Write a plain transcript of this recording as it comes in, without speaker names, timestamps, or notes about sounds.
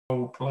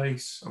whole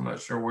place. I'm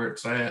not sure where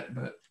it's at,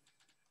 but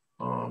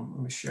let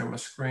me share my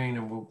screen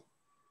and we'll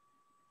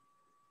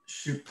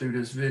shoot through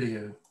this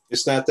video.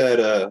 It's not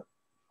that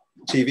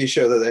TV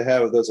show that they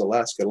have with those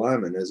Alaska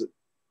linemen, is it?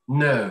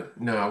 No,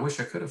 I wish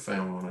I could have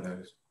found one of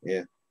those.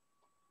 Yeah.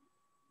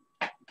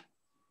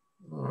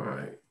 All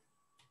right.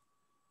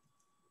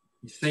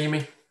 You see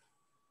me?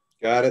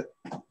 Got it.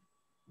 All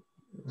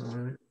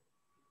right.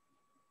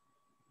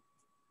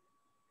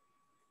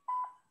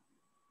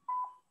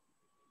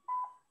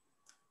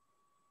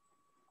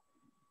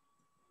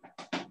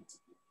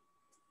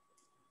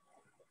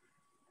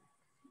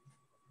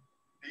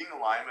 Being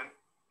a lineman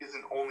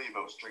isn't only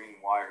about stringing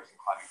wires and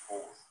climbing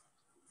poles.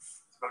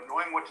 It's about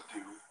knowing what to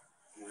do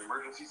in an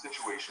emergency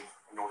situation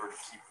in order to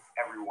keep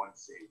everyone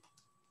safe.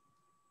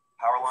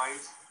 Power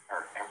lines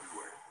are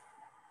everywhere.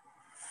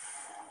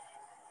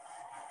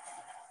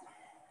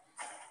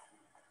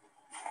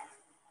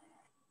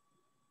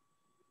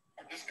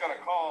 I just got a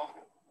call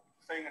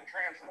saying a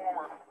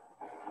transformer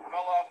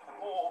fell off the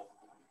pole,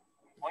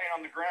 laying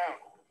on the ground.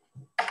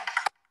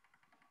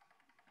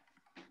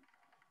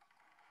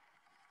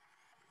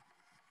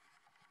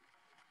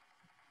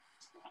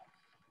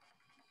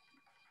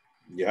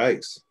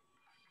 Yikes.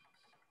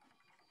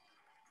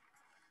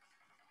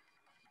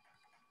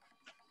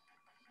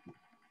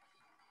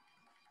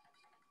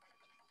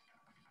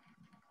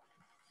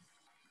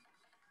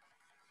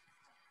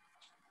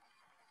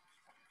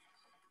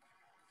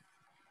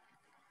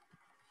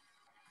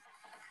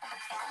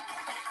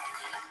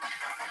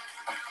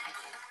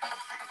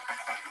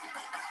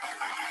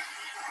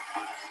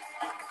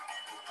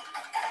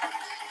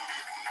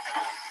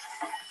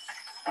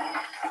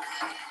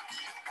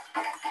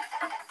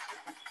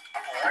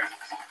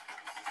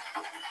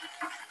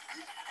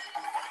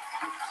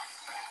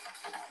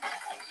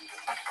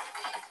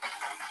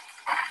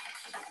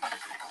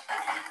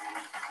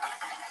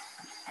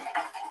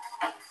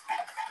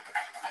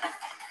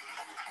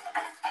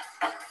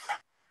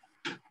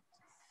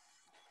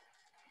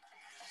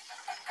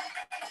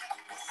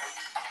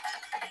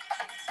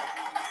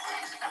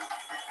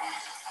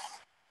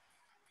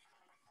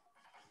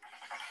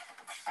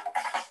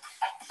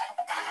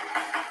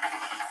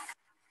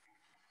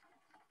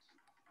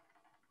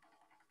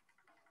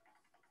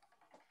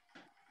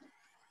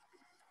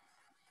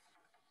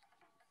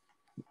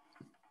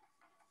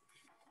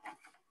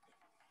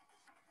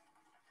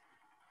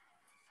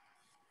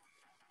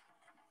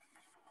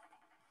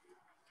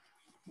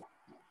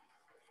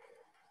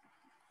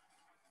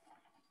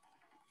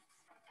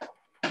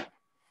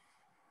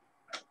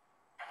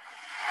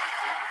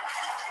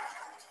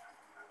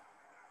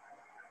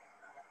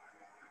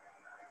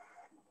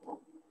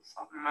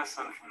 Something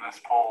missing from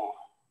this pole.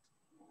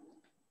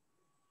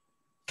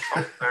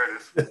 Oh, there it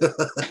is.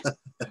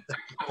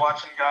 Thanks for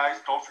watching, guys.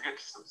 Don't forget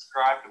to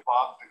subscribe to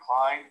Bob's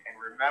Decline, and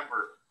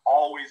remember,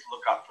 always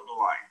look up for the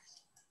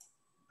lines.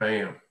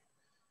 Bam.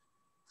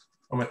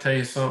 I'm gonna tell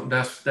you something.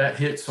 That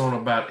hits on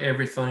about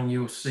everything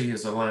you'll see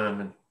as a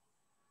lineman.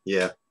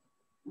 Yeah.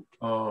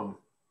 I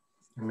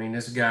mean,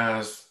 this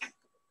guy's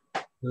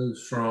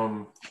goes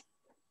from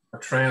a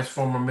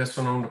transformer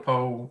missing on the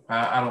pole.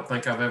 I don't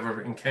think I've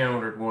ever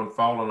encountered one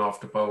falling off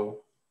the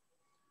pole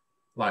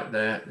like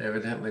that.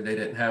 Evidently, they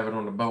didn't have it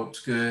on the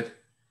boats good.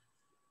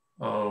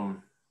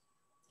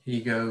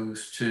 He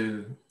goes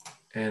to,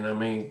 and I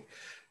mean,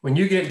 when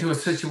you get into a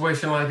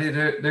situation like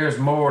that, there's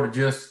more than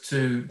just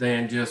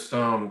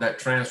that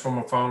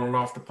transformer falling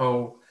off the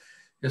pole.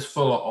 It's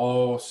full of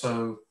oil.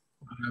 So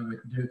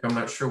I'm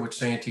not sure with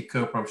Santee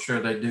Cooper. I'm sure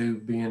they do,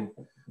 being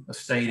a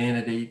state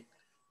entity.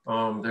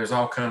 There's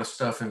all kind of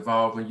stuff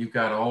involved. When you've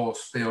got an oil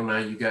spill, now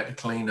you got to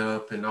clean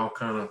up, and all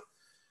kind of,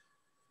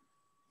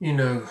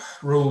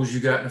 rules you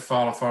got to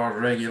follow as far as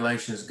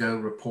regulations go,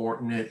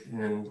 reporting it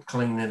and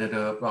cleaning it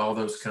up, all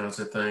those kinds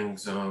of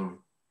things.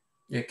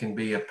 It can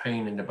be a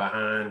pain in the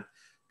behind,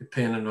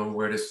 depending on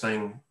where this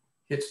thing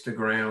hits the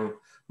ground.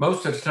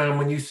 Most of the time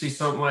when you see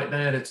something like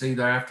that, it's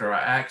either after an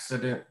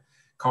accident,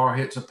 car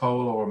hits a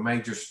pole, or a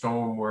major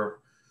storm where,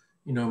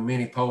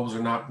 many poles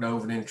are knocked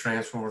over, and then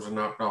transformers are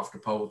knocked off the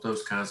poles,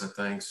 those kinds of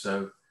things.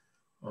 So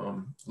a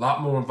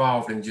lot more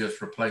involved than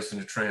just replacing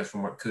the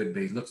transformer. It could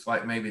be. Looks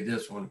like maybe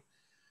this one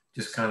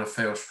just kind of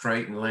fell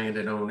straight and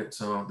landed on its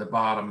the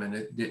bottom, and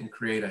it didn't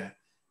create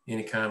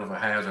any kind of a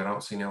hazard. I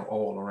don't see no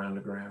oil around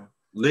the ground.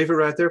 Leave it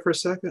right there for a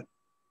second.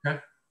 Okay.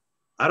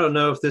 I don't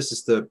know if this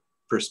is the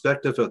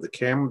perspective of the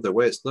camera, the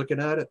way it's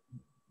looking at it,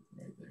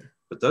 Right there.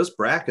 but those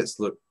brackets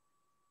look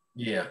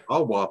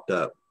all whopped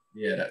up.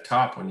 Yeah, that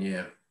top one,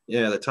 yeah.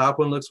 Yeah, the top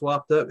one looks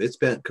whopped up. It's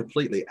bent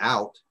completely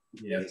out.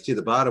 Yeah. You see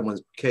the bottom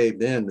one's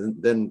caved in,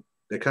 and then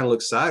they kind of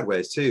look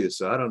sideways too.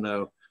 So I don't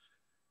know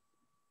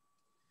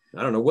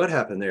what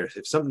happened there.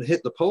 If something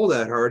hit the pole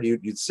that hard,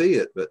 you'd see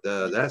it, but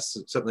that's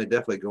something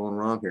definitely going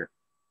wrong here.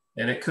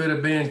 And it could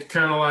have been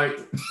kind of like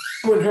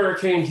when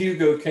Hurricane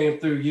Hugo came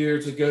through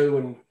years ago,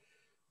 and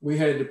we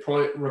had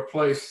to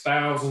replace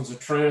thousands of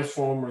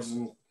transformers,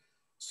 and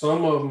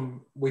some of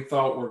them we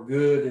thought were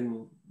good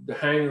and the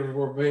hangers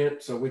were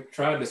bent. So we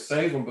tried to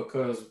save them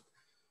because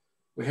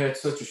we had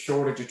such a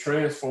shortage of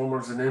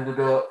transformers and ended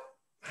up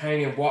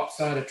hanging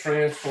lopsided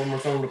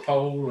transformers on the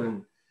pole,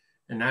 and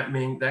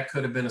that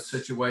could have been a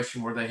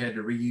situation where they had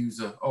to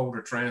reuse an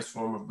older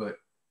transformer, but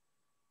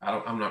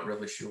I'm not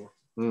really sure.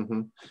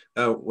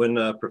 Mm-hmm.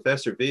 When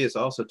Professor V is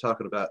also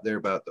talking about there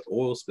about the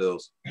oil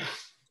spills,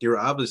 you're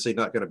obviously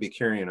not going to be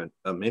carrying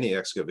a mini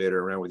excavator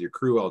around with your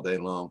crew all day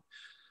long.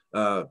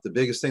 The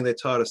biggest thing they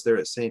taught us there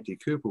at Santee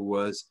Cooper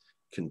was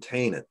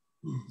contain it.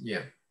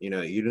 Yeah. You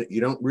know,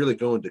 you don't really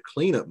go into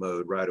cleanup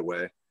mode right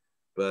away,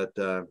 but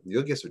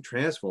you'll get some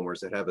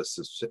transformers that have a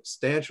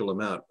substantial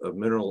amount of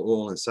mineral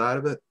oil inside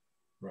of it.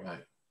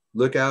 Right.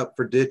 Look out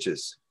for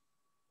ditches.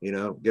 You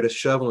know, get a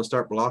shovel and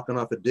start blocking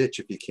off a ditch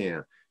if you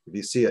can. If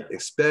you see it,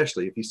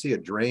 especially if you see a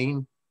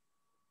drain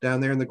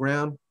down there in the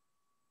ground,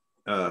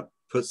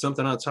 put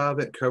something on top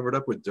of it, cover it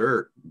up with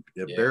dirt,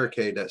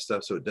 barricade that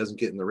stuff so it doesn't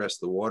get in the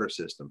rest of the water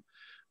system.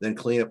 Then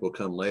cleanup will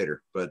come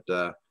later. But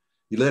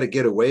you let it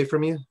get away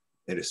from you,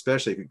 and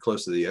especially if you're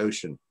close to the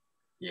ocean,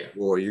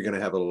 or you're going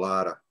to have a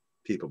lot of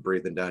people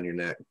breathing down your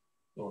neck.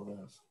 Oh,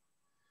 no.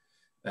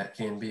 That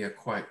can be a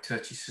quite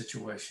touchy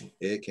situation.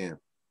 It can.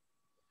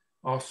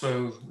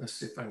 Also, let's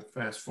see if I can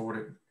fast forward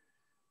it.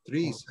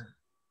 Threes.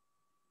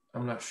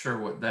 I'm not sure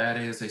what that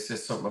is. They said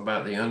something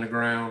about the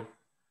underground.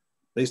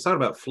 He's talking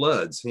about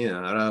floods.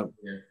 Yeah.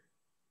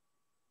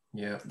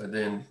 Yeah, but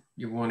then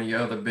one of the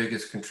other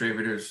biggest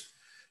contributors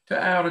to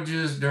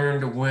outages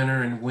during the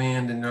winter and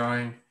wind and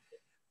rain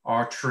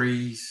are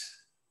trees.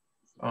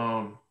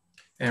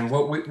 And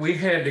what we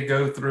had to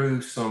go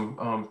through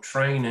some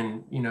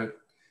training, you know,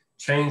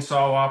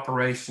 chainsaw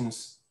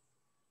operations,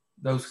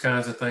 those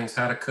kinds of things,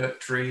 how to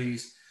cut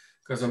trees.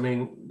 Because, I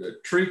mean, the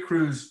tree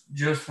crews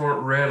just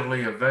weren't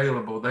readily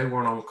available. They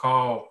weren't on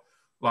call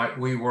like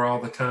we were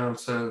all the time.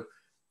 So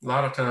a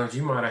lot of times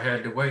you might have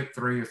had to wait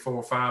 3 or 4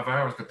 or 5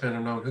 hours,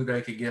 depending on who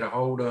they could get a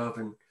hold of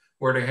and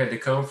where they had to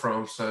come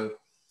from. So,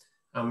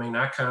 I mean,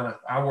 I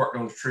worked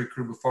on the tree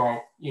crew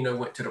before, you know,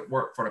 went to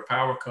work for the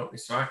power company.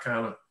 So I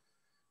kind of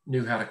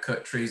knew how to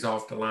cut trees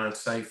off the line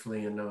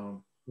safely.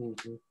 And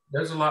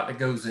there's a lot that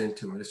goes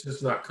into it. It's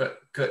just not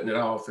cutting it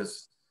off.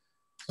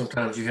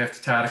 Sometimes you have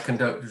to tie the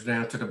conductors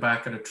down to the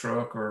back of the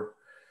truck, or,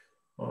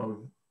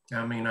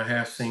 I mean, I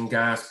have seen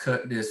guys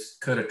cut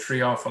a tree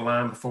off a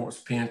line before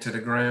it's pinned to the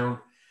ground.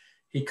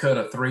 He cut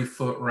a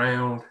 3-foot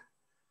round,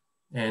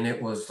 and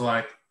it was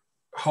like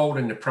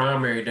holding the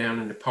primary down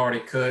in the part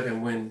he cut.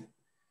 And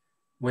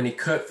when he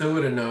cut through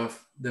it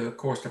enough, of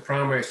course, the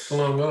primary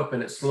slung up,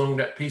 and it slung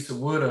that piece of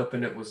wood up,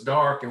 and it was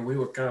dark, and we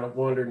were kind of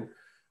wondering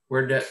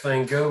where'd that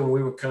thing go, and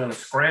we were kind of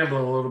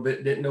scrambling a little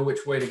bit, didn't know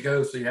which way to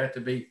go. So you have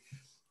to be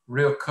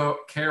real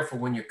careful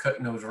when you're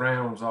cutting those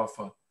rounds off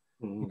a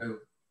you know,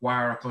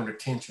 wire up under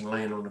tension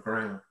laying on the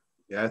ground.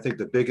 Yeah, I think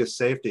the biggest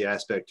safety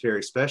aspect here,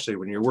 especially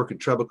when you're working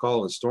trouble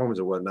call and storms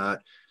and whatnot,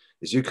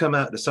 is you come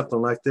out to something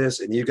like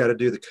this and you got to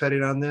do the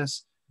cutting on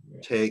this.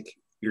 Take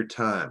your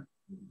time.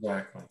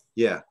 Exactly.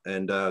 Yeah,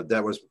 and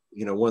that was,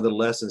 you know, one of the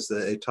lessons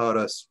that they taught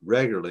us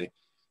regularly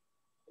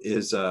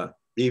is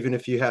even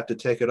if you have to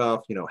take it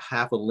off, you know,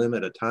 half a limb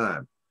at a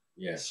time.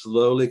 Yeah.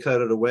 Slowly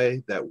cut it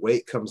away. That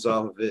weight comes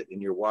off of it,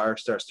 and your wire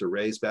starts to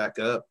raise back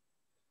up,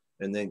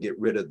 and then get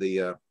rid of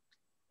the,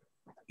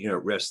 you know,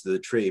 rest of the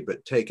tree.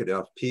 But take it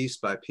off piece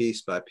by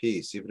piece by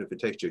piece, even if it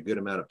takes you a good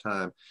amount of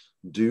time.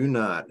 Do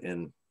not,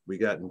 and we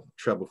got in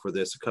trouble for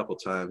this a couple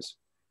times.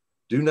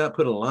 Do not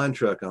put a line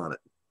truck on it.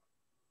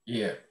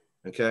 Yeah.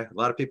 Okay. A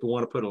lot of people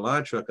want to put a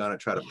line truck on it,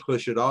 try to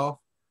push it off.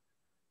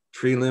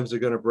 Tree limbs are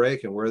going to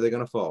break, and where are they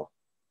going to fall?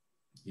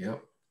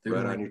 Yep.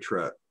 Right on your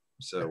truck.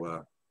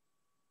 So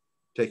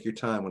take your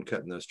time when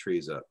cutting those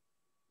trees up.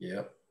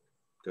 Yep.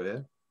 Go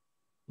ahead.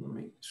 Let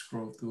me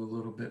scroll through a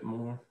little bit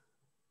more.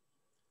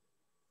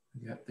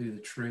 We got through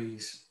the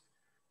trees.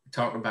 We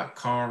talked about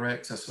car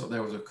wrecks. I saw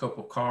there was a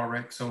couple car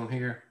wrecks on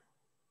here.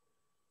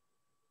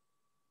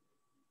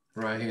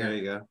 Right here. There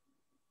you go.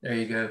 There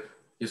you go.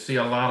 You see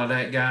a lot of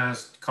that,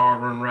 guys. Car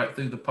run right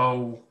through the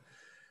pole,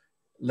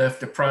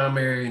 left the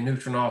primary and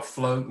neutron off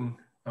floating.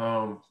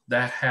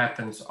 That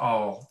happens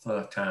all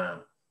the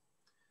time.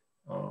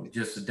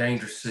 Just a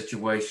dangerous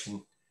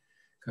situation,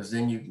 because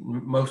then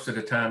most of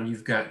the time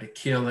you've got to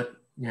kill it,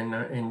 you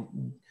know,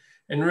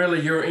 and really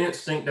your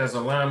instinct as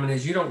a lineman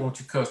is you don't want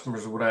your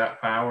customers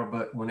without power,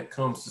 but when it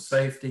comes to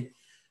safety,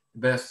 the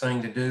best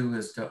thing to do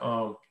is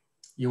to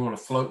you want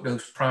to float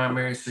those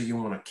primaries, so you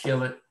want to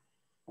kill it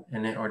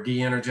and then, or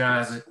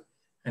de-energize it,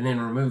 and then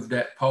remove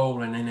that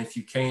pole. And then if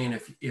you can,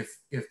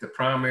 if the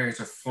primaries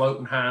are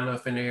floating high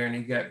enough in there and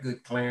you got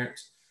good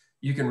clearance,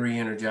 you can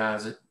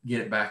re-energize it,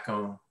 get it back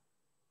on.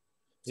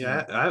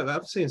 Yeah,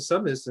 I've seen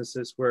some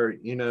instances where,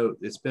 you know,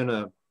 it's been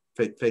a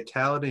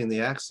fatality in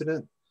the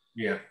accident.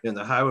 Yeah. And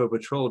the highway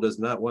patrol does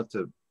not want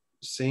the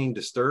scene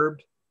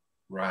disturbed.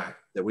 Right.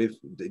 That we've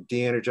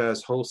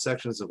de-energized whole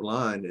sections of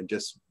line and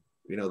just,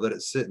 you know, let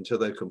it sit until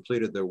they've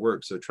completed their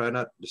work. So try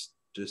not to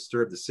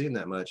disturb the scene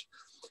that much.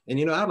 And,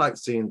 you know, I like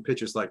seeing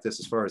pictures like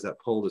this as far as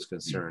that pole is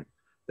concerned.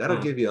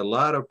 That'll give you a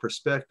lot of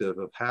perspective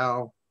of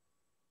how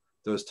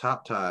those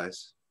top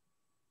ties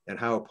and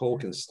how a pole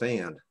can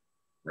stand.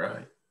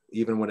 Right.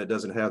 Even when it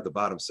doesn't have the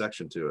bottom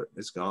section to it,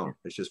 it's gone.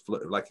 It's just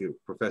like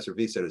Professor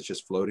V said, it's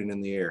just floating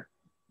in the air.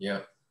 Yeah.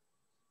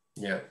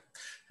 Yeah.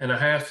 And I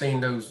have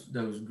seen those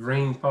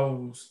green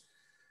poles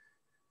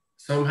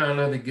somehow or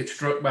another get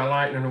struck by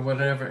lightning or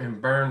whatever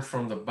and burn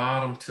from the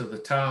bottom to the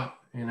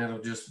top, and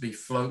it'll just be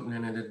floating,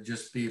 and it'll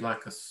just be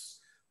like a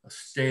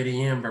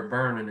steady ember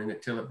burning in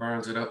it till it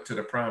burns it up to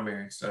the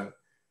primary. So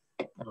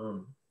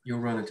you'll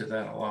run into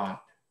that a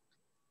lot.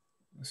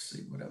 Let's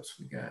see what else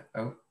we got.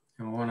 Oh,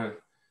 and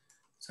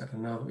is that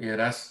another? Yeah,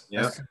 that's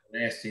kind of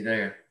nasty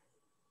there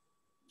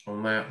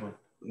on that one.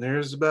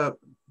 There's about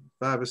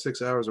 5 or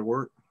 6 hours of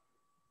work.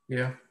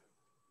 Yeah.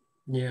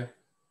 Yeah.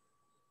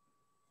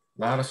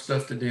 A lot of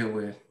stuff to deal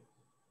with.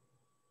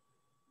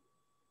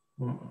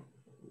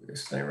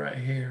 This thing right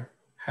here,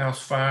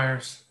 house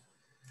fires.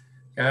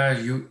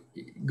 Guys, you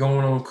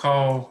going on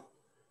call,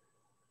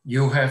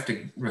 you'll have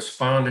to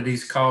respond to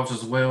these calls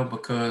as well,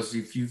 because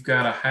if you've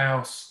got a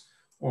house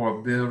or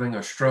a building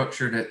or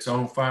structure that's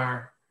on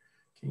fire,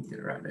 can't get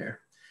it right there.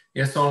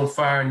 It's on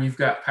fire and you've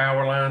got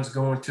power lines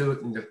going to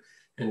it,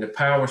 and the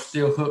power's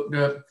still hooked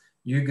up,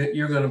 you're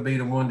going to be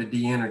the one to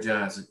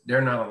de-energize it.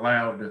 They're not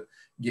allowed to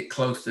get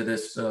close to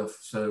this stuff.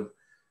 So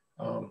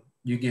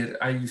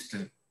I used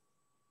to,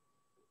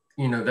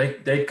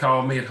 they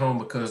call me at home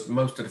because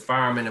most of the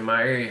firemen in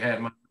my area had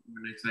my number,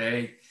 and they say,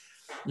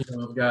 hey,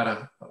 I've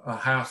got a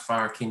house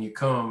fire, can you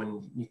come?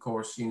 And of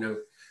course,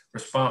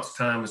 response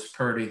time is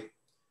pretty,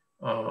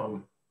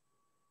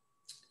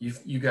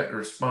 you got to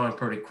respond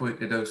pretty quick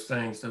to those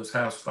things, those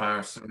house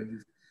fires. So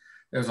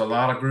there's a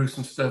lot of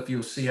gruesome stuff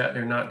you'll see out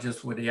there, not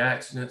just with the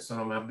accidents.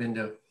 I've been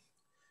to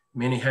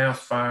many house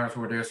fires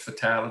where there's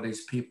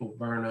fatalities, people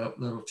burn up,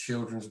 little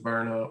children's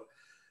burn up.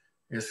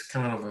 It's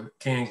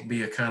can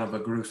be a kind of a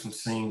gruesome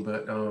scene,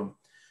 but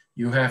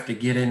you have to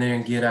get in there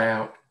and get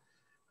out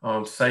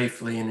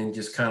safely, and then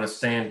just kind of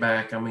stand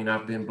back. I mean,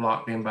 I've been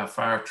blocked in by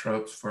fire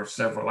trucks for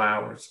several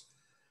hours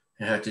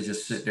and had to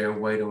just sit there and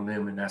wait on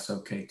them, and that's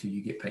okay till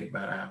you get paid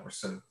by the hour.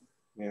 So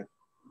yeah,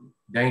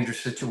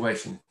 dangerous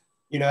situation.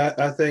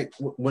 I think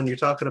when you're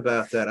talking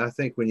about that, I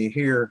think when you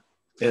hear,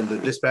 and the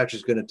dispatcher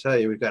is going to tell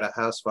you, we've got a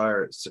house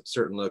fire at a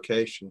certain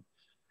location,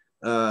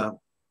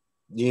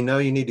 you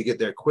need to get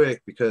there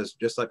quick, because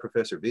just like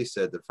Professor V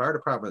said, the fire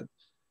department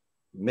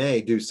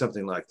may do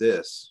something like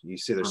this. You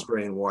see they're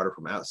spraying water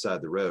from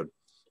outside the road,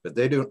 but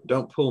they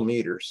don't pull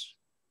meters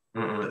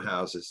in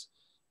houses.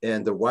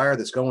 And the wire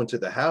that's going to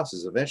the house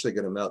is eventually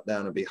going to melt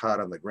down and be hot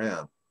on the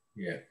ground.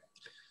 Yeah.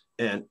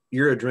 And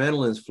your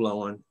adrenaline's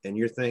flowing, and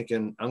you're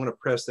thinking, I'm going to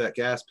press that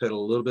gas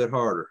pedal a little bit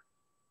harder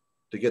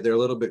to get there a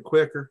little bit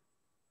quicker.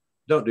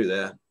 Don't do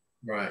that.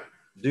 Right.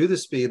 Do the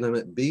speed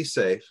limit, be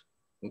safe,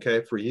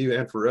 okay, for you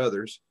and for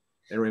others.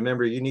 And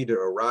remember, you need to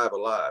arrive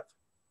alive.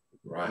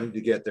 Right. You need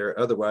to get there.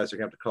 Otherwise, they're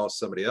going to have to call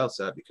somebody else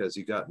out because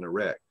you got in a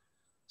wreck.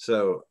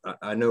 So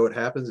I know it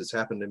happens. It's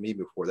happened to me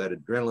before. That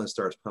adrenaline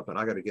starts pumping.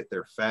 I got to get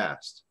there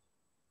fast.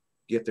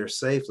 Get there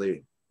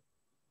safely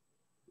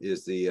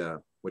is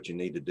what you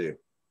need to do.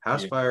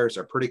 House fires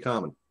are pretty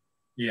common.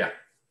 Yeah.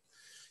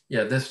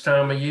 Yeah, this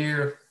time of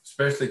year,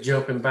 especially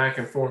jumping back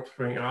and forth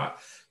between,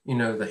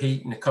 the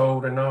heat and the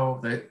cold and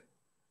all that,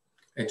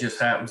 it just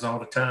happens all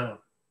the time.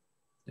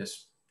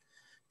 Just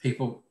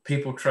people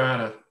try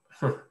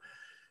to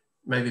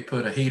maybe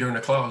put a heater in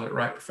the closet,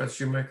 right,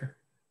 Professor Shoemaker?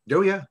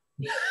 Oh, yeah.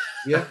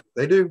 Yeah,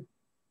 they do.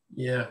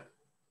 Yeah,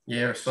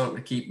 or something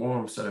to keep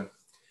warm. So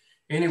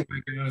anyway,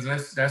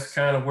 guys, that's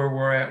kind of where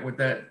we're at with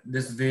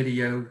this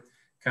video.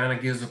 Kind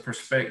of gives a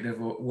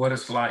perspective of what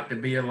it's like to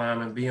be a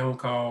lineman, be on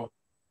call,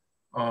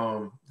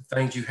 the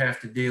things you have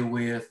to deal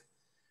with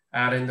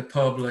out in the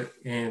public.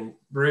 And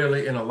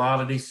really, in a lot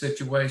of these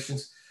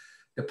situations,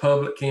 the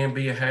public can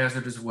be a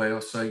hazard as well.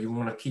 So you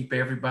want to keep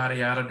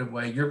everybody out of the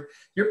way. You're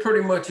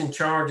pretty much in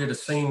charge of the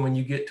scene when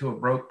you get to a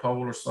broke pole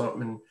or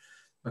something,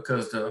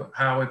 because the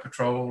highway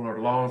patrol or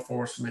law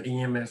enforcement,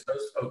 EMS,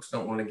 those folks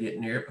don't want to get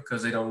near it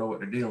because they don't know what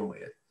they're dealing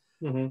with.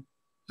 Mm-hmm.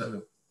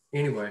 So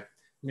anyway,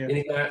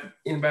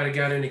 anybody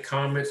got any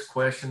comments,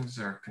 questions,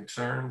 or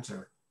concerns?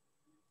 Or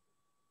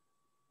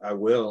I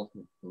will,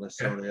 unless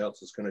somebody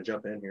else is going to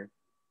jump in here.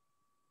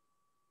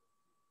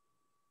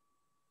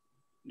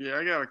 Yeah,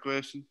 I got a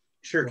question.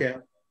 Sure,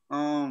 Cal.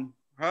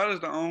 How does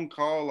the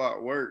on-call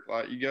lot work?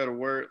 Like, you go to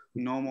work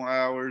normal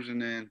hours,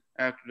 and then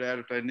after that,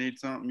 if they need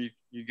something,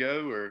 you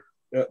go, or?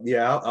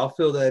 Yeah, I'll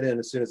fill that in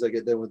as soon as I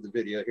get done with the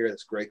video here.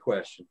 That's a great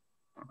question.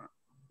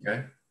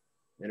 Okay.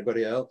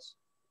 Anybody else?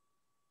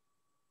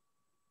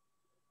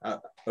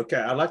 Okay,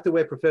 I like the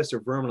way Professor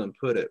Vermelin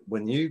put it.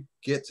 When you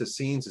get to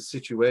scenes and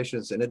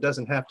situations, and it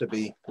doesn't have to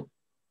be,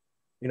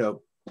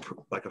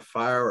 like a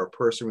fire or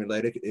person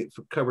related, it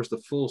covers the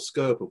full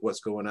scope of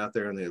what's going out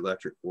there in the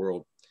electric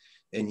world.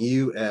 And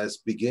you, as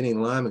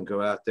beginning linemen,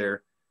 go out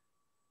there.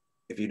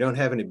 If you don't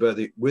have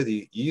anybody with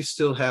you, you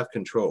still have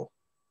control.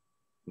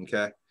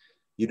 Okay.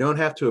 You don't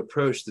have to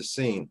approach the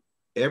scene.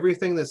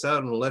 Everything that's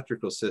out in an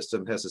electrical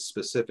system has a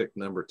specific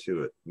number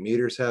to it.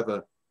 Meters have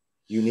a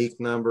unique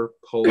number,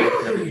 poles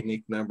have a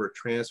unique number,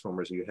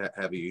 transformers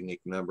have a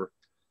unique number.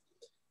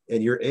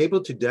 and you're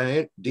able to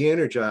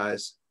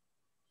de-energize,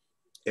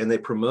 and they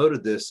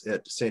promoted this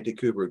at Santee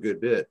Cooper a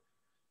good bit,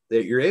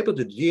 that you're able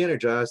to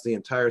de-energize the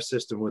entire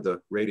system with a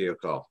radio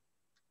call.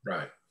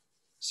 Right.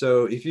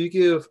 So if you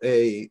give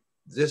a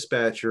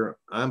dispatcher,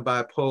 I'm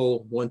by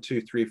pole 1,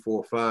 2, 3,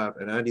 4, 5,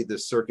 and I need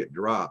this circuit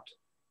dropped,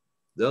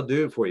 they'll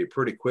do it for you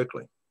pretty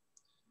quickly.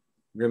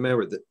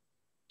 Remember that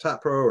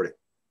top priority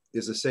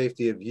is the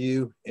safety of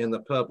you and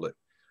the public.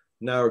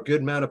 Now, are a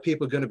good amount of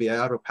people going to be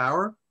out of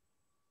power?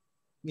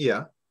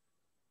 Yeah.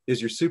 Is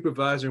your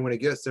supervisor, when he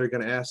gets there,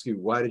 going to ask you,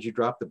 why did you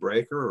drop the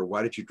breaker, or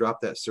why did you drop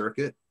that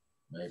circuit?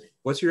 Maybe.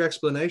 What's your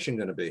explanation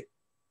going to be?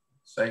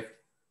 Safety.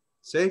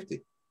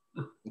 Safety.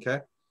 Okay.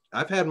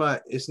 I've had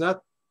my, it's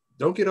not,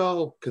 don't get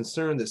all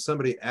concerned that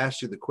somebody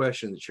asked you the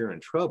question that you're in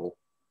trouble.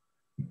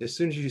 As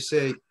soon as you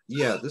say,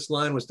 yeah, this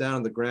line was down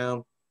on the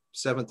ground,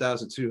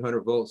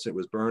 7,200 volts, it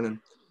was burning.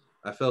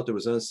 I felt it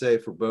was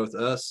unsafe for both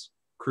us,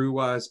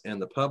 crew-wise,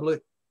 and the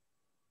public.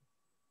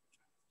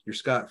 You're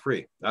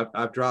scot-free.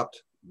 I've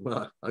dropped,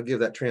 well, I'll give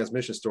that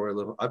transmission story a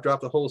little. I've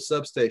dropped the whole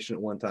substation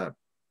at one time.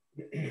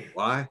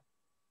 Why?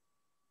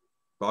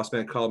 Boss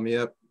man called me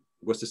up.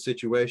 What's the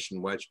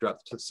situation? Why'd you drop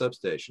the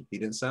substation? He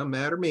didn't sound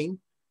mad or mean.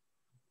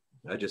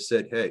 I just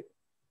said, hey,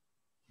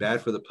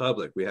 bad for the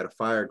public. We had a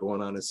fire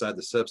going on inside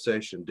the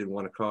substation. Didn't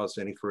want to cause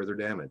any further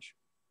damage.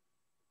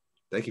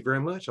 Thank you very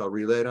much. I'll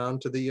relay it on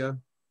to the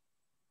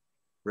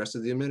rest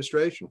of the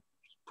administration,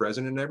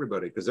 president and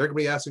everybody, because they're going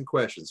to be asking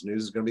questions.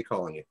 News is going to be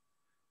calling you.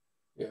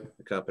 Yeah.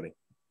 The company.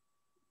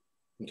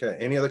 Okay.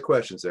 Any other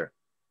questions there?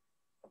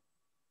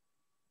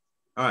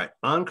 All right.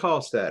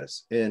 On-call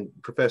status. And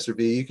Professor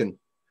V, you can,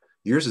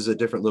 yours is a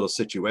different little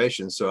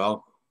situation.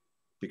 So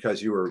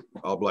because you were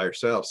all by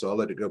yourself, so I'll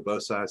let it go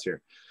both sides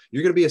here.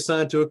 You're going to be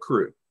assigned to a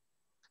crew.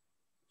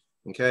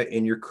 Okay.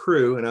 And your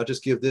crew, and I'll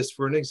just give this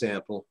for an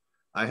example.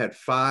 I had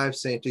 5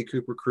 Santee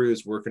Cooper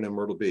crews working in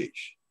Myrtle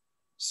Beach.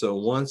 So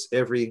once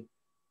every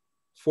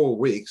 4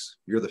 weeks,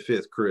 you're the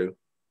 5th crew.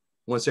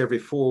 Once every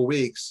 4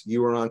 weeks,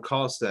 you are on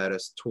call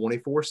status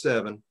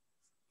 24/7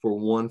 for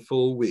 1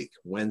 full week,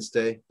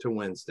 Wednesday to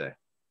Wednesday.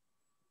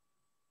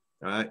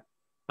 All right.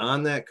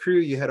 On that crew,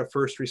 you had a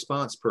first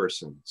response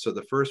person. So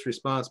the first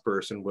response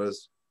person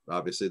was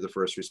obviously the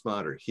first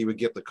responder. He would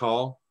get the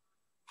call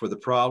for the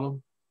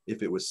problem.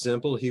 If it was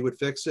simple, he would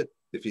fix it.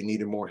 If he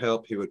needed more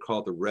help, he would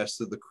call the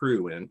rest of the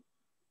crew in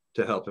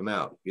to help him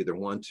out. Either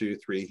 1, 2,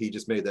 3. He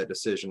just made that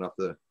decision off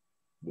the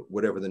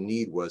whatever the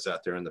need was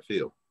out there in the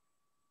field.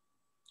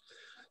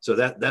 So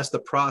that's the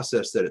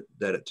process that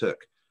it took.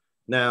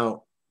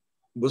 Now,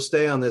 we'll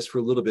stay on this for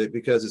a little bit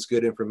because it's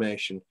good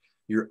information.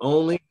 You're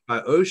only, by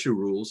OSHA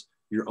rules,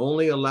 you're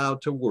only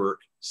allowed to work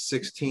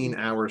 16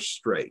 hours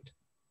straight.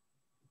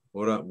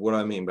 What do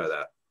I mean by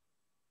that?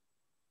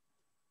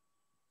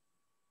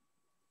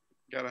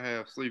 Gotta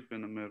have sleep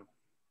in the middle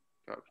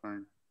type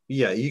thing.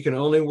 Yeah, you can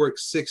only work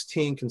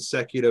 16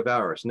 consecutive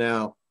hours.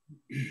 Now,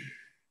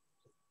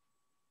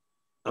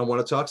 I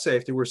want to talk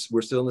safety. We're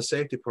still in the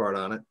safety part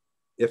on it.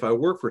 If I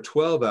work for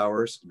 12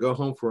 hours, go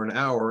home for an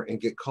hour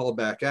and get called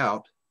back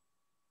out,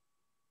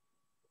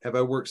 have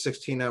I worked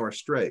 16 hours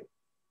straight?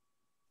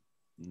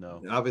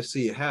 No.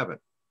 Obviously you haven't.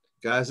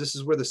 Guys, this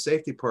is where the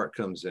safety part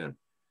comes in.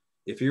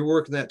 If you're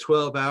working that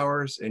 12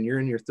 hours and you're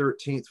in your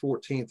 13th,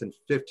 14th, and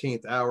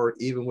 15th hour,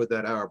 even with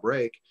that hour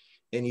break,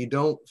 and you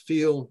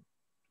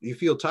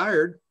feel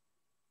tired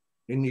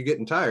and you're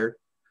getting tired,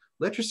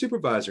 let your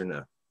supervisor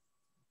know.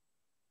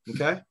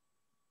 Okay?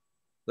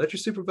 Let your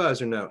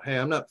supervisor know, hey,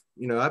 I'm not,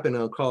 I've been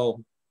on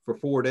call for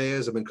 4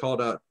 days. I've been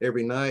called out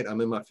every night.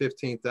 I'm in my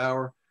 15th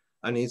hour.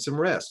 I need some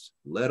rest.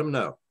 Let him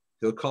know.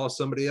 He'll call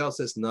somebody else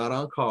that's not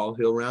on call.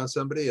 He'll round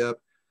somebody up.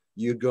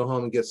 You'd go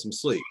home and get some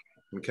sleep.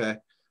 Okay?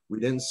 We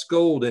didn't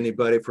scold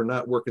anybody for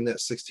not working that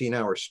 16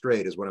 hours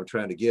straight is what I'm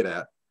trying to get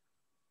at.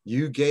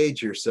 You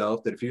gauge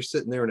yourself that if you're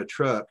sitting there in a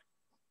truck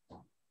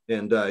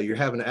and you're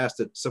having to ask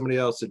somebody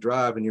else to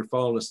drive and you're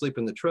falling asleep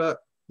in the truck,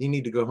 you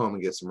need to go home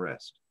and get some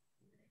rest.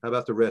 How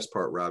about the rest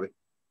part, Robbie?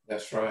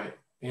 That's right.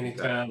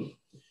 Anytime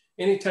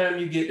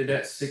you get to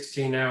that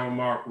 16-hour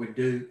mark with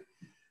Duke,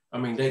 I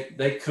mean,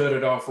 they cut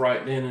it off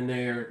right then and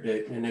there,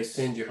 and they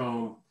send you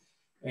home,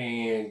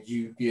 and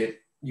you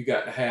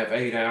got to have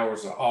 8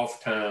 hours of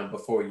off time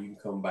before you can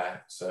come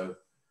back. So,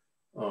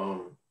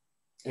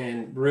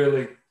 and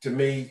really, to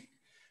me,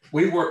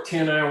 we work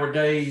 10-hour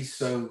days,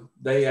 so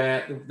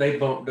they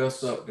bumped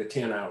us up to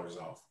 10 hours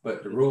off,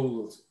 but the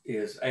rule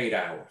is 8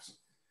 hours.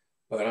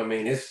 But I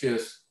mean, it's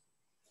just,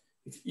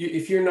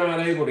 if you're not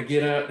able to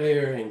get out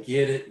there and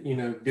get it,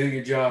 do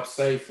your job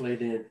safely,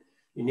 then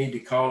you need to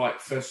call, like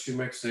Professor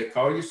Shoemaker said,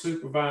 call your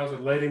supervisor,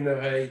 let him know,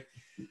 hey,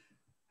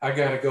 I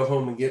got to go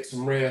home and get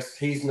some rest.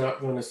 He's not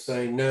going to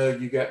say, no,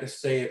 you got to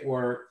stay at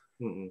work.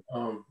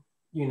 Go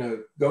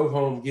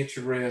home, get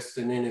your rest.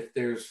 And then if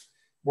there's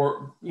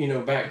work,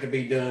 back to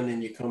be done,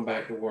 then you come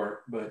back to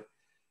work. But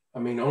I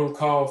mean, on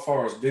call, as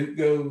far as Duke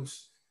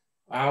goes,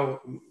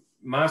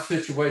 my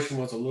situation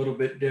was a little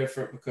bit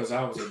different because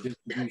I was a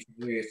distribution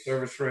area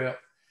service rep.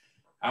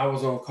 I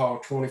was on call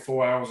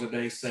 24 hours a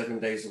day, 7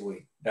 days a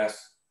week.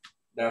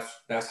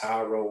 That's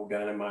how I roll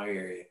down in my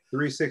area.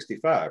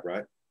 365,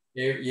 right?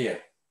 Yeah.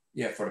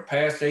 For the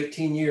past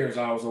 18 years,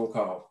 I was on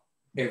call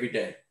every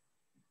day.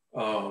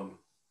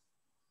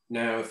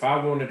 Now, if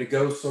I wanted to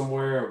go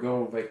somewhere or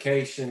go on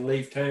vacation,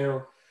 leave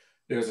town,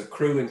 there's a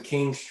crew in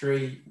King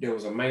Street. There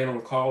was a man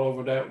on call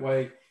over that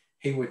way.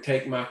 He would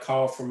take my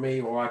call from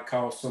me, or I'd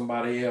call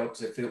somebody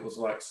else if it was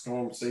like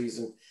storm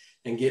season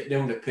and get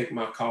them to pick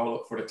my call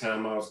up for the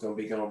time I was going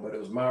to be gone. But it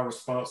was my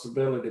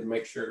responsibility to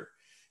make sure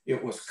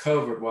it was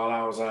covered while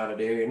I was out of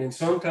there. And then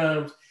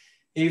sometimes,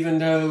 even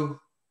though,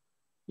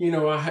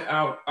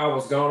 I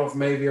was gone off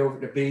maybe over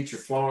at the beach or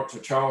Florence or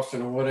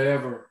Charleston or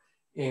whatever,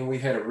 and we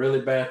had a really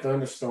bad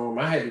thunderstorm,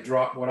 I had to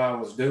drop what I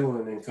was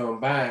doing and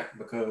come back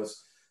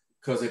because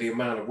of the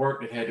amount of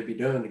work that had to be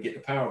done to get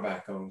the power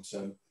back on.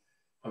 So,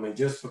 I mean,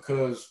 just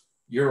because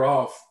you're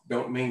off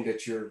don't mean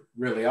that you're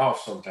really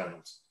off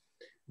sometimes.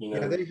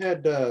 Yeah, they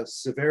had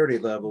severity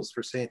levels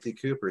for Santee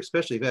Cooper,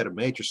 especially if you had a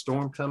major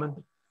storm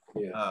coming.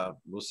 Yeah.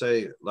 We'll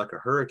say like a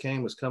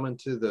hurricane was coming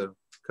to the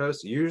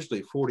coast.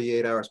 Usually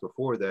 48 hours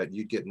before that,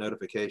 you'd get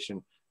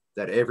notification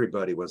that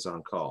everybody was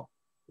on call.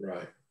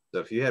 Right. So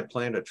if you had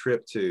planned a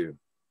trip to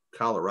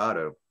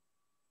Colorado,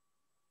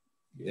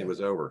 it was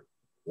over.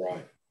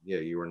 Right. Yeah,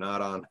 you were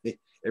not on.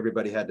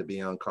 Everybody had to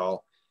be on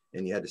call,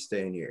 and you had to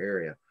stay in your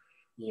area.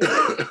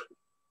 Yeah.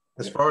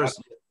 As far as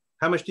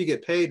how much do you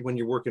get paid when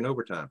you're working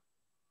overtime?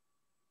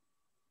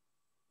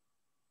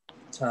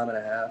 Time and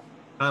a half.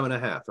 Time and a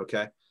half.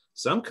 Okay.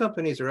 Some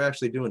companies are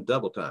actually doing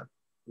double time.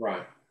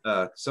 Right.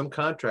 Some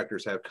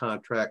contractors have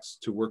contracts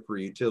to work for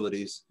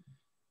utilities,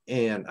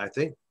 and I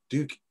think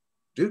Duke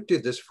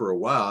did this for a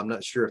while. I'm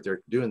not sure if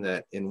they're doing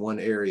that in one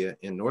area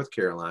in North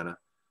Carolina.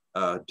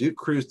 Duke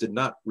crews did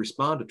not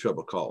respond to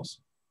trouble calls.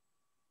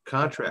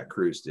 Contract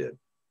crews did.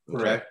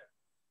 Okay. Correct.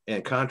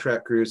 And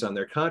contract crews on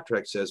their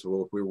contract says,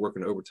 well, if we were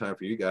working overtime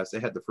for you guys, they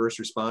had the first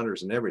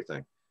responders and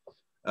everything.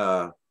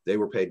 They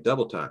were paid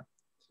double time.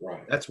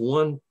 Right. That's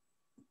one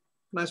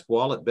nice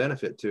wallet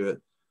benefit to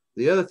it.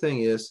 The other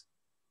thing is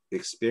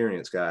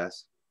experience,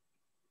 guys.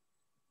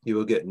 You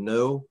will get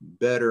no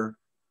better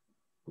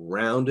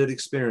rounded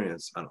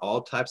experience on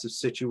all types of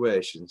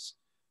situations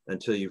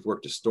until you've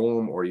worked a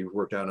storm or you've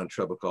worked out on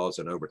trouble calls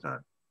and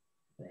overtime.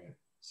 Right.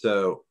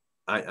 So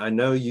I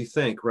know you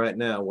think right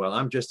now, well,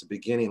 I'm just a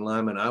beginning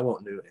lineman. I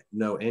won't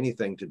know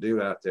anything to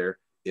do out there.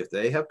 If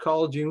they have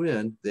called you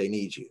in, they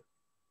need you.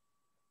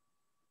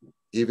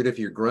 Even if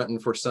you're grunting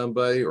for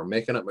somebody or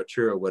making up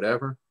material,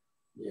 whatever,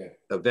 yeah,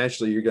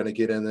 eventually you're going to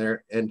get in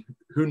there, and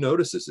who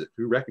notices it?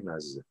 Who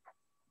recognizes it?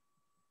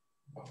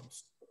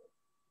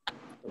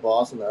 The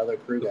boss and the other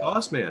crew guy. The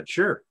boss man,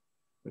 sure.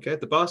 Okay,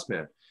 the boss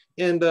man.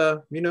 And,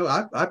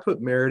 I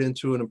put merit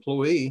into an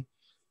employee.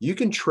 You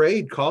can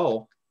trade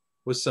call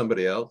with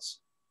somebody else.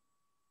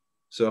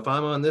 So if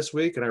I'm on this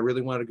week and I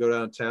really want to go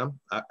downtown,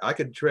 I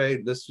could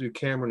trade. Let's do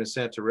Cameron and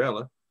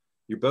Santarella.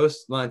 You're both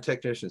line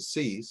technician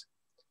C's.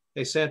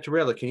 Hey,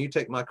 Santarella, can you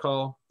take my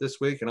call this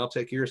week and I'll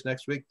take yours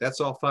next week?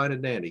 That's all fine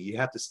and dandy. You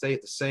have to stay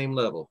at the same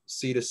level,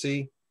 C to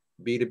C,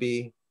 B to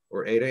B,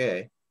 or A to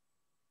A.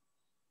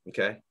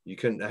 Okay. You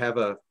couldn't have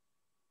a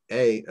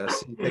C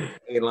take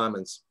A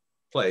lineman's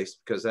place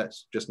because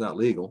that's just not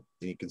legal.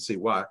 You can see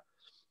why.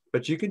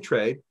 But you can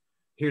trade.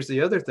 Here's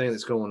the other thing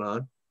that's going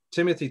on.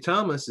 Timothy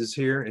Thomas is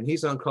here and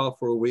he's on call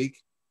for a week.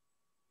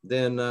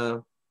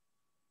 Then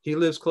he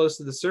lives close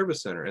to the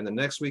service center. And the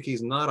next week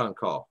he's not on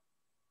call.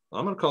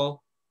 I'm going to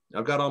call.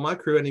 I've got all my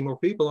crew. Any more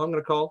people, I'm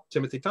going to call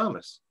Timothy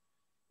Thomas.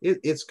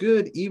 It's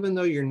good, even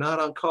though you're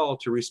not on call,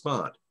 to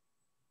respond.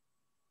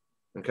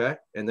 Okay.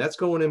 And that's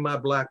going in my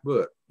black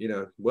book.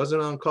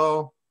 Wasn't on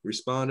call,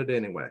 responded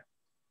anyway.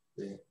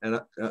 Yeah.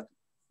 And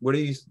what do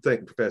you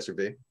think, Professor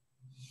V?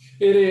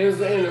 It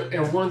is.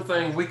 And one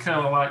thing we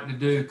kind of like to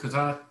do, because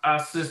I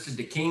assisted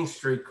the King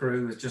Street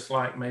crew, is just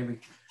like maybe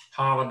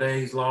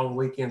holidays, long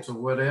weekends or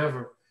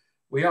whatever.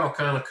 We all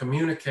kind of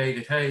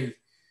communicated, hey,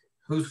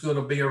 who's going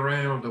to be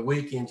around the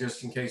weekend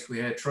just in case we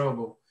had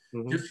trouble.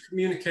 Mm-hmm. Just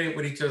communicate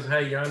with each other.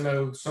 Hey, I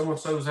know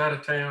so-and-so's out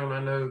of town. I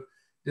know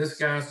this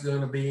guy's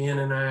going to be in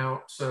and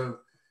out. So,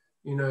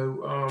 you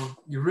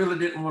really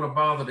didn't want to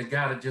bother the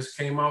guy that just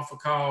came off a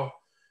call.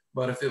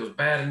 But if it was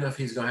bad enough,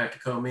 he's going to have to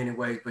come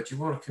anyway. But you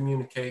want to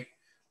communicate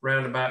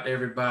round about to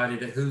everybody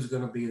that who's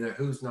going to be there,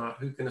 who's not,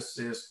 who can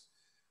assist.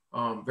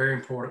 Very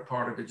important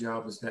part of the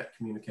job is that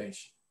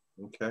communication.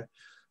 Okay.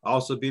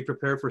 Also be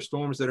prepared for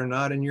storms that are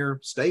not in your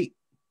state.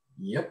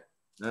 Yep.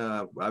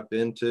 I've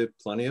been to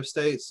plenty of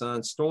states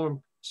on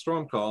storm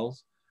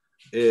calls.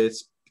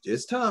 It's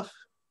tough.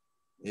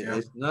 Yeah.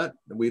 It's not.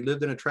 We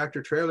lived in a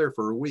tractor trailer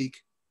for a week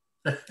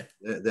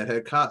that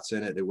had cots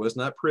in it. It was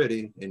not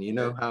pretty, and you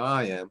know how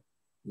I am.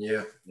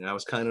 Yeah. And I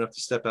was kind enough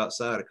to step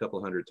outside a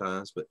couple hundred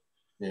times, but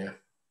yeah.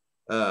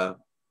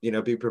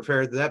 Be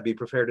prepared to that. Be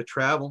prepared to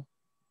travel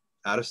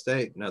out of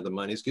state. Now the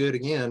money's good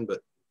again, but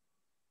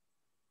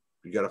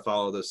you got to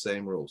follow those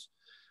same rules.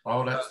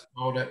 All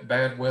that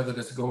bad weather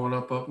that's going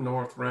up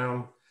north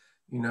around,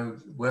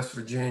 West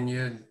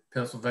Virginia,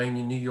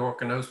 Pennsylvania, New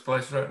York, and those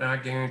places right now, I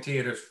guarantee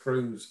you there's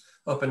crews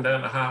up and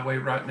down the highway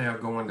right now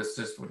going to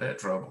assist with that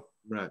trouble.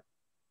 Right.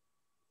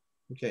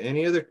 Okay.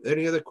 Any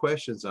other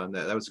questions on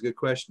that? That was a good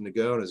question to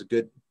go, and it's a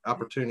good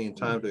opportunity and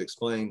time to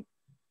explain.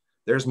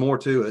 There's more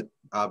to it,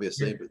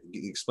 obviously, but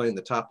you explain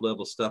the top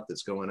level stuff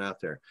that's going out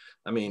there.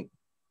 I mean,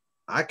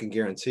 I can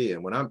guarantee you,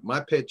 when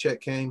my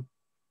paycheck came,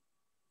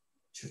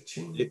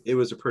 it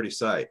was a pretty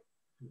sight.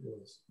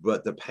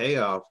 But the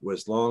payoff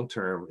was long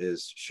term.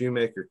 Is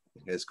Shoemaker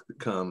has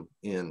come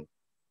in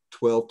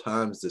 12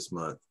 times this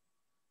month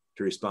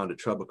to respond to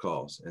trouble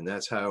calls, and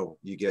that's how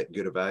you get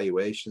good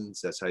evaluations.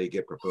 That's how you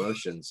get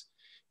promotions,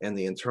 and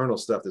the internal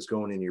stuff that's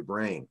going in your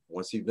brain.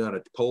 Once you've done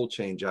a pole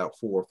change out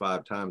 4 or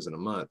 5 times in a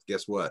month,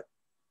 guess what?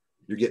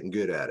 You're getting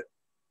good at it.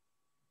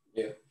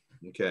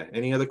 Yeah. Okay.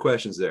 Any other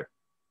questions there?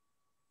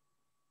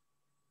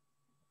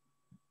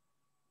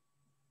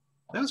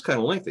 That was kind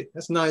of lengthy.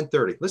 That's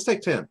 9:30. Let's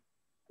take 10.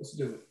 Let's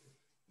do it.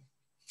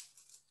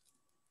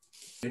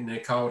 And they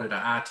called it an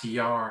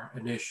ITR,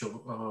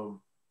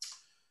 initial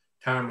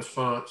time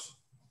response.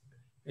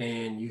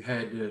 And you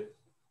had to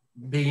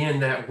be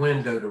in that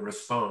window to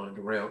respond,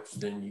 or else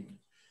then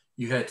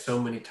you had so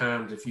many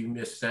times, if you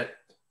missed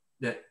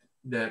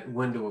that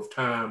window of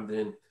time,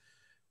 then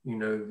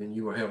then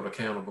you were held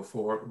accountable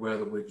for it,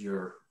 whether with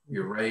your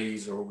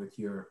raise or with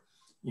your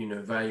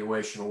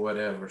valuation or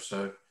whatever.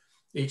 So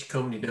each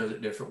company does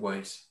it different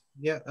ways.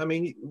 Yeah, I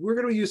mean, we're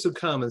going to use some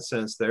common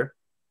sense there.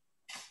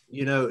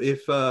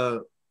 If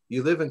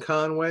you live in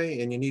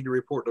Conway and you need to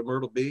report to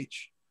Myrtle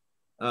Beach,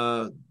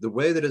 the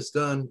way that it's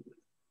done,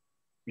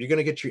 you're going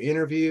to get your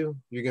interview,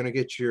 you're going to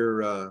get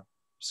your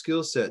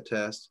skill set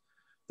test,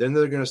 then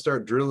they're going to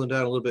start drilling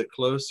down a little bit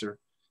closer.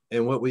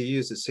 And what we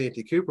used at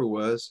Santee Cooper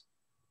was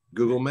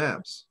Google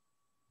Maps.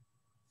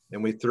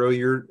 And we throw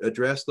your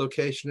address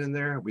location in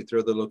there. We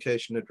throw the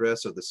location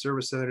address of the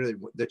service center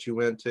that you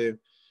went to,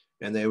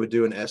 and they would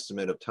do an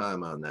estimate of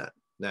time on that.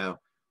 Now,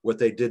 what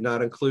they did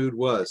not include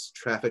was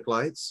traffic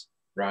lights,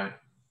 right,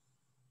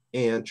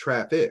 and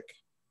traffic.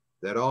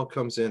 That all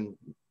comes in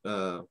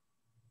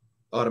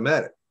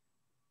automatic.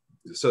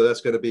 So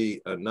that's going to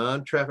be a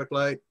non-traffic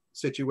light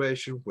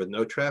situation with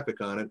no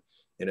traffic on it.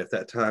 And if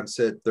that time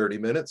said 30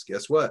 minutes,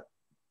 guess what?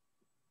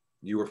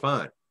 You were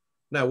fine.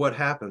 Now, what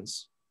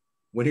happens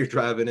when you're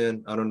driving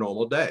in on a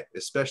normal day,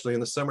 especially in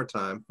the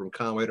summertime from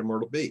Conway to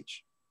Myrtle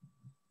Beach?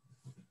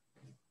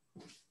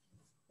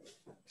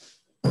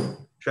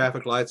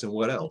 Traffic lights and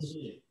what else?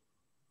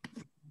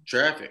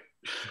 Traffic.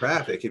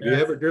 Have you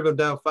ever driven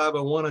down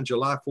 501 on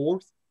July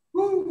 4th?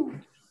 Woo.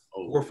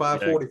 Or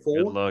 544?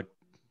 Yeah, good luck.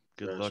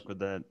 Good luck with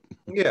that.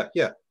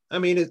 Yeah. I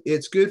mean,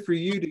 it's good for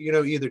you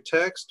to, either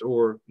text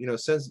or,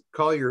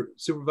 call your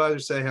supervisor,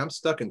 say, hey, I'm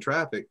stuck in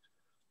traffic,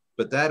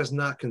 but that is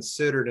not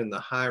considered in the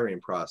hiring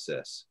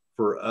process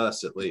for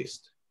us, at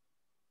least.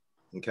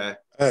 Okay.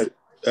 I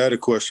had a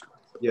question.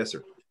 Yes,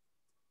 sir.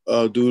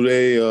 Do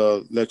they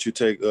let you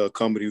take a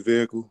company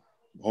vehicle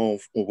home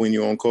when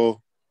you're on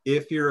call?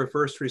 If you're a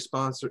first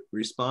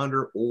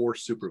responder or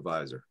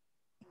supervisor.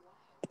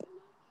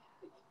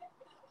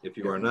 If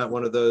you are not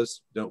one of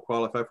those, don't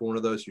qualify for one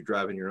of those, you're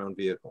driving your own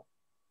vehicle.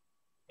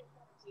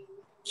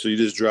 So you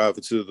just drive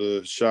it to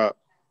the shop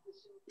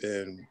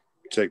and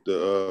take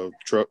the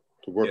truck,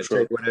 the work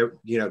truck? Take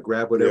whatever,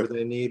 grab whatever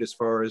they need as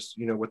far as,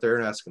 what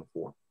they're asking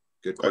for.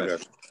 Good question. I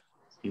got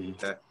you.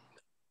 Mm-hmm. Okay.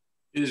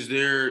 Is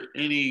there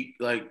any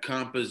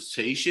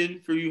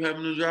compensation for you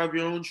having to drive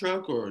your own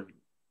truck, or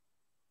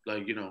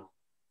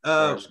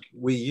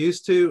we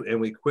used to, and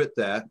we quit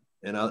that.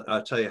 And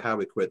I'll tell you how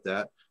we quit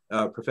that.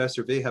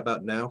 Professor V, how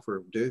about now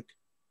for Duke?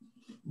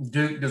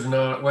 Duke does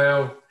not.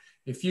 Well,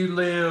 if you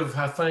live,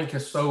 I think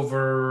it's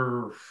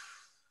over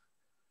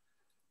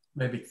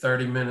maybe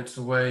 30 minutes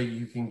away,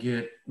 you can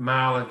get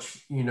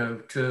mileage,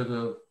 to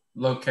the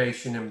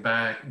location and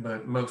back,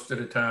 but most of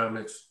the time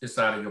it's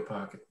out of your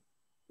pocket.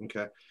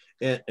 Okay.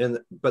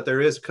 But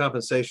there is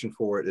compensation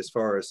for it as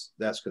far as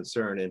that's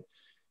concerned. And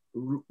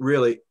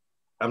really,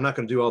 I'm not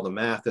going to do all the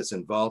math that's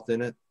involved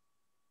in it.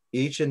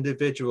 Each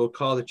individual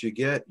call that you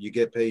get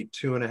paid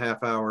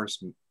 2.5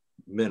 hours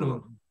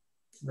minimum.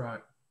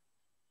 Right.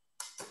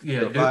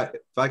 Yeah. So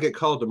if I get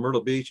called to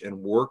Myrtle Beach and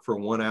work for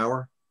 1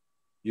 hour,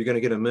 you're going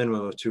to get a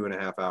minimum of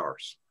 2.5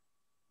 hours.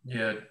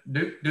 Yeah.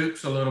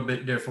 Duke's a little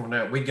bit different than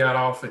that. We got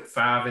off at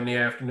 5 in the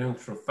afternoon.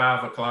 From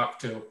 5 o'clock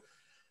till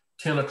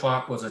 10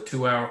 o'clock was a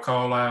 2-hour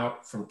call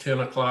out. From 10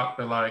 o'clock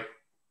to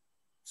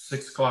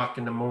 6 o'clock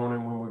in the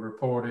morning when we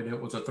reported, it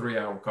was a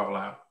 3-hour call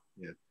out.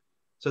 Yeah.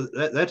 So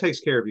that takes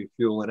care of your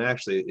fuel and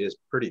actually is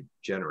pretty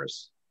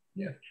generous.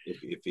 Yeah.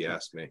 If you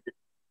ask me.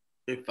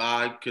 If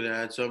I could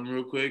add something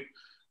real quick,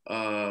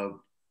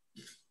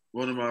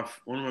 one of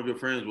my good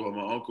friends,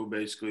 my uncle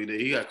basically,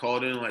 he got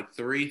called in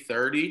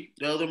 3:30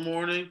 the other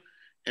morning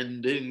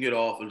and didn't get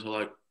off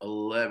until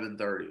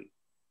 11:30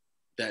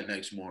 that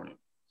next morning.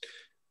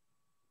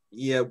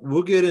 Yeah,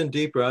 we'll get in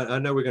deeper. I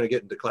know we're going to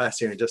get into class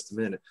here in just a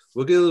minute.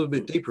 We'll get a little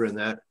bit deeper in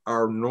that.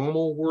 Our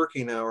normal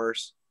working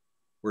hours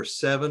were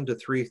 7 to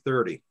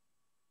 3:30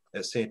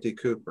 at Santee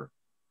Cooper.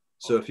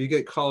 So if you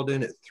get called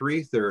in at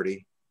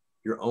 3:30,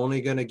 you're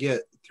only going to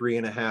get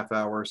 3.5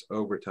 hours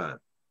overtime.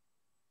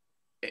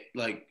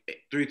 Like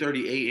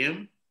 3:30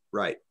 a.m.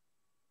 Right.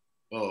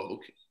 Oh,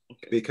 okay.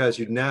 Okay. Because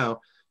you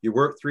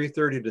work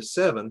 3:30 to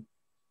 7,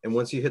 and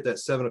once you hit that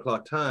 7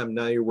 o'clock time,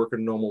 now you're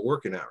working normal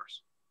working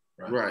hours.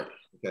 Right.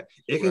 Okay.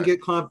 It can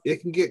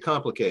get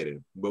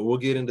complicated, but we'll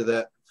get into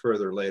that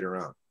further later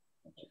on.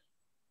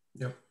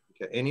 Yep.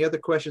 Okay. Any other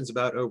questions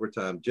about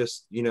overtime?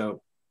 Just,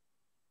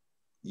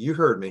 you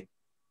heard me.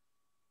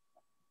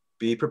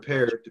 Be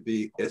prepared to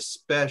be,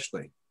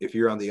 especially if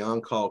you're on the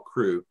on-call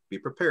crew, be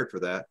prepared for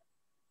that.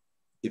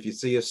 If you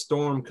see a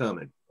storm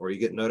coming or you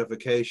get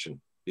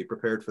notification, be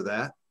prepared for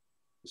that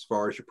as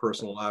far as your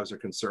personal lives are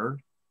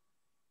concerned.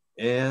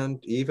 And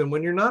even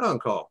when you're not on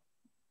call,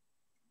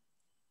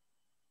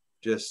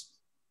 just,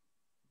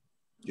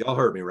 y'all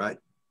heard me, right?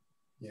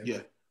 Yeah.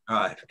 All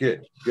right,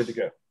 good to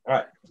go. All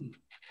right,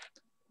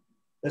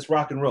 let's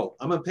rock and roll.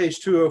 I'm on page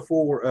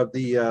 204 of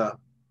the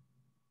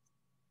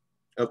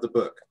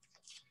book,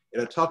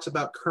 and it talks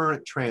about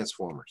current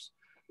transformers.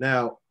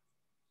 Now,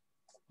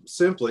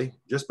 simply,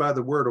 just by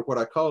the word of what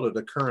I called it,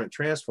 a current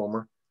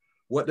transformer,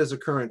 what does a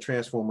current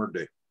transformer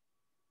do?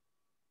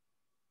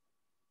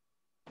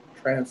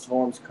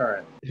 Transforms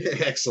current.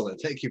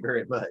 Excellent. Thank you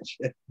very much.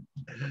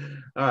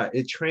 All right.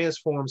 It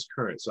transforms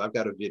current. So I've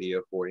got a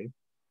video for you.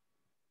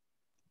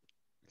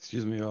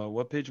 Excuse me.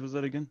 What page was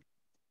that again?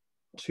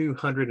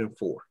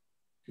 204.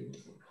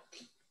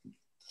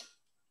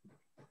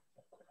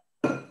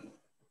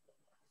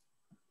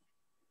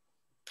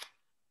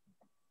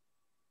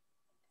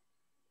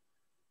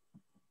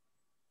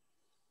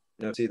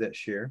 Now see that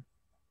share?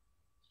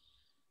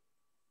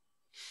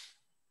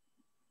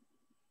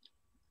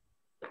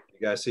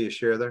 You guys see a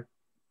share there?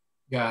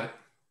 Got it.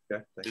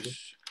 Okay, thank you.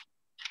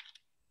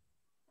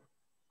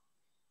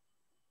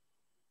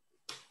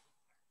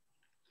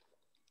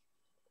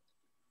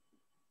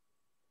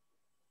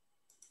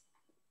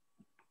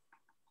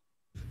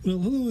 Well,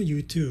 hello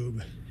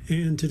YouTube,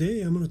 and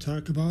today I'm going to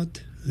talk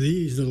about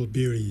these little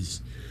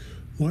beauties.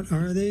 What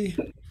are they?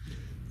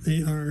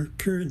 They are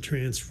current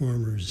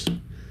transformers.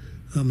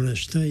 I'm going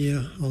to tell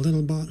you a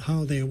little about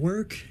how they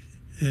work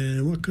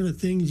and what kind of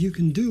things you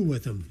can do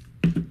with them.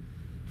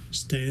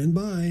 Stand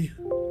by.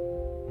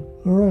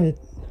 Alright,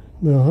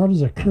 now how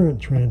does a current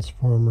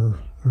transformer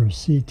or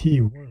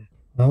CT work?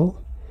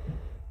 Well,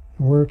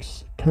 it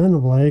works kind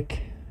of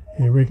like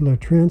a regular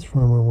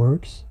transformer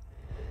works.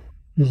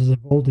 This is a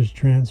voltage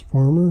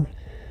transformer,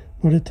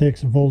 but it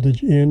takes a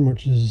voltage in,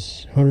 which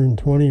is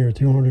 120 or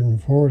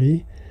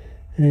 240,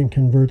 and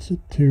converts it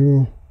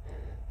to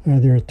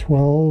either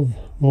 12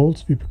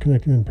 volts if you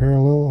connect them in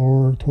parallel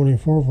or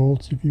 24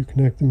 volts if you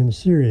connect them in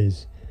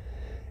series.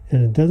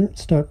 And it doesn't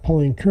start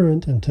pulling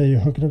current until you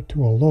hook it up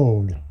to a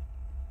load.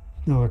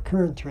 Now a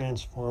current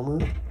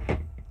transformer,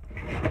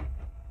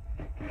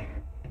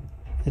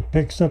 it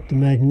picks up the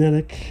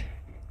magnetic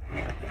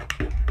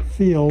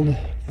field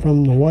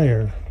from the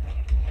wire.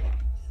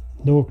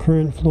 No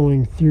current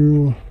flowing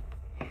through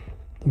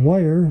the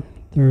wire,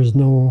 there is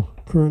no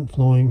current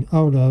flowing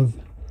out of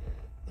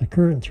the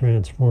current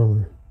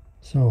transformer.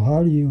 So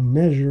how do you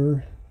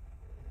measure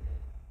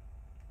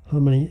how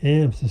many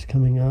amps is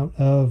coming out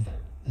of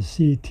the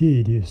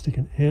CT? Do you stick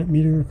an amp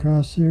meter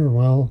across there?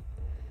 Well,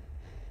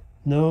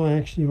 no,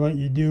 actually what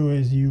you do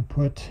is you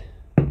put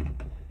a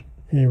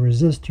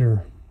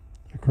resistor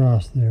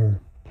across there,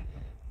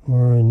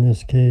 or in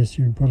this case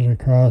you put it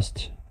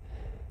across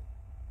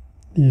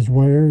these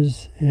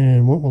wires.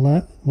 And what will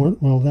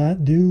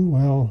that do?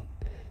 Well,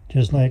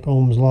 just like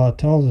Ohm's law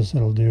tells us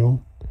it'll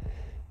do,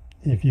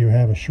 if you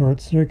have a short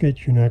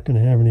circuit, you're not going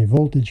to have any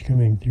voltage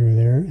coming through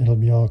there. It'll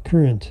be all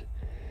current.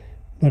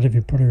 But if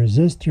you put a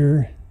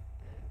resistor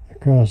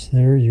across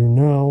there, you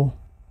now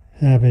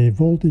have a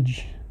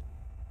voltage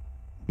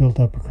built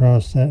up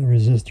across that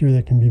resistor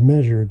that can be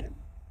measured.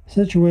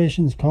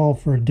 Situations call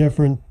for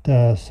different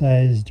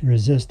sized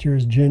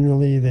resistors.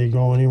 Generally, they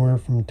go anywhere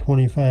from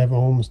 25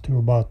 ohms to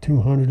about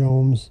 200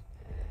 ohms.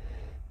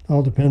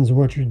 All depends on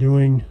what you're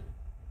doing.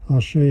 I'll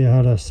show you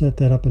how to set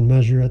that up and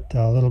measure it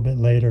a little bit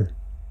later.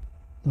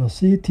 Now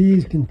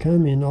CTs can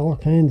come in all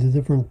kinds of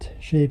different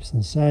shapes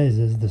and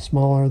sizes. The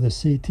smaller the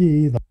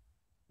CT, the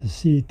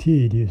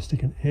CT. Do you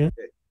stick an amp?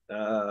 Okay.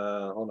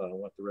 Hold on, I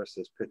want the rest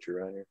of this picture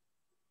right here.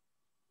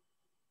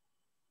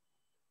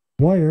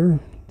 Wire,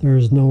 there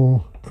is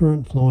no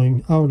current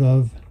flowing out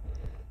of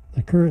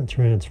the current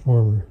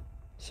transformer.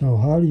 So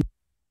how do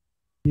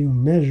you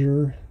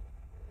measure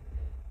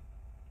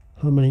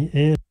how many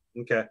amps?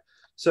 Okay,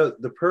 so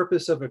the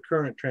purpose of a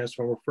current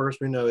transformer, first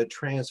we know it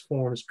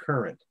transforms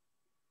current.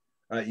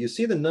 You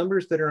see the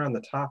numbers that are on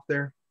the top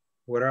there?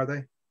 What are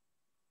they?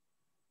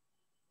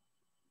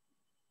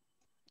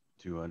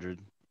 200.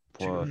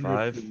 200 to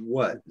 5.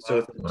 what? So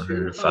it's a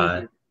 200 to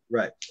 5.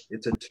 Right.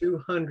 It's a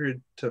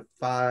 200 to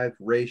 5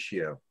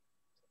 ratio.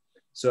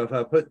 So if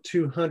I put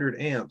 200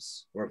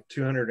 amps, or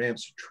 200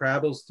 amps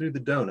travels through the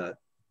donut,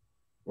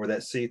 or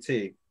that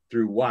CT,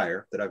 through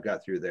wire that I've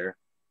got through there,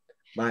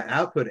 my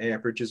output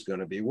amperage is going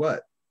to be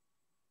what?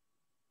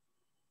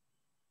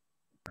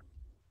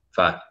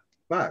 5.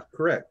 5,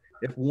 correct.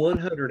 If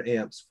 100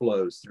 amps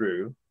flows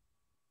through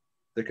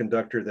the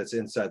conductor that's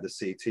inside the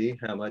CT,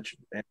 how much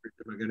amperage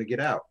am I going to get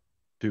out?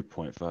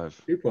 2.5.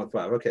 2.5.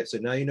 Okay, so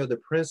now you know the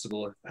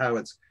principle of how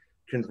it's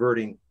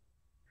converting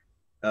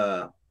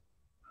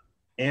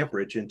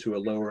amperage into a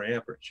lower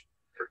amperage.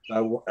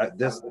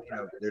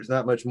 There's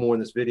not much more in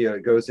this video.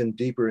 It goes in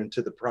deeper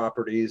into the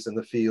properties and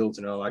the fields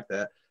and all like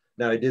that.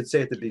 Now, I did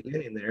say at the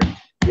beginning there,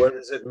 what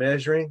is it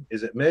measuring?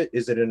 Is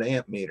it an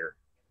amp meter?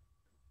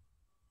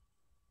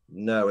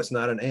 No, it's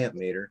not an amp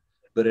meter,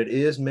 but it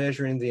is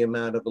measuring the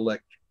amount of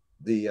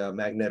the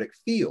magnetic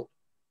field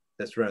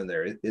that's running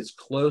there. It's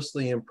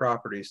closely in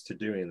properties to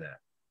doing that.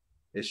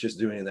 It's just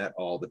doing that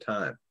all the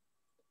time.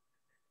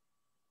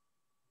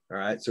 All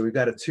right, so we've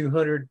got a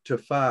 200 to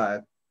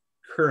 5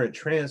 current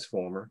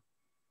transformer.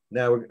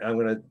 Now I'm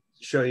going to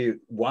show you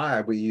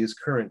why we use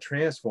current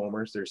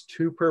transformers. There's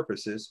two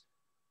purposes,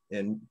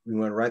 and we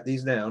want to write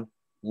these down.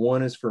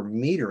 One is for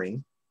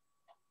metering,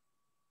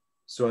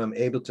 so I'm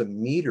able to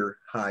meter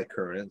high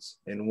currents,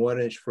 and one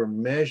is for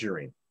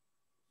measuring.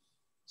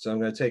 So I'm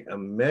going to take a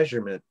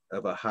measurement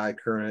of a high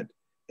current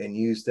and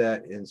use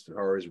that as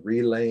far as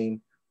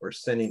relaying or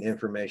sending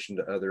information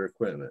to other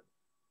equipment.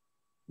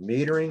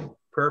 Metering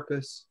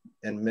purpose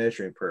and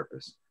measuring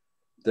purpose.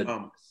 The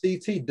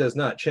CT does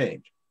not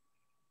change.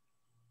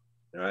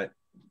 All right,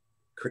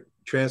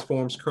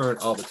 transforms current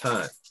all the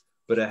time,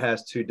 but it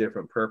has two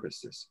different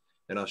purposes.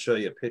 And I'll show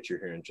you a picture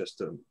here in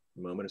just a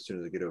moment as soon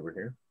as I get over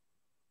here.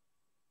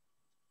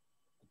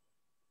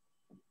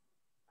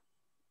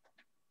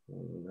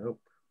 Nope.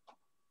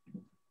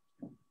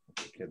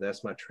 Okay,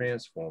 that's my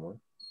transformer.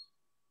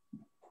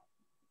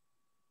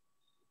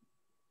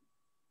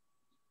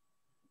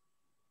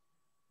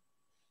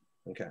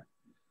 Okay,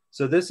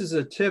 so this is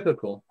a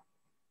typical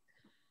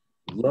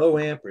low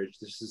amperage.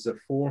 This is a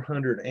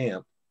 400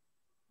 amp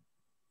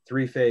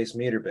three-phase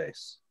meter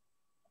base.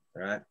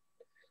 All right,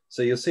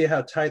 so you'll see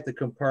how tight the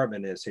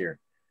compartment is here.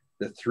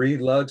 The three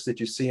lugs that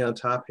you see on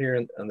top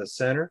here on the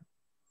center,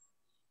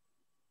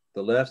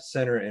 the left,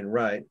 center, and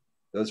right,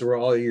 those are where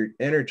all your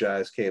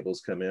energized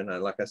cables come in.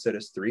 Like I said,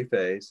 it's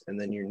three-phase, and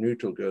then your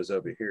neutral goes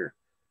over here.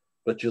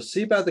 But you'll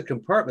see by the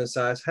compartment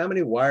size, how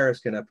many wires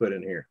can I put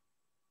in here?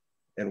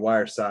 And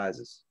wire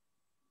sizes.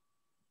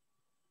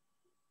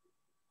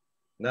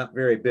 Not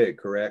very big,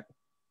 correct?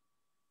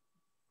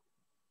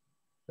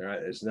 All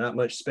right, there's not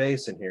much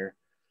space in here.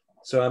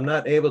 So I'm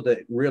not able to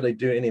really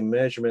do any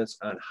measurements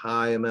on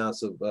high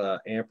amounts of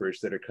amperage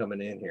that are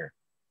coming in here.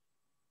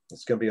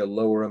 It's going to be a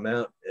lower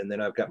amount. And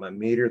then I've got my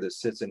meter that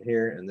sits in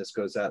here, and this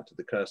goes out to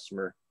the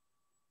customer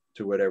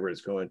to whatever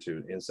it's going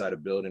to, inside a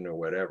building or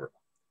whatever.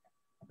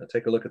 Now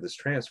take a look at this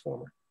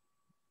transformer,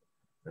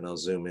 and I'll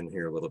zoom in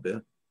here a little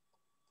bit.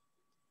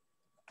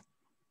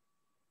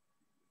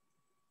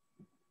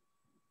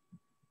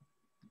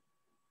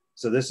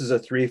 So this is a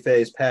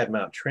three-phase pad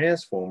mount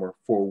transformer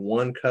for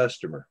one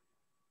customer.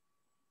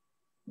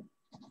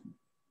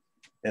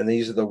 And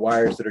these are the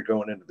wires that are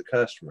going into the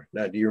customer.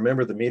 Now, do you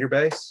remember the meter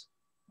base?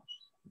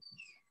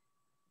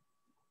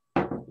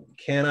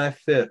 Can I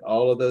fit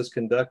all of those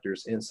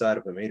conductors inside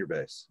of a meter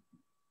base?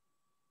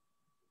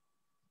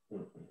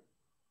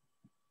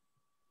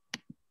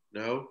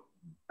 No.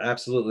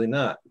 Absolutely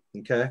not,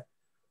 okay?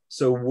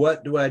 So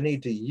what do I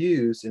need to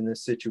use in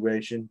this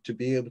situation to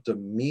be able to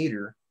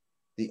meter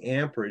the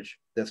amperage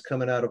that's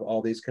coming out of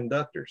all these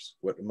conductors?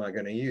 What am I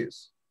going to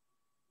use?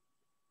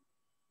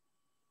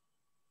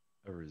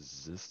 A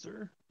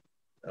resistor?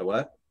 A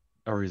what?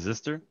 A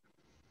resistor?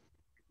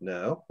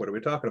 No. What are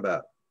we talking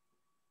about?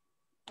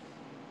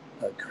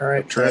 A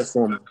current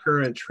transformer. A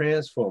current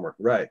transformer,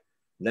 right.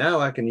 Now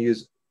I can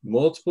use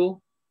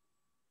multiple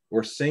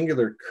or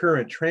singular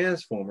current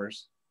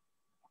transformers,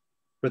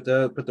 put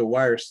the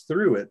wires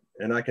through it,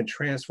 and I can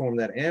transform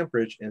that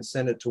amperage and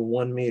send it to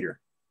 1 meter.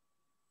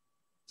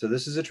 So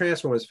this is a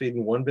transformer that's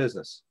feeding one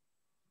business.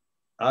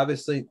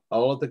 Obviously,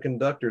 all of the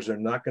conductors are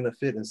not going to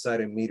fit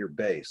inside a meter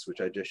base,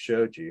 which I just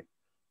showed you.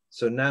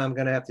 So now I'm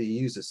going to have to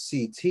use a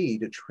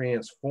CT to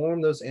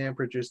transform those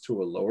amperages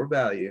to a lower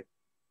value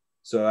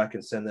so I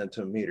can send them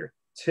to a meter.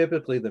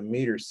 Typically, the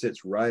meter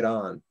sits right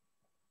on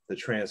the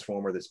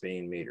transformer that's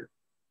being metered.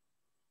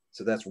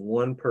 So that's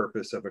one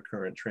purpose of a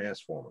current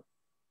transformer.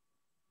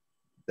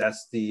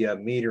 That's the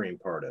metering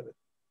part of it.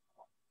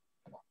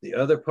 The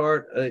other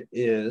part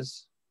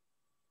is,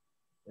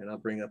 and I'll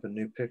bring up a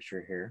new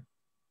picture here.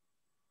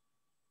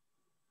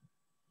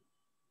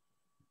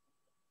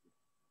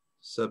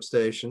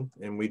 Substation,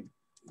 and we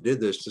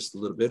did this just a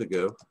little bit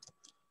ago.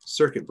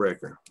 Circuit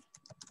breaker.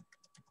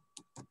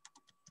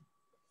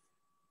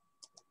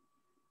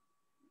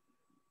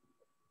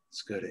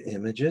 Let's go to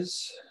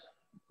images.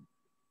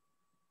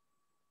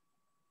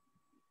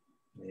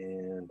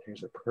 And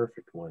here's a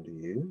perfect one to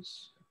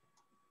use.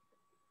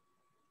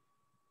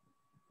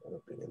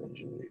 Open image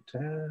in new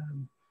tab.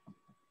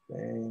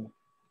 Bang.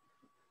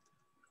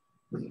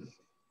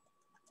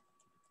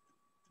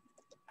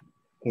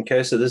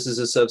 Okay, so this is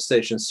a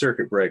substation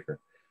circuit breaker.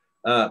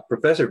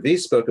 Professor V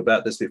spoke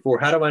about this before.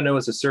 How do I know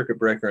it's a circuit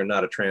breaker and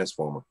not a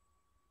transformer?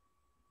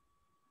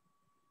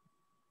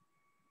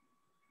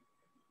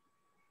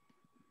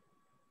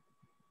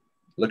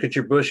 Look at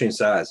your bushing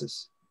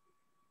sizes.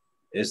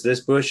 Is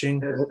this bushing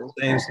the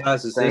same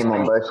size as this? Same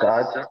on both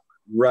sides.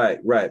 Right,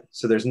 right.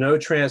 So there's no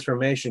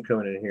transformation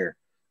coming in here.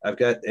 I've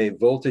got a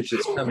voltage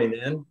that's coming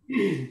in,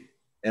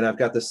 and I've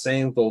got the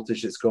same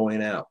voltage that's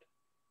going out.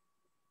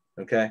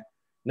 Okay.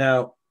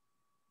 Now,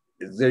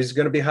 there's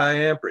going to be high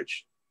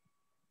amperage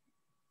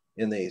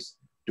in these.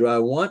 Do I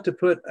want to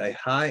put a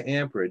high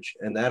amperage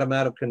and that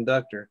amount of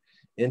conductor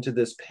into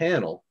this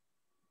panel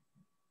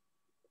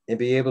and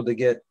be able to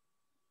get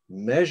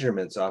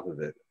measurements off of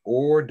it?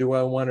 Or do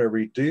I want to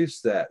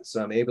reduce that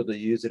so I'm able to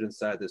use it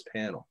inside this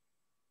panel?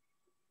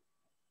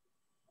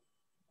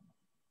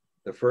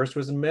 The first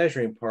was the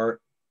measuring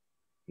part.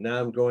 Now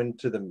I'm going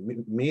to the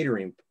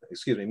metering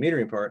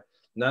part.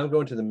 Now I'm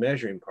going to the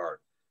measuring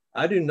part.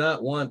 I do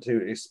not want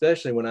to,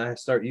 especially when I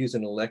start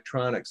using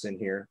electronics in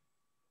here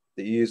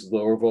that use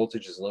lower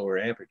voltages, lower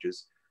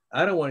amperages,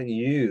 I don't want to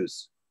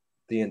use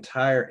the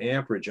entire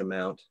amperage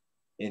amount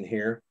in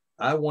here.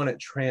 I want it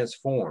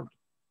transformed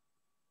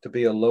to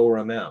be a lower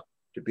amount,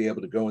 to be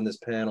able to go in this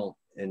panel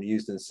and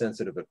use in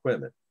sensitive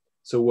equipment.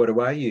 So what do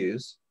I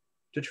use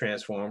to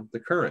transform the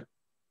current?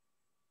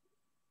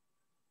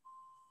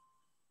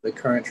 The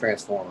current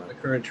transformer. The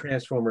current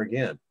transformer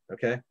again,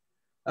 okay?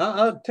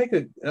 I'll take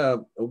a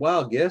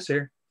wild guess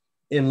here.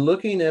 In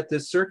looking at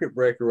this circuit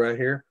breaker right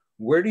here,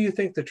 where do you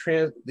think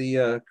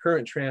the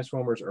current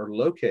transformers are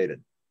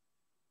located?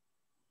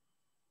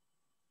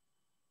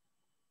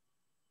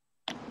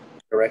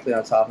 Directly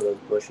on top of those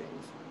bushings.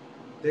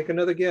 Take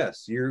another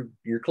guess. You're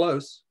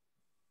close.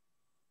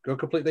 Go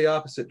completely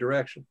opposite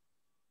direction.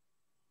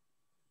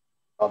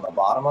 On the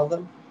bottom of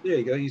them? There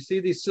you go. You see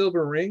these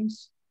silver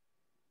rings?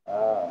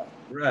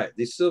 Right.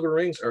 These silver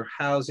rings are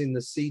housing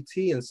the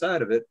CT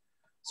inside of it.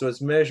 So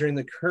it's measuring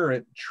the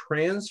current,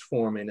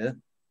 transforming it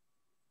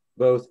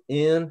both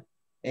in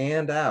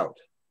and out.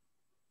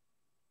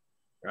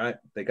 Right?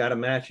 They got to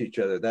match each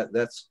other.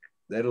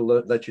 That'll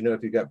let you know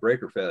if you've got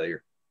breaker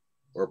failure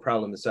or a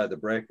problem inside the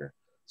breaker.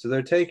 So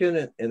they're taking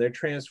it and they're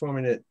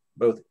transforming it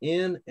both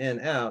in and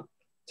out,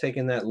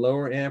 taking that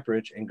lower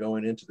amperage and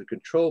going into the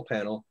control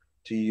panel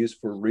to use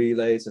for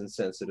relays and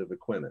sensitive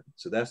equipment.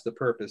 So that's the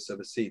purpose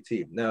of a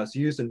CT. Now it's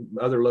used in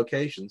other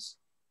locations,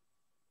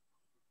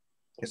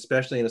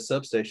 especially in a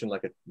substation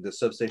like the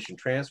substation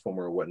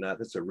transformer or whatnot.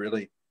 That's a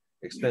really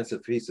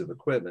expensive piece of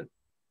equipment,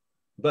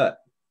 but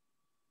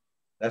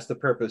that's the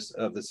purpose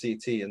of the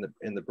CT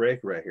in the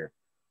breaker right here.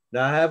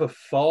 Now I have a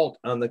fault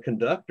on the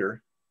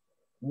conductor.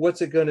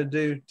 What's it going to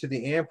do to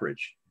the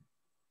amperage?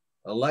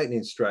 A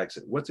lightning strikes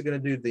it. What's it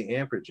going to do to the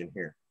amperage in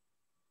here?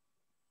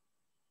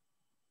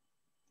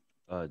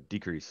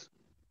 Decrease.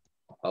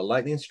 A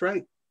lightning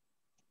strike?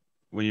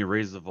 When you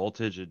raise the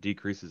voltage, it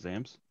decreases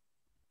amps?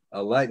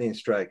 A lightning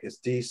strike. It's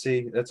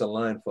DC. That's a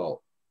line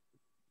fault.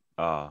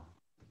 Ah.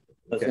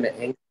 It's going to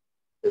increase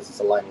because it's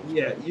a lightning strike.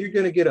 Yeah, you're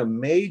going to get a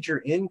major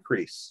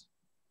increase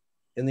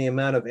in the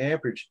amount of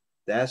amperage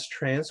that's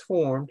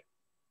transformed,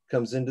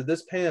 comes into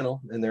this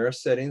panel, and there are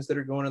settings that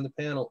are going on the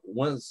panel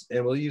once,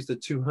 and we'll use the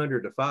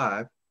 200 to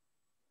 5.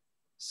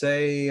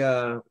 Say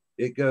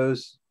it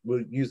goes,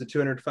 we'll use the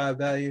 200 to 5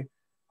 value.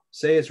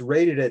 Say it's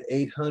rated at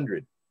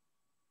 800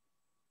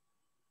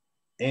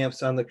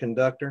 amps on the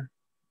conductor.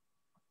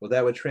 Well,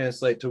 that would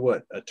translate to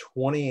what? A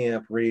 20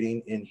 amp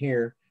reading in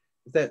here.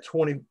 If that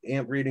 20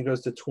 amp reading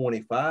goes to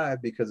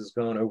 25 because it's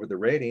gone over the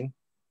rating,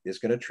 it's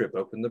going to trip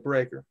open the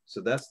breaker.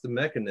 So that's the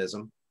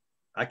mechanism.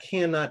 I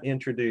cannot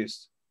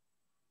introduce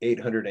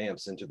 800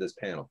 amps into this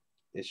panel.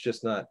 It's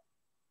just not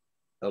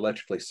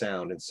electrically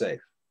sound and safe.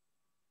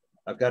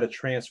 I've got to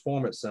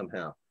transform it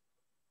somehow.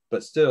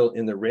 But still,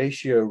 in the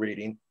ratio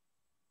reading,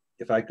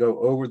 if I go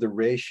over the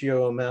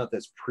ratio amount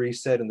that's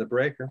preset in the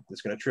breaker,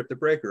 it's going to trip the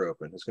breaker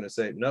open. It's going to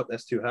say, nope,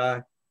 that's too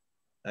high.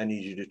 I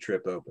need you to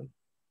trip open.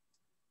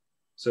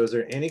 So is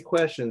there any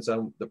questions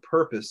on the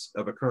purpose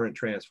of a current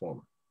transformer?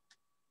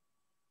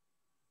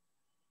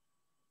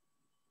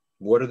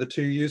 What are the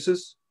two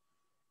uses?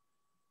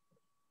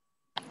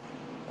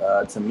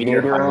 To meter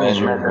and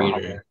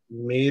measure.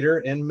 Meter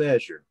and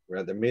measure.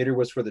 Right? The meter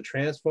was for the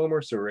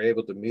transformer, so we're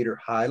able to meter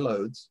high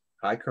loads,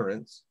 high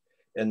currents,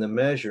 and the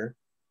measure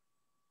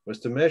was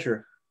to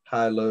measure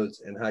high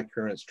loads and high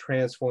currents,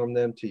 transform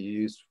them to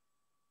use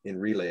in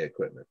relay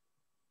equipment.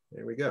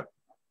 There we go.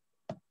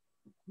 All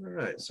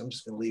right, so I'm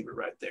just going to leave it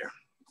right there.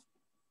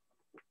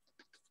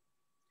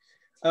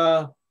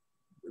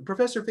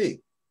 Professor V.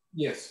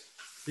 Yes.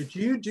 Did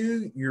you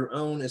do your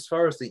own, as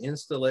far as the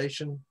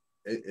installation,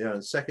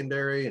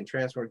 secondary and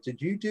transformer,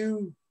 did you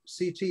do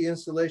CT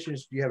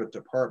installations? Do you have a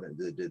department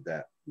that did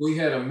that? We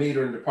had a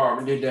metering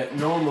department did that.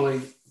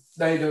 Normally,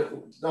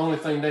 the only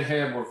thing they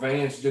had were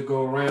vans to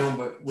go around,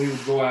 but we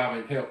would go out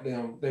and help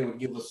them. They would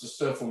give us the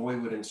stuff and we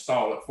would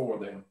install it for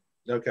them.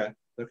 Okay,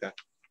 okay.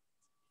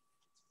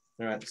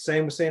 All right,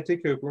 same with Santee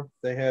Cooper.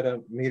 They had a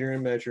meter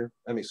and measure,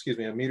 a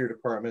meter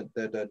department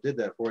that did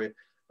that for you,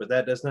 but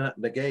that does not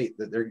negate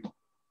that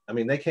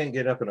they can't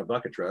get up in a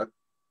bucket truck.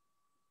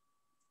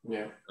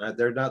 Yeah.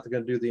 They're not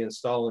going to do the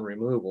install and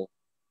removal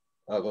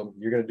of them.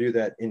 You're going to do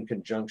that in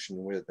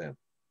conjunction with them.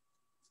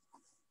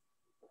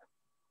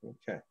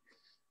 Okay.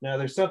 Now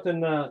there's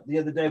something the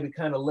other day we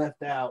kind of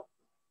left out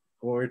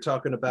when we were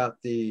talking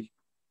about the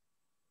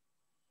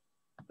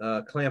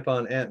clamp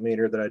on amp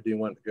meter that I do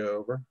want to go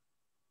over.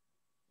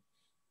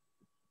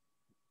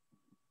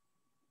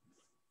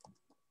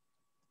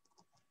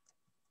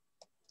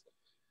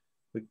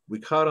 We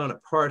caught on it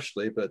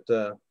partially, but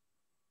I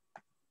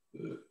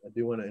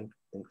do want to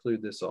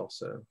include this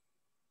also.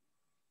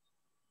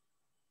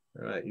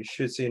 All right, you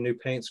should see a new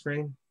paint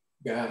screen.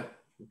 Got it.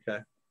 Okay.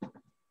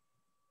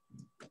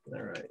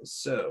 All right,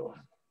 so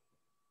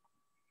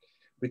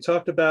we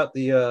talked about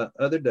the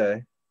other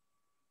day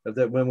of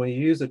that when we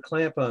use a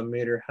clamp on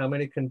meter, how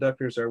many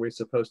conductors are we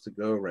supposed to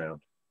go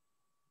around?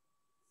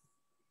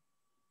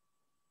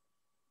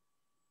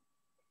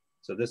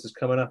 So this is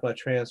coming off my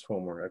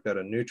transformer. I've got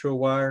a neutral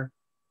wire,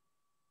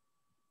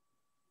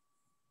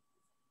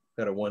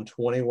 got a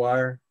 120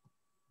 wire,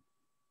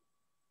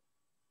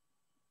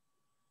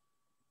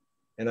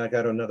 and I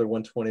got another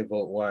 120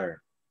 volt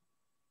wire.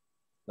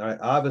 All right,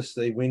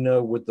 obviously we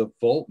know with the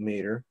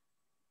voltmeter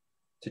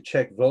to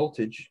check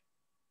voltage,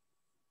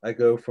 I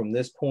go from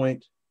this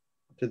point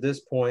to this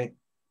point,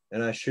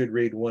 and I should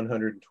read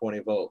 120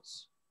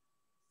 volts.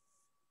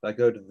 If I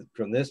go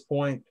from this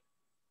point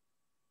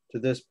to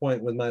this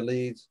point with my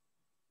leads,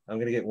 I'm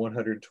going to get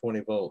 120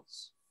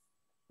 volts.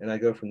 And I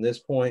go from this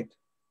point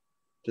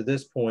to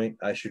this point,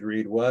 I should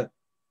read what?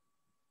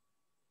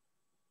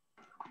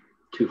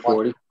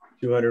 240.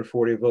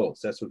 240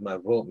 volts. That's with my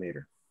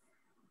voltmeter.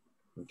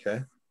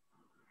 Okay.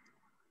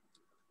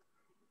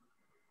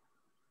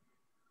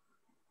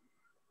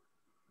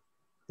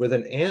 With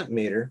an amp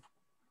meter,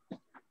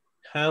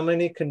 how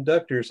many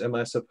conductors am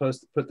I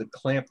supposed to put the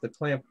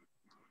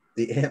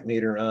amp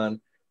meter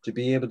on to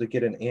be able to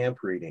get an amp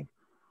reading?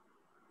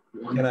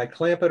 Can I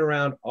clamp it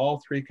around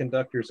all 3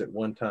 conductors at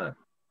one time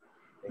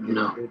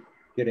and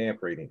get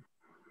amp reading?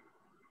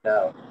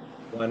 No.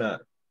 Why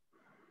not?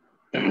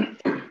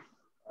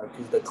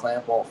 Because the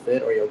clamp won't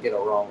fit or you'll get a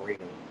wrong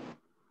reading.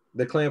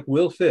 The clamp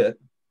will fit,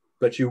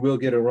 but you will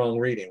get a wrong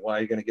reading. Why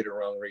are you going to get a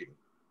wrong reading?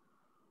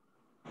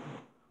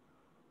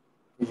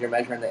 Because you're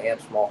measuring the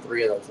amps from all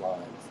 3 of those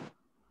lines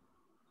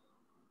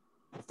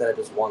instead of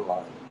just one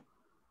line.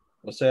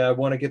 Let's say I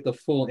want to get the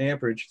full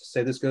amperage.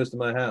 Say this goes to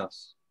my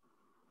house.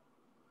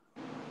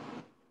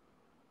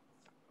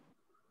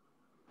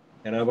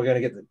 And we're going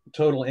to get the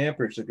total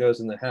amperage that goes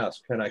in the house.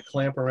 Can I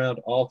clamp around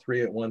all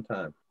 3 at one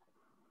time?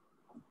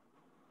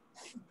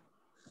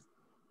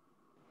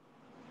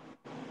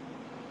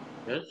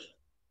 Yes.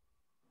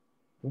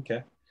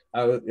 Okay.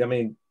 I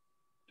mean,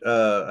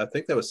 I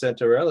think that was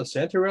Santarella.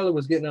 Santarella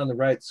was getting on the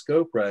right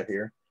scope right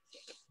here.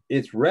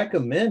 It's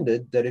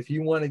recommended that if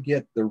you want to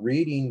get the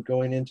reading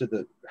going into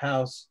the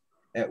house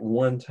at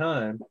one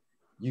time,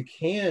 you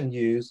can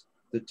use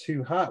the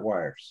 2 hot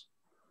wires.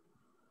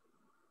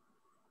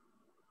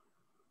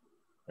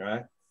 All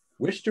right.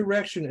 Which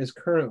direction is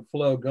current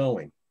flow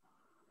going?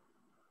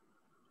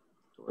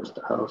 Towards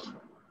the house.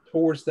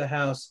 Towards the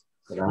house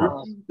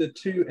through the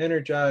 2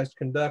 energized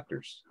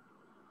conductors.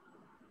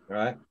 All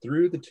right,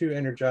 through the 2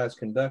 energized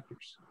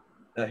conductors.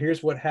 Now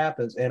here's what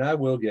happens, and I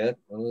will get,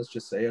 well, let's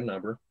just say a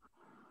number,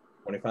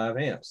 25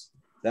 amps.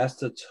 That's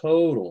the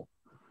total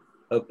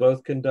of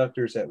both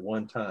conductors at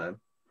one time.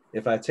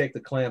 If I take the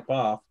clamp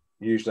off,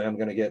 usually I'm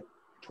going to get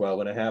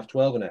 12 and a half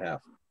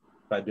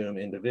if I do them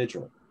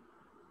individually.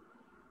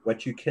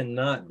 What you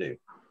cannot do,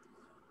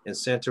 and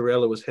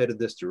Santarella was headed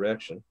this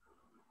direction,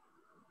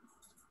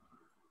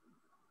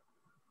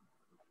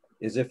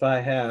 is if I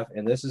have,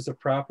 and this is a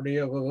property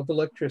of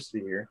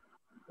electricity here,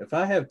 if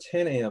I have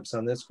 10 amps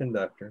on this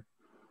conductor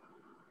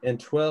and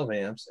 12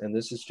 amps, and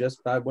this is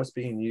just by what's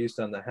being used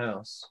on the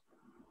house,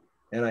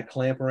 and I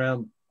clamp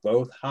around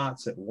both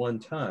hots at one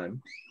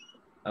time,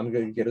 I'm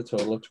going to get a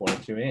total of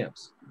 22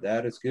 amps.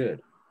 That is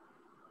good.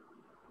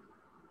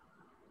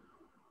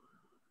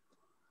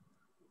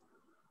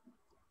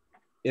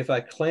 If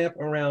I clamp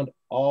around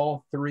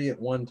all 3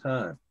 at one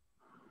time,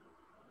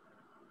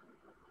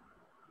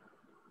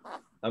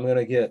 I'm going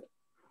to get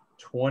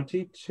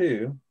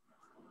 22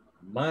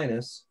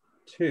 minus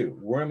 2.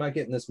 Where am I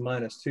getting this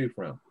minus 2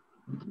 from?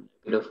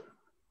 Negative.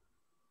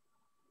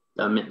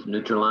 I meant the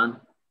neutral line.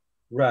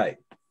 Right.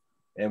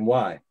 And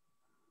why?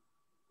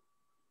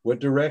 What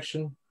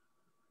direction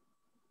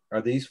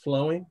are these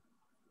flowing?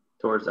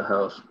 Towards the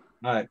house.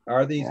 All right.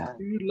 Are these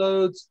 2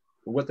 loads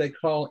what they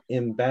call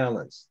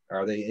imbalanced?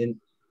 Are they in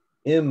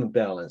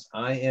imbalance?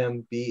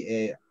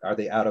 IMBA. Are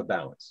they out of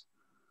balance?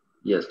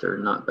 Yes, they're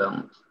not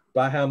balanced.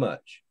 By how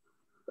much?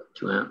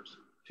 2 amps.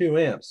 2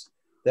 amps.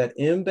 That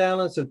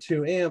imbalance of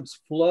 2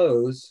 amps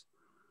flows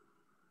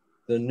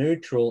the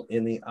neutral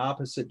in the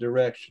opposite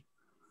direction.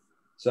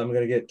 So I'm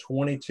going to get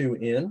 22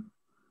 in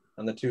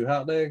on the 2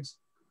 hot legs,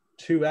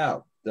 2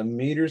 out. The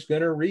meter's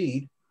going to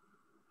read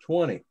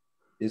 20.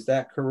 Is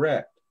that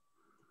correct?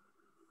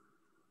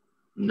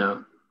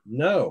 No.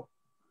 No,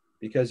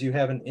 because you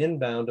have an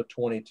inbound of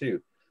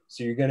 22.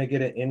 So you're going to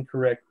get an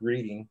incorrect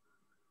reading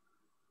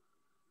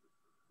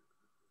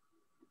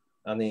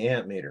on the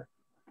amp meter.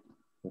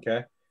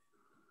 Okay.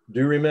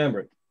 Do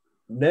remember,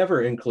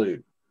 never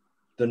include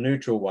the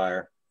neutral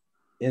wire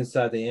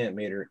inside the amp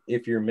meter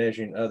if you're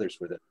measuring others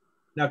with it.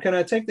 Now, can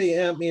I take the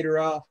amp meter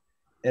off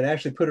and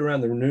actually put it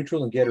around the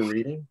neutral and get a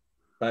reading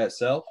by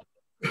itself?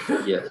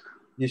 Yes.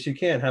 Yes, you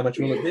can. How much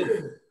will it be?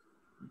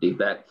 The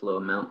backflow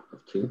amount of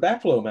 2. The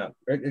backflow amount,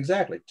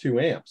 exactly, 2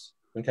 amps.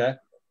 Okay,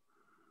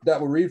 that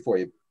will read for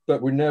you.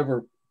 But we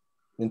never,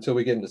 until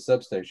we get into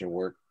substation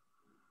work,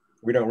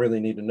 we don't really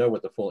need to know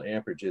what the full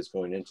amperage is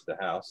going into the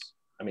house.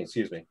 I mean,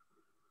 excuse me,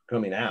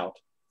 coming out.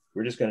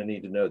 We're just going to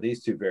need to know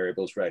these 2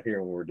 variables right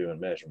here when we're doing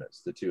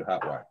measurements, the 2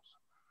 hot wires.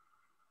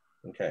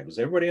 Okay, does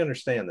everybody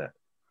understand that?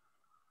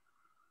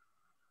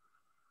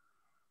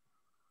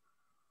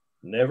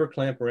 Never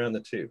clamp around the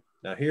 2.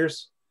 Now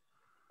here's,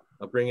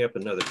 I'll bring up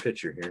another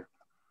picture here.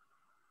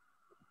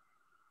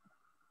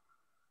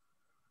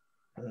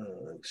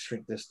 Let's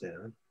shrink this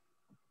down.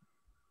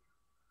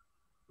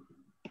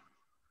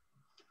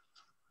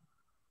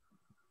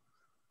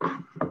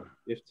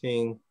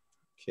 $15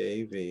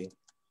 kV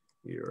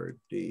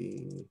ERD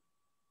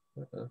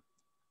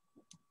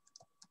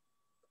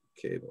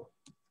cable.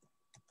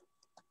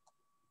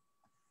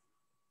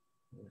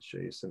 I'll show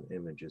you some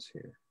images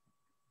here.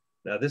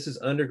 Now this is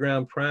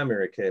underground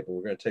primary cable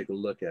we're going to take a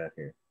look at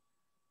here.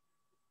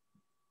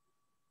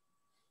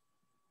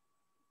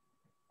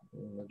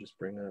 And I'll just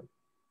bring up,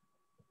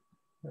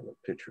 the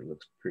picture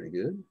looks pretty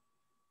good.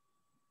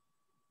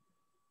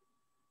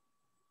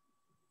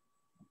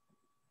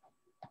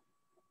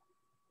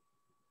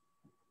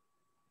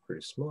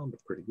 Pretty small,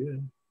 but pretty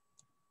good.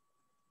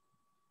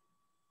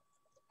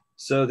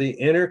 So the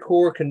inner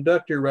core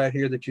conductor right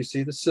here that you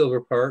see the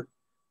silver part,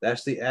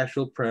 that's the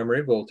actual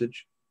primary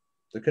voltage,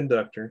 the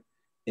conductor,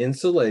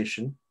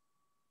 insulation.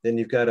 Then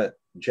you've got a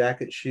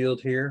jacket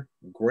shield here,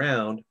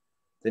 ground.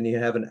 Then you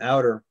have an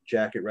outer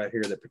jacket right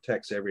here that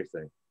protects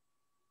everything.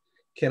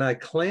 Can I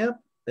clamp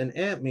an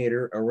amp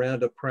meter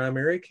around a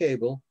primary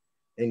cable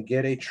and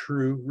get a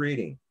true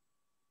reading?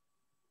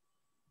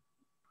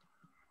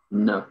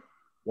 No.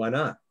 Why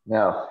not?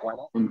 No.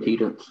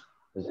 Impedance.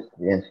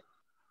 Yes.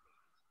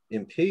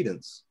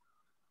 Impedance.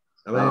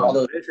 I mean,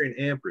 I'm measuring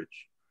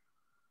amperage,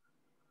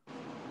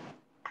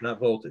 not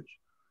voltage.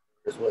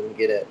 Just wouldn't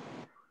get it.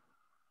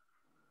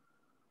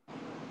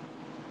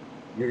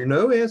 Your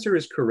no answer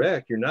is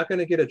correct. You're not going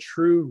to get a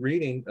true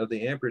reading of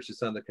the amperage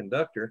that's on the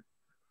conductor.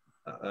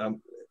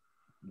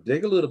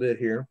 Dig a little bit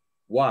here.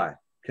 Why?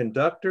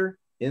 Conductor,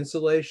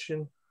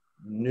 insulation,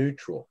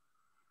 neutral,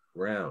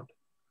 ground.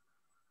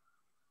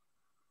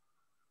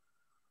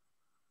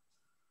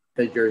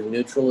 Because your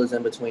neutral is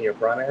in between your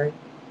primary?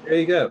 There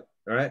you go.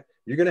 All right.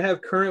 You're going to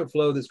have current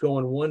flow that's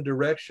going one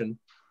direction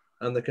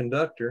on the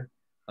conductor.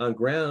 On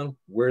ground,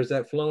 where's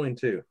that flowing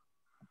to?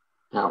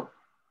 Out.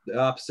 The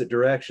opposite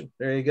direction.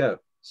 There you go.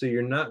 So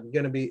you're not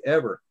going to be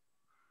ever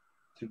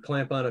to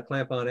clamp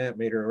on amp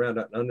meter around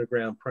an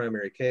underground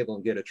primary cable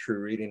and get a true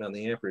reading on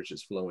the amperage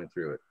that's flowing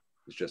through it.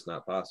 It's just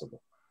not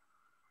possible.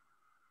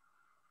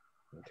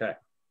 Okay.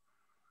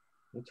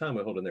 What time are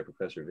we holding there,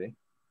 Professor V?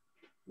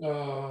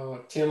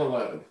 10,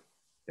 11.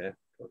 Okay,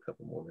 a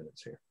couple more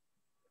minutes here.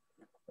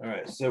 All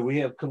right, so we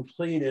have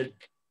completed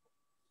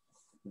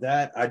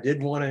that. I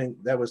did want to,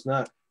 that was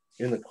not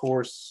in the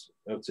course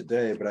of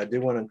today, but I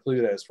did want to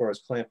include that as far as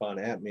clamp-on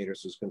amp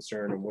meters is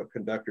concerned and what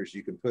conductors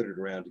you can put it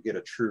around to get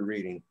a true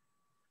reading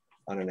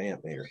on an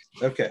amp meter.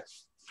 Okay,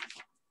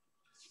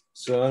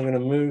 so I'm going to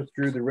move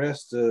through the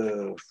rest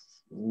of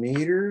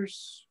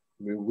meters.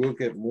 We will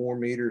get more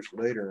meters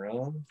later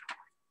on.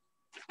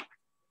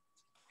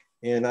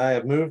 And I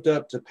have moved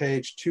up to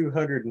page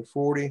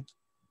 240,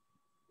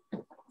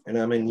 and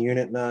I'm in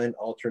Unit 9,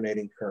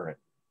 alternating current.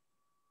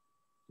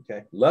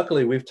 Okay,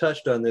 luckily we've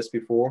touched on this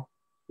before.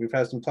 We've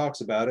had some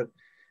talks about it,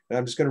 and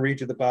I'm just going to read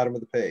to the bottom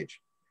of the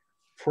page.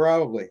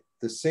 Probably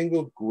the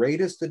single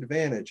greatest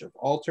advantage of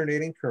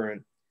alternating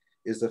current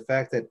is the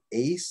fact that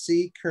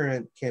AC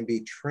current can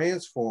be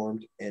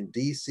transformed and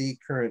DC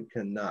current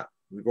cannot.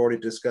 We've already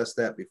discussed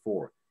that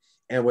before.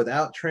 And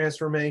without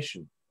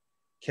transformation,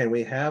 can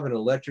we have an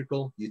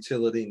electrical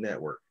utility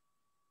network?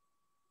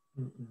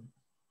 When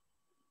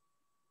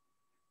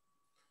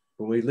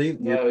we leave,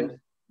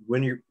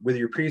 when you're with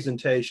your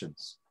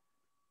presentations,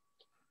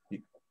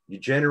 you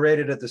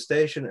generated at the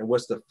station, and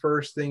what's the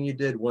first thing you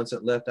did once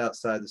it left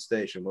outside the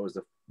station? What was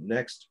the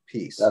next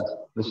piece? That's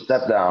the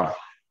step down.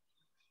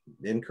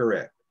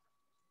 Incorrect.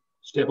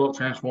 Step up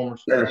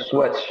transformers.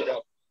 Switch.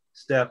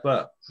 Step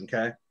up,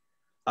 okay?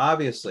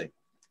 Obviously,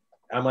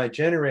 on my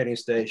generating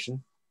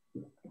station,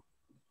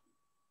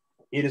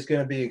 it is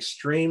going to be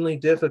extremely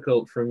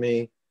difficult for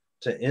me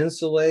to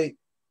insulate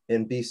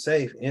and be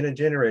safe in a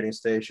generating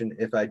station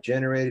if I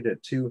generated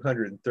at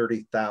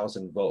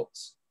 230,000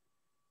 volts.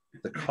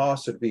 The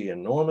cost would be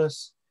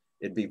enormous.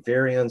 It'd be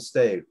very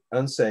unsafe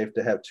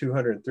to have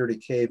 230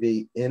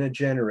 kV in a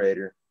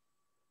generator.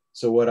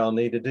 So what I'll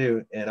need to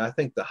do, and I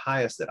think the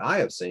highest that I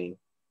have seen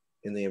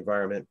in the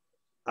environment,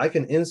 I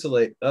can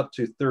insulate up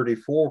to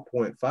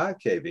 34.5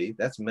 kV.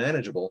 That's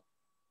manageable.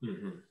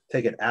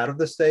 Take it out of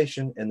the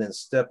station and then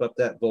step up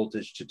that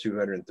voltage to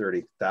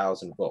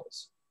 230,000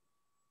 volts.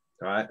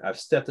 All right, I've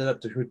stepped it up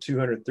to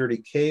 230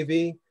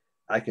 kV.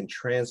 I can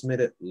transmit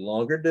it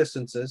longer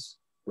distances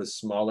with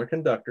smaller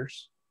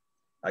conductors.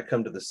 I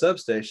come to the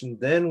substation.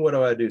 Then what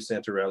do I do,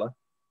 Santarella?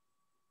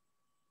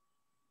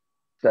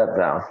 Step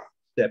down.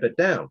 Step it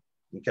down.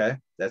 Okay,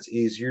 that's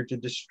easier to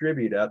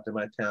distribute out to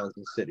my towns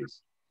and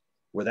cities.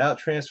 Without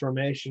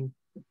transformation,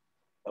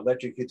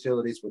 electric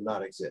utilities would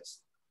not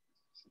exist.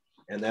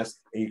 And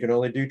you can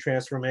only do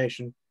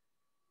transformation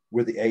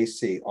with the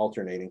AC,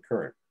 alternating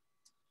current.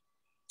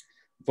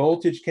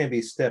 Voltage can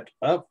be stepped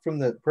up from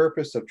the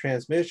purpose of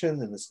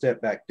transmission and then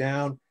stepped back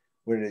down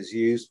when it is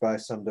used by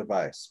some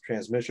device.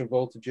 Transmission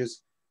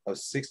voltages of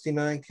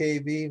 69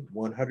 kV,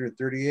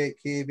 138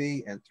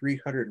 kV, and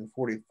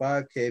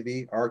 345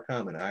 kV are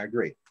common. I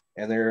agree.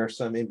 And there are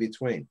some in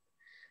between.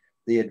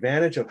 The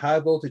advantage of high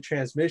voltage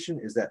transmission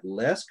is that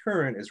less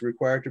current is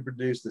required to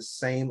produce the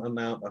same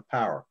amount of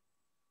power.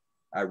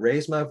 I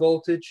raise my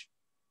voltage,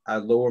 I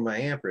lower my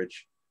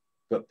amperage,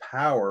 but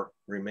power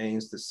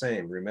remains the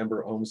same.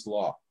 Remember Ohm's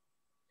law.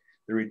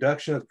 The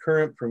reduction of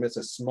current permits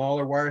a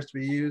smaller wires to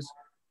be used,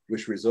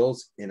 which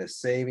results in a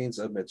savings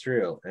of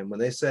material. And when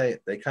they say,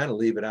 they kind of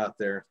leave it out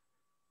there,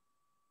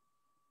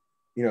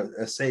 you know,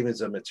 a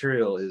savings of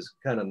material is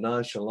kind of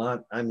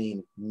nonchalant. I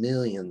mean,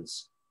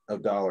 millions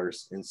of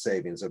dollars in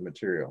savings of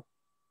material.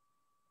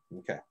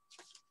 Okay.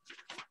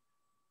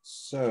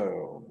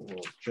 So we'll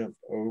jump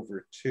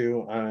over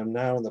to, I'm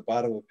now on the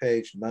bottom of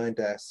page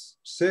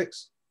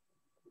 9-6,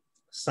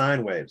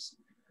 sine waves.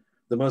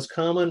 The most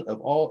common of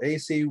all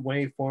AC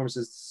waveforms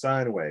is the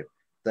sine wave.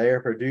 They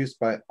are produced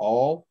by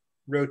all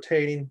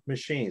rotating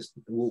machines.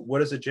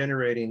 What is a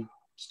generating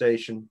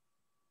station?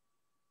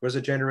 What does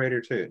a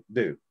generator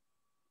do?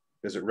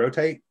 Does it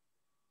rotate?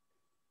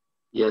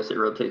 Yes, it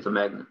rotates a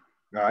magnet.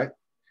 All right.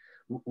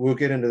 We'll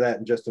get into that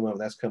in just a moment.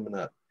 That's coming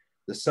up.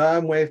 The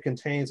sine wave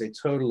contains a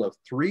total of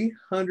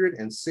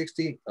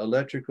 360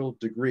 electrical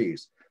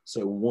degrees.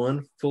 So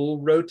one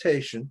full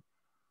rotation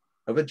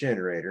of a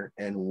generator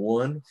and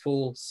one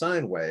full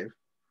sine wave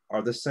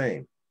are the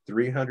same,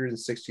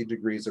 360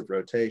 degrees of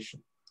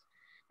rotation.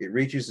 It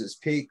reaches its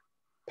peak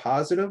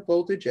positive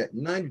voltage at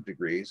 90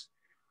 degrees,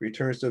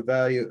 returns to a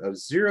value of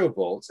 0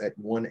 volts at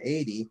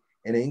 180,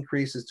 and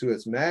increases to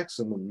its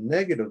maximum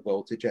negative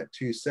voltage at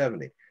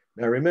 270.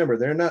 Now remember,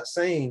 they're not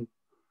saying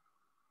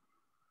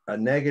a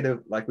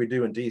negative, like we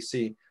do in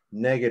DC,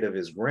 negative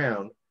is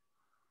ground.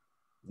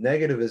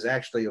 Negative is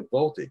actually a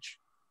voltage,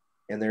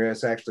 and there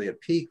is actually a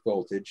peak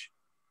voltage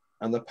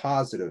on the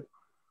positive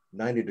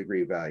 90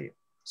 degree value.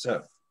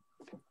 So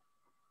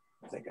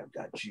I think I've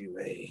got you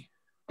a,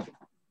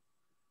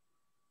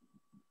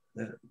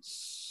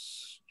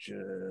 that's,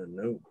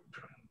 nope,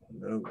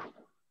 no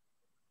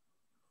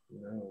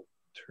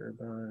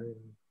turbine,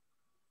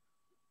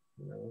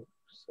 no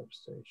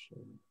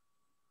substation,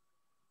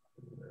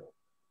 no.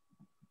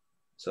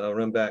 So I'll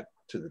run back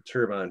to the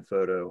turbine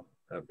photo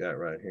I've got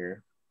right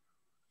here.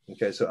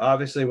 Okay, so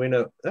obviously we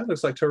know, that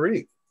looks like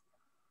Tariq.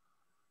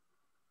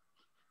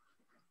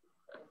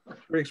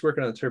 Tariq's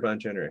working on a turbine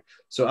generator.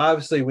 So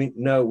obviously we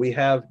know we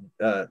have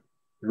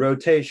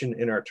rotation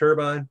in our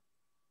turbine,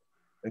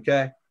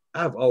 okay?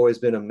 I've always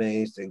been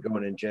amazed in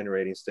going in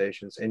generating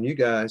stations. And you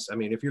guys, I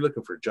mean, if you're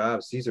looking for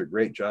jobs, these are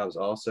great jobs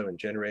also in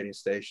generating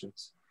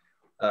stations.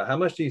 How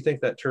much do you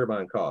think that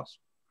turbine costs?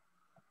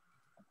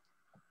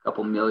 A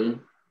couple million.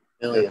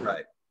 That's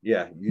right.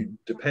 Yeah, you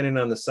depending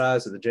on the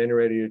size of the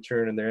generator you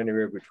turn, and they're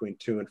anywhere between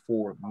 $2 and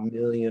 $4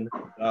 million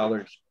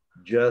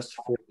just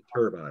for the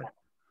turbine.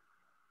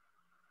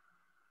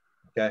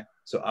 Okay,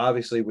 so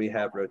obviously we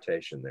have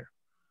rotation there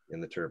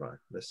in the turbine.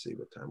 Let's see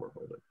what time we're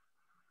holding.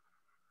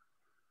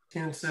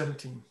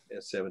 10:17.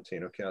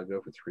 10:17. Okay, I'll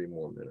go for 3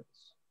 more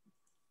minutes.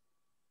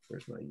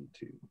 Where's my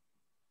YouTube?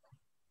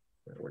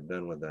 Right, we're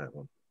done with that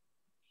one.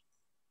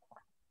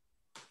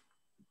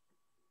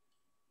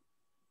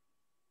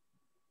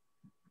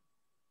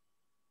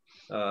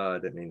 I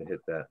didn't mean to hit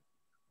that.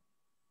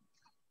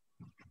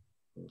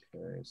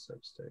 Okay,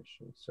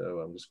 substation.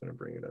 So I'm just going to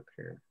bring it up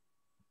here.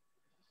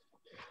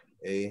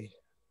 AC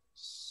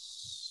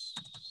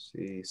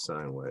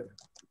sine wave.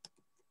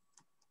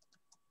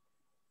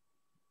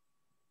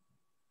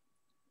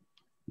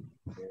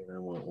 And I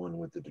want one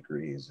with the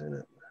degrees in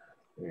it.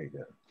 There you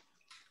go.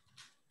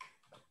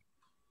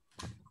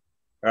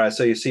 All right,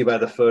 so you see by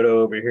the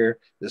photo over here,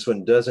 this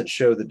one doesn't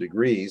show the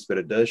degrees, but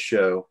it does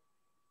show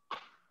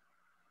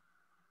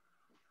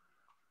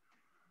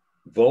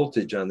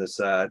voltage on the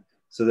side.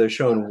 So they're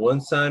showing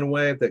one sine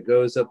wave that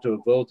goes up to a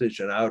voltage,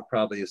 and I would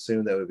probably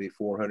assume that would be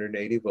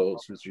 480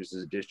 volts, which is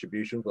a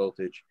distribution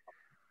voltage,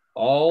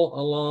 all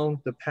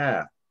along the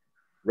path.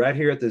 Right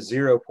here at the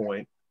 0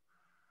 point,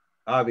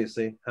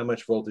 obviously, how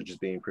much voltage is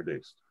being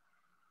produced?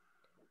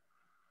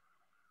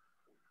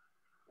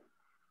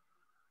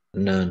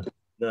 None.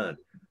 None.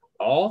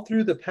 All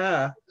through the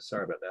path,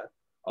 sorry about that,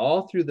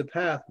 all through the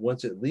path,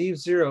 once it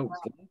leaves 0,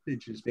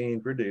 voltage is being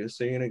produced.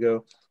 So you're going to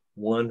go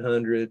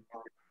 100,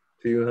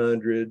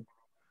 200,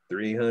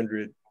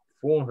 300,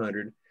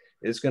 400.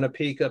 It's going to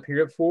peak up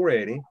here at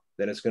 480.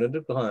 Then it's going to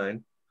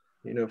decline,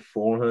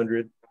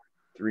 400,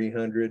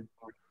 300,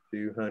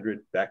 200,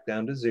 back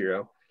down to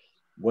 0.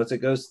 Once it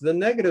goes to the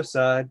negative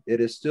side, it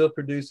is still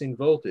producing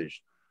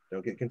voltage.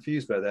 Don't get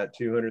confused by that.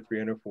 200,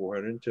 300,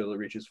 400 until it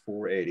reaches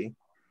 480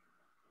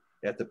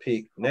 at the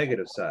peak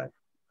negative side.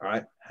 All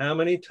right. How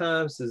many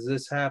times does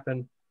this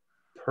happen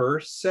per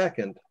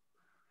second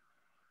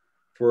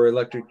for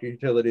electric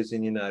utilities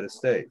in the United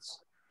States?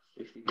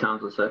 60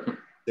 times a second.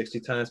 60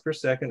 times per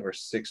second, or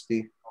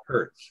 60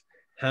 hertz.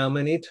 How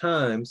many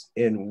times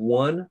in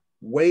one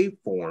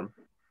waveform,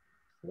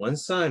 one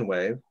sine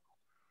wave,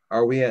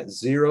 are we at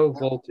 0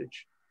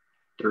 voltage?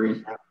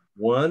 3.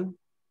 1,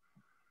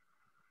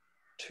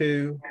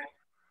 2,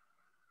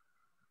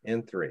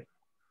 and 3.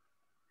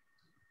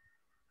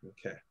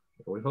 Okay.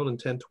 Are we holding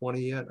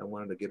 1020 yet? I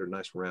wanted to get a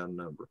nice round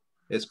number.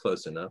 It's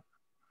close enough.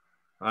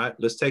 All right,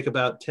 let's take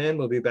about 10.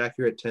 We'll be back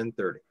here at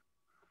 10:30.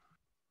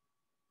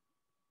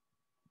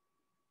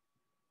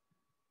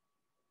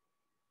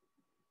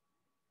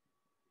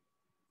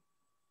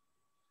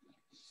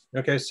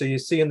 Okay, so you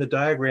see in the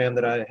diagram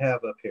that I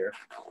have up here,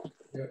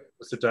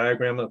 it's a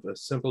diagram of a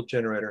simple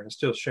generator. I'm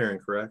still sharing,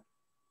 correct?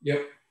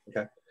 Yep.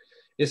 Okay.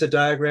 It's a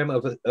diagram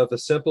of a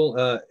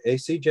simple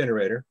AC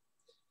generator,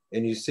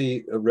 and you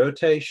see a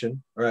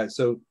rotation. All right,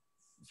 so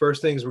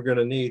first things we're going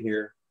to need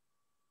here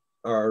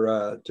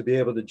are to be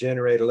able to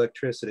generate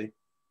electricity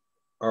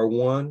are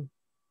 1,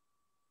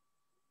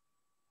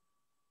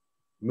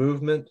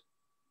 movement,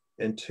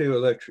 and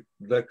 2, a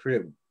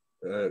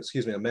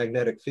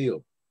magnetic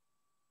field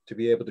to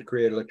be able to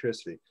create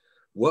electricity.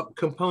 What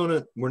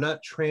component? We're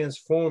not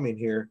transforming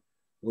here.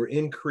 We're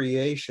in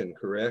creation,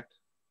 correct?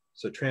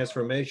 So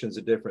transformation is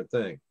a different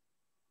thing.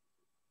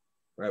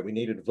 Right? We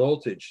needed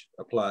voltage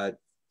applied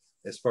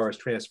as far as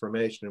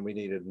transformation, and we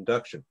needed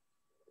induction.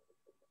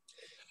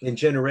 In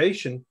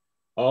generation,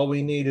 all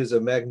we need is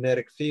a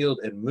magnetic field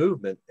and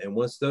movement. And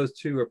once those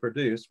two are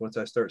produced, once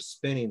I start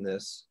spinning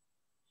this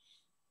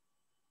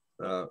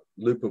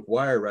loop of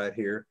wire right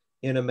here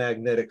in a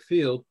magnetic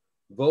field,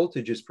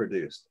 voltage is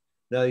produced.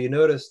 Now you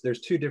notice there's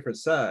 2 different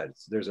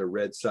sides. There's a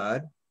red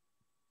side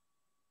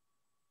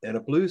and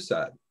a blue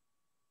side.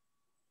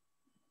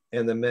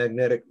 And the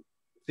magnetic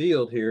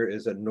field here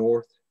is a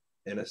north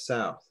and a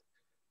south.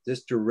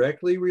 This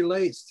directly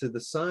relates to the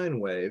sine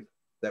wave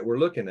that we're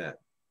looking at.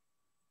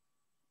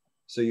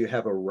 So you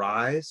have a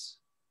rise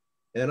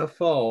and a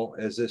fall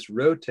as this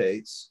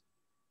rotates,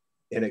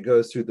 and it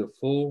goes through the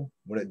full,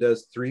 when it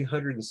does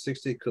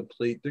 360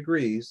 complete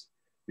degrees,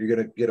 you're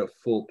going to get a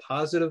full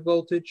positive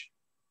voltage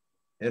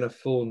and a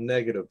full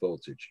negative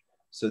voltage.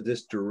 So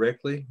this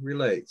directly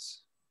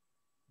relates,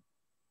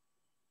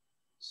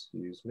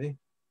 excuse me,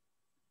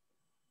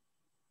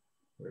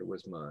 where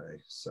was my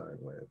sine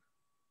wave?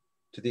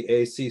 To the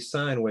AC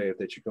sine wave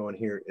that you're going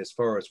here as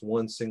far as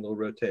one single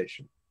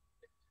rotation.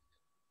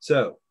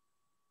 So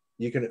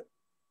you can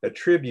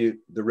attribute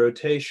the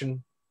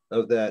rotation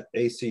of that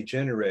AC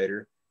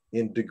generator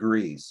in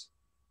degrees.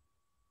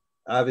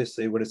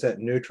 Obviously, when it's at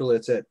neutral,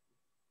 it's at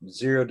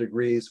 0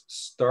 degrees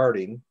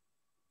starting,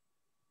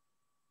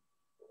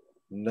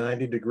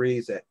 90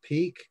 degrees at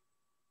peak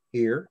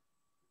here,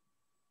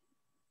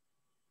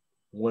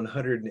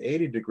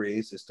 180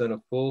 degrees, it's done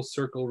a full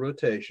circle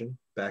rotation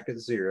back at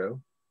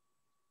 0,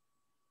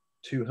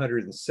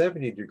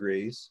 270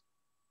 degrees,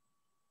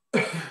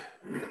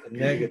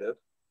 negative,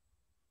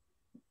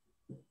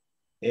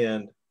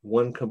 and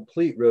one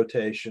complete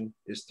rotation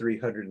is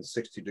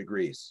 360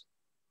 degrees.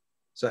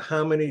 So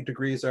how many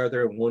degrees are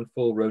there in one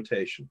full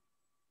rotation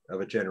of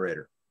a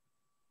generator?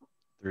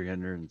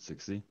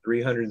 360.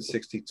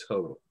 360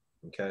 total.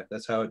 Okay,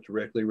 that's how it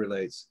directly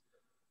relates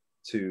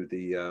to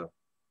the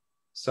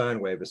sine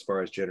wave as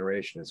far as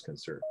generation is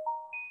concerned.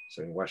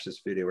 So you can watch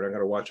this video. We're not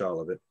going to watch all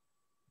of it.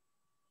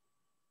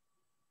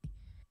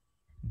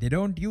 They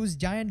don't use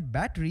giant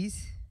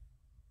batteries.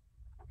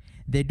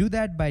 They do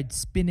that by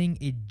spinning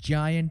a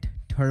giant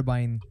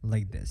turbine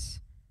like this.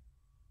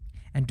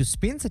 And to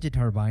spin such a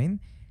turbine,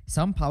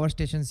 some power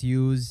stations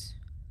use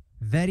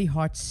very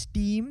hot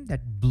steam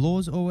that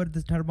blows over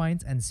the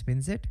turbines and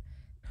spins it.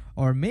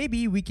 Or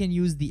maybe we can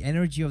use the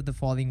energy of the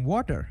falling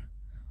water.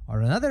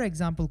 Or another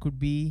example could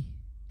be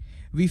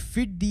we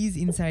fit these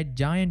inside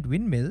giant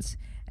windmills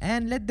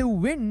and let the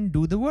wind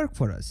do the work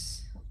for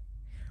us.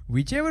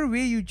 Whichever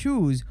way you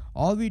choose,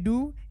 all we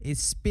do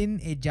is spin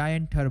a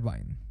giant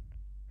turbine.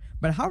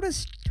 But how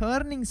does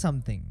turning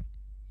something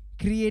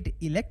create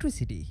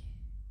electricity?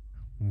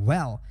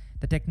 Well,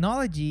 the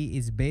technology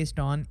is based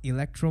on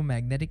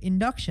electromagnetic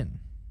induction,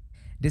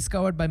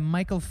 discovered by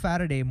Michael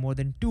Faraday more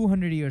than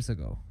 200 years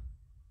ago.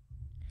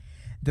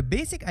 The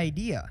basic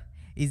idea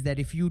is that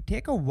if you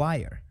take a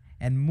wire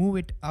and move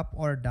it up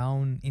or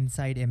down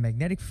inside a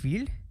magnetic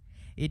field,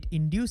 it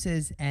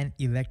induces an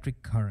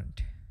electric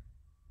current.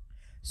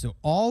 So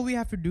all we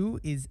have to do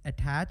is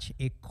attach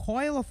a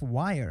coil of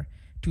wire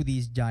to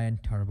these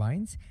giant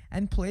turbines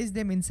and place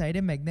them inside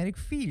a magnetic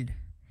field.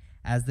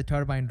 As the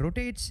turbine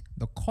rotates,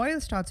 the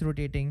coil starts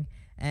rotating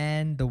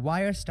and the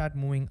wires start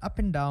moving up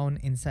and down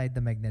inside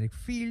the magnetic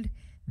field.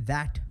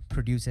 That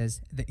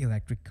produces the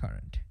electric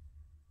current.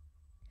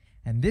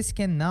 And this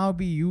can now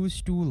be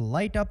used to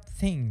light up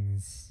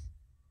things.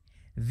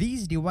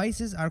 These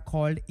devices are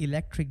called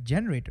electric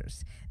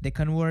generators. They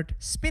convert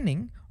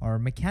spinning or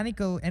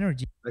mechanical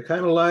energy. I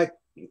kind of like,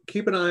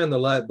 keep an eye on the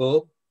light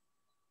bulb.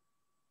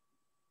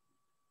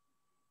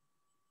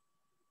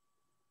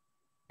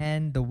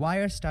 And the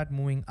wires start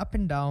moving up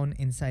and down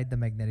inside the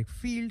magnetic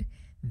field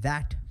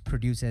that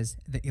produces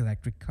the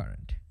electric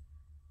current.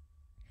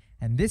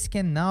 And this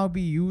can now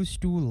be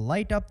used to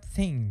light up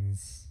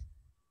things.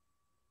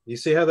 You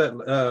see how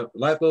that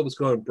light bulb is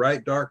going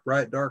bright, dark,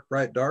 bright, dark,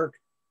 bright, dark?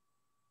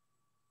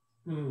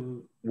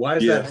 Why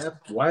is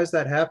why is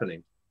that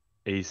happening?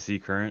 AC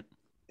current.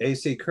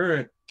 AC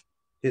current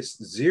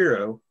hits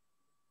 0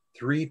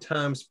 3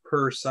 times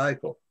per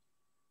cycle.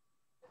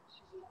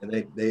 And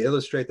they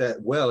illustrate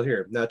that well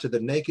here. Now, to the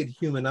naked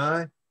human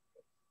eye,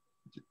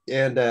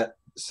 and at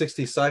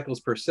 60 cycles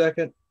per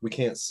second, we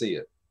can't see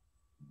it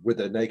with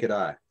the naked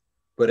eye,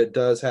 but it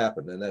does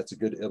happen, and that's a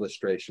good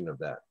illustration of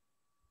that.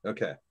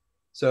 Okay,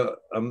 so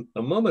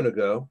a moment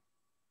ago,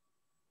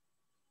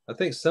 I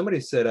think somebody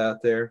said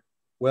out there,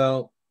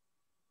 well,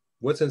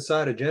 what's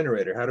inside a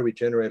generator? How do we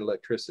generate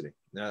electricity?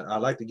 Now, I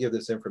like to give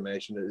this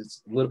information.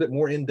 It's a little bit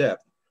more in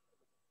depth.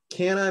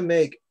 Can I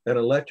make an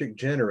electric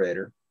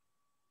generator?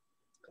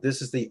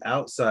 This is the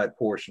outside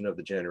portion of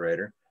the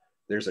generator.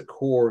 There's a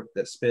core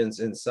that spins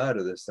inside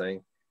of this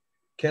thing.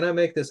 Can I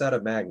make this out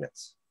of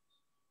magnets?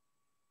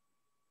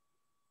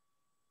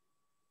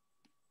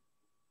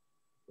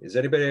 Has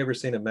anybody ever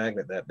seen a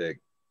magnet that big?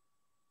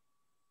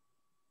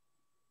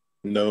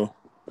 No.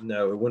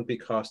 No, it wouldn't be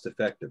cost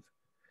effective.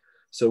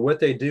 So what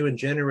they do in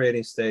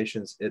generating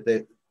stations,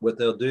 what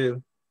they'll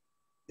do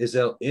is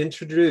they'll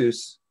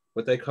introduce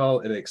what they call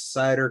an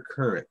exciter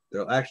current.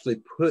 They'll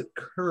actually put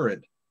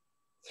current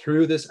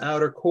through this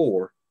outer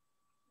core,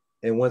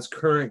 and once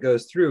current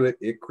goes through it,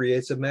 it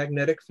creates a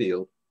magnetic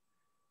field.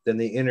 Then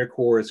the inner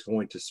core is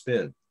going to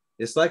spin.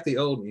 It's like the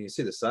old, you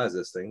see the size of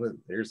this thing. Look,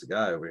 here's the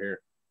guy over here.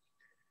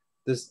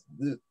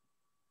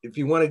 If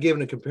you want to give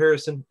it a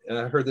comparison, and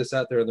I heard this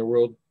out there in the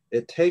world,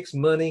 it takes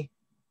money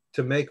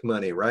to make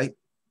money, right?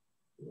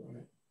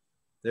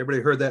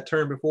 Everybody heard that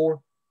term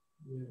before?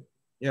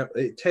 Yeah,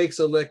 it takes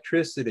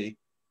electricity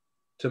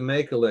to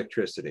make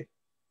electricity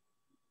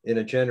in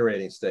a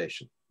generating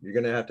station. You're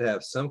going to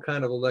have some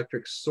kind of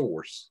electric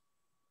source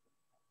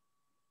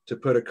to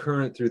put a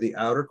current through the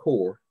outer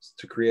core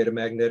to create a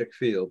magnetic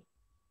field,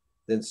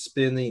 then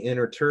spin the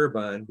inner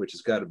turbine, which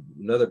has got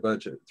another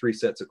bunch of 3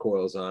 sets of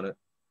coils on it,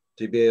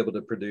 to be able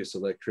to produce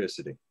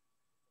electricity.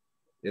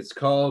 It's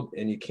called,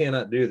 and you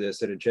cannot do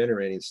this at a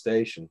generating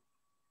station,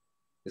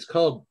 it's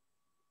called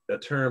a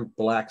term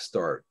black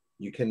start.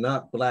 You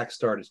cannot black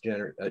start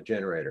a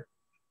generator.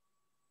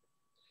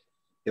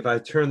 If I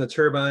turn the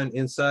turbine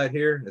inside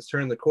here, it's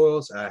turning the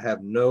coils, I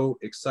have no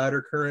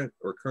exciter current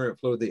or current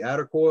flow to the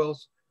outer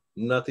coils,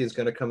 nothing's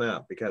going to come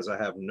out because I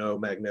have no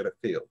magnetic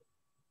field.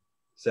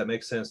 Does that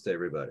make sense to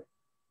everybody?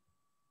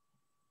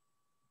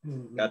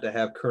 Got to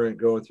have current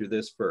going through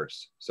this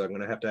first. So I'm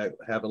going to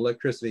have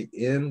electricity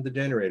in the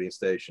generating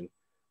station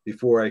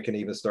before I can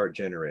even start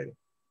generating.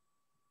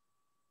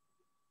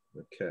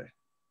 Okay,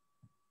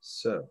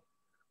 so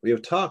we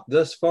have talked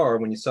thus far,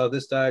 when you saw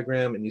this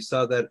diagram and you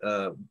saw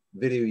that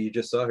video you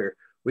just saw here,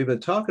 we've been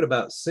talking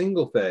about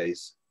single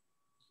phase,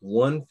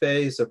 one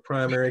phase of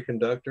primary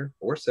conductor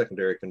or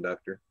secondary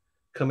conductor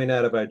coming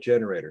out of our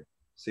generator.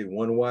 See,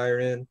 one wire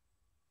in,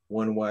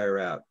 one wire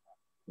out.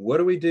 What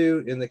do we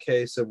do in the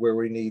case of where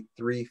we need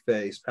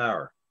 3-phase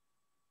power?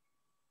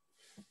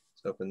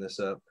 Let's open this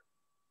up.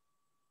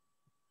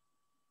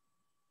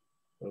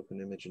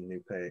 Open image and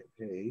new page.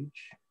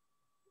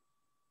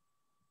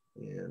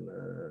 And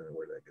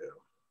where'd that go?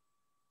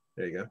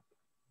 There you go.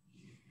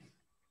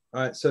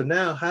 All right, so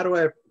now how do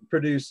I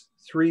produce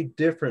 3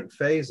 different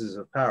phases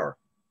of power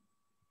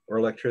or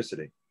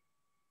electricity?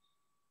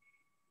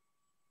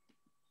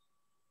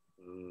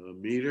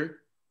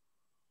 Meter.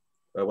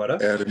 What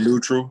up? Add a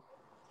neutral.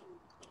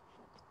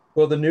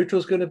 Well, the neutral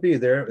is going to be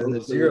there, and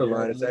the 0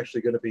 line is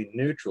actually going to be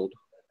neutraled.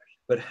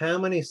 But how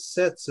many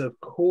sets of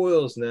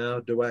coils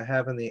now do I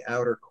have in the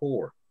outer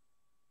core?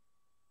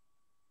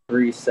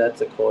 3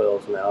 sets of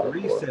coils in the outer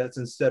core. 3 sets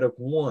instead of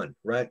 1,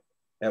 right?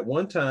 At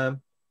one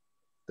time,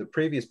 the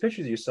previous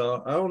pictures you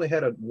saw, I only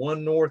had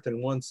 1 north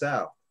and 1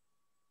 south.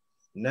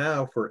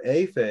 Now for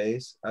A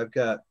phase, I've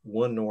got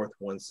 1 north,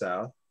 1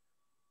 south.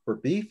 For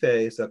B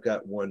phase, I've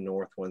got 1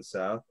 north, 1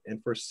 south.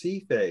 And for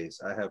C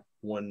phase, I have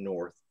 1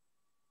 north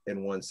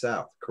and 1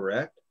 south,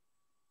 correct?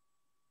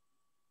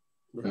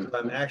 So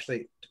I'm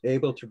actually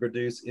able to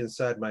produce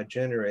inside my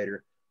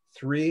generator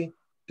 3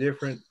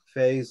 different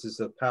phases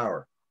of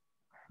power.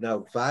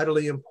 Now,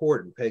 vitally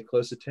important, pay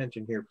close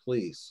attention here,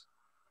 please.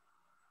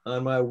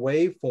 On my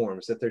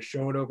waveforms that they're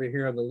showing over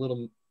here on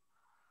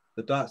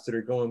the dots that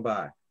are going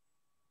by,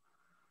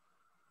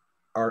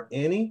 are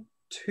any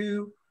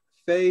 2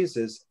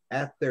 phases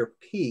at their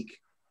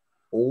peak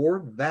or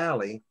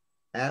valley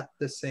at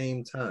the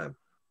same time?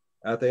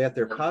 Are they at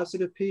their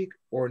positive peak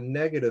or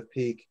negative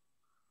peak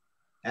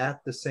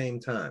at the same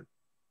time?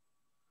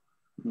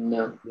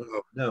 No.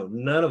 No,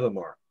 none of them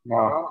are.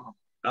 No.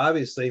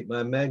 Obviously,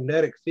 my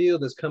magnetic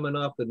field is coming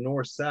off the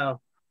north-south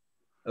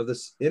of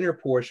this inner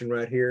portion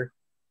right here,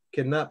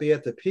 cannot be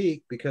at the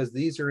peak because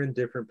these are in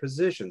different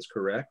positions,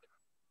 correct?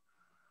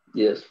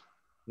 Yes.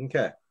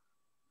 Okay.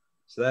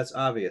 So that's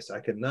obvious. I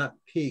could not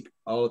peak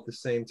all at the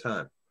same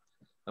time.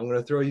 I'm going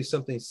to throw you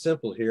something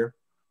simple here.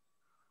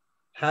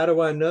 How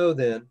do I know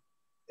then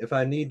if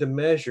I need to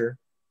measure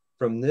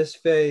from this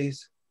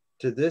phase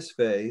to this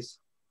phase?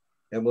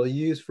 And we'll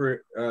use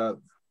for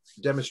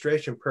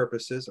demonstration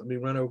purposes, let me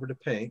run over to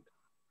paint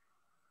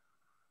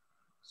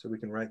so we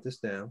can write this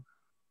down.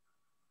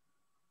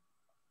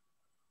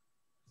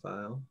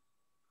 File,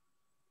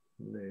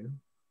 new,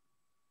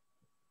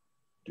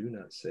 do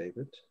not save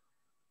it.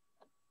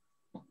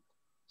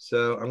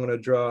 So I'm going to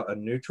draw a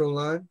neutral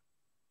line.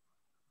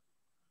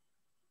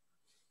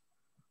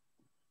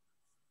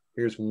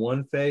 Here's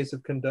one phase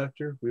of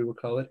conductor, we will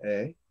call it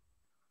A.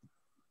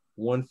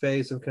 One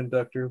phase of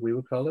conductor, we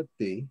will call it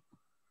B.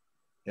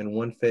 And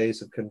one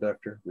phase of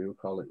conductor, we will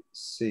call it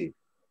C.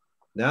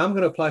 Now I'm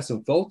going to apply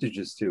some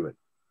voltages to it.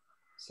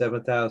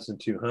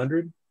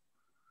 7,200,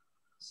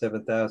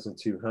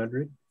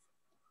 7,200,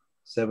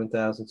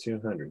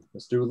 7,200.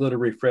 Let's do a little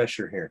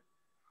refresher here.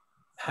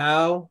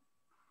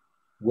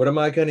 What am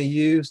I going to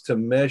use to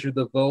measure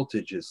the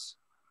voltages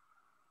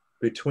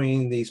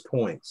between these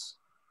points?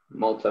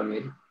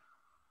 Multimeter.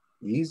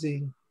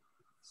 Easy.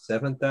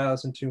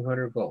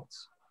 7,200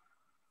 volts.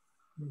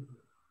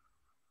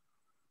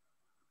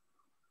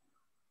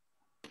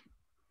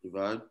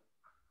 Divide.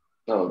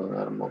 No, they're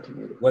not a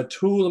multimeter. What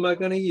tool am I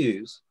going to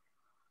use?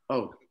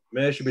 Oh.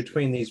 Measure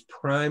between these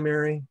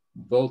primary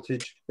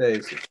voltage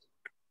phases.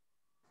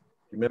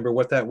 Remember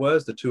what that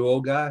was, the two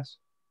old guys?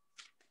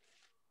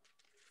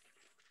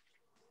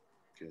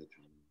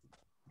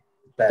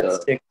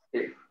 That's stick.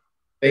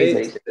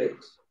 Phase.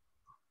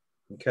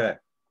 Okay.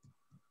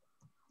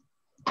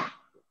 All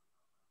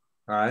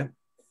right.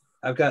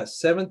 I've got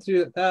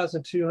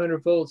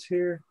 7,200 volts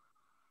here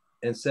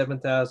and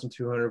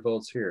 7,200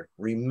 volts here.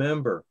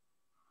 Remember,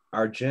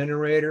 our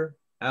generator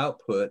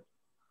output,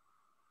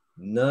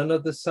 none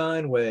of the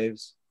sine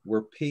waves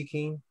were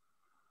peaking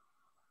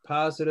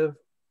positive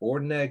or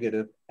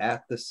negative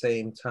at the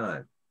same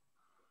time.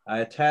 I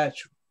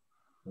attach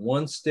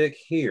one stick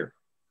here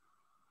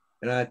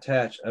and I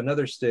attach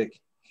another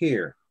stick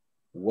here.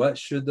 What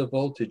should the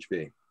voltage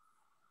be?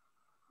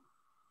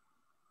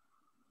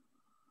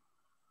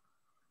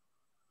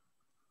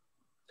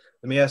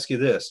 Let me ask you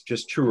this,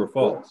 just true or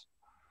false.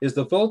 Is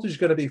the voltage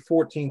going to be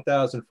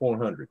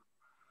 14,400?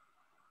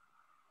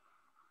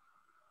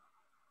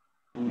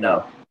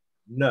 No.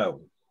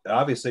 No,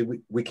 obviously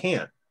we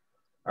can't.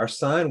 Our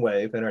sine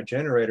wave and our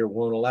generator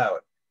won't allow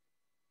it.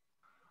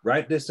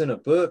 Write this in a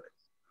book,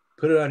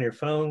 put it on your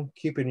phone,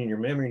 keep it in your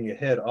memory in your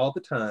head all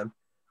the time.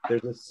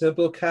 There's a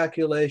simple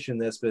calculation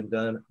that's been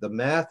done. The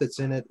math that's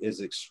in it is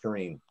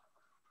extreme.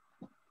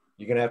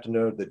 You're going to have to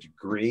know the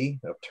degree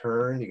of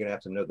turn. You're going to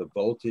have to know the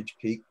voltage,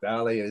 peak,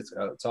 valley.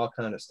 It's all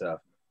kind of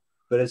stuff.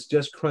 But it's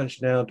just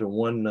crunched down to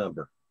one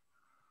number.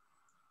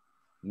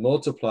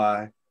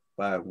 Multiply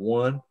by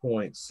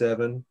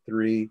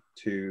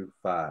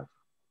 1.7325.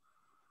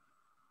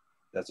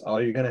 That's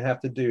all you're going to have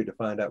to do to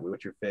find out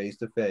what your phase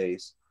to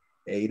phase,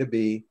 A to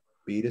B,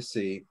 B to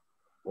C,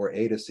 or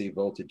A to C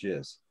voltage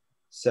is.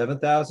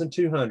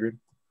 7,200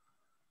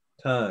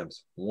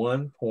 times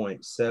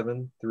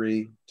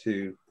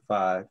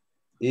 1.7325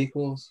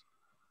 equals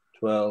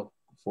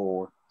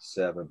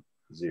 12,470.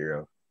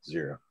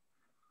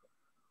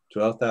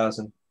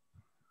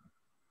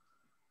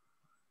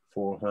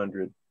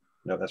 12,400.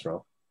 No, that's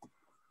wrong.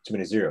 Too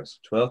many zeros.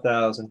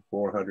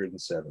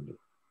 12,470.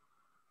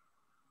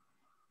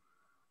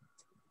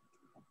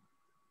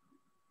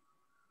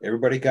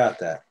 Everybody got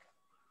that?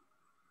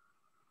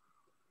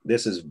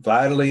 This is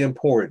vitally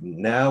important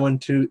now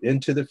into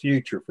the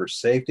future for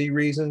safety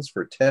reasons,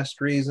 for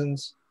test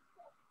reasons,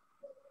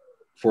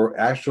 for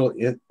actual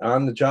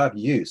on-the-job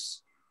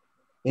use.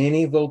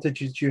 Any voltage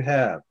that you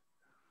have,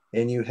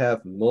 and you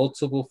have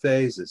multiple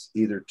phases,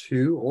 either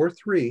 2 or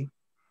 3,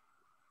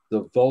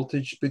 the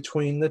voltage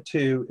between the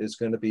two is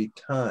going to be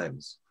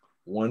times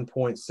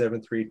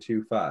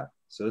 1.7325.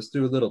 So let's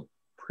do a little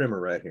primer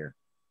right here.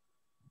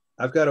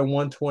 I've got a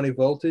 120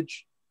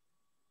 voltage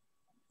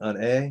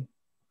on A,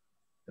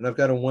 and I've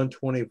got a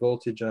 120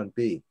 voltage on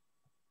B.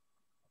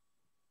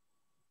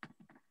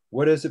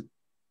 What is it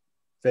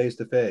phase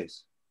to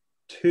phase?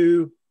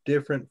 2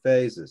 different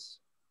phases.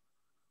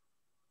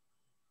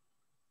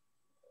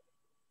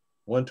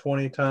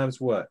 120 times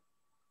what?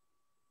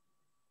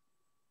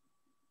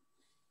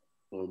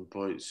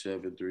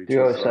 1.73.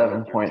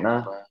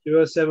 207.9.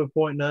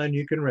 207.9,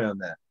 you can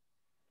round that.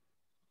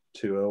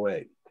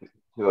 208.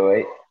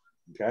 208.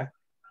 Okay.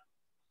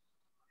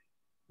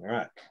 All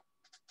right.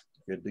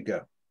 Good to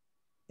go.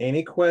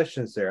 Any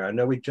questions there? I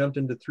know we jumped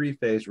into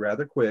 3-phase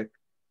rather quick,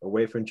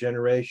 away from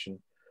generation,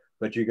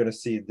 but you're going to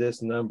see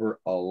this number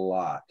a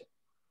lot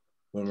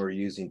when we're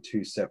using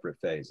 2 separate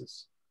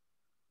phases.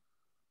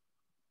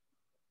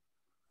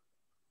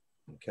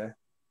 Okay.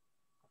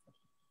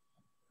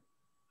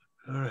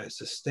 All right,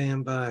 so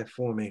stand by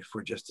for me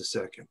for just a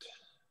second.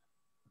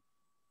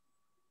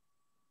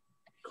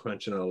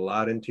 Crunching a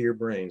lot into your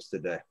brains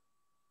today.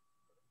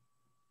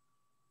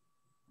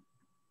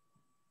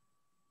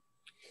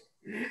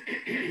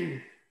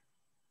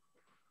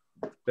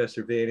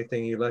 Professor V,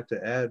 anything you'd like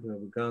to add?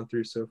 We've gone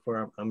through so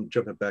far. I'm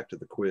jumping back to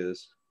the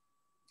quiz.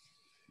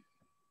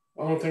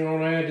 Only thing I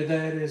want to add to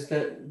that is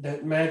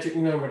that magic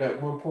number,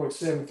 that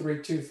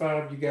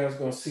 1.7325. You guys are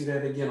going to see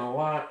that again a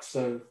lot.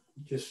 So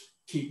just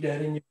keep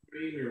that in your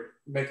brain, or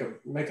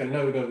make a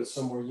note of it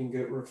somewhere. You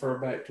can refer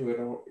back to it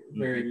on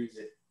very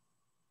easy.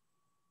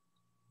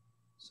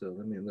 So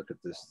let me look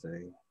at this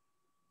thing.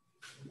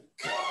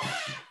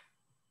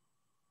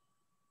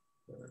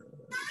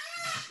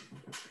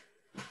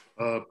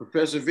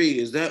 Professor V,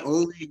 is that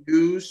only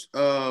used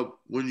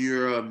when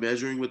you're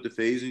measuring with the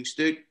phasing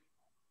stick?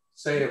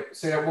 Say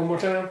that one more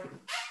time.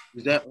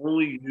 Is that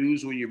only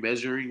used when you're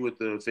measuring with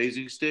the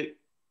phasing stick?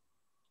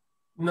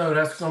 No,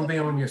 that's going to be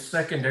on your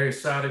secondary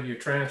side of your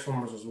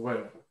transformers as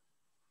well.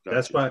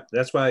 Gotcha.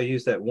 That's why I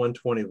use that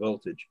 120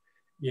 voltage.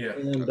 Yeah.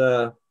 And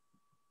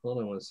hold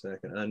on one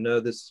second. I know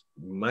this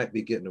might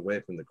be getting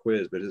away from the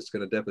quiz, but it's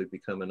going to definitely be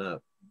coming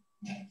up.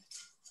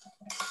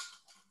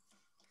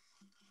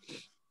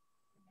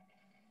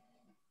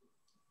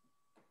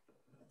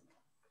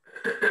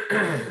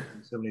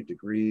 70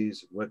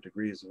 degrees, what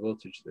degrees of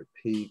voltage, their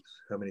peaks,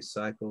 how many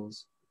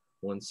cycles,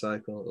 one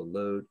cycle, a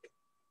load.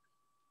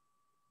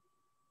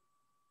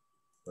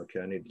 Okay,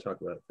 I need to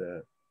talk about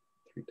that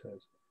 3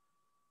 times.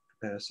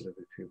 Capacitive,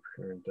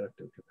 pure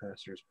inductive,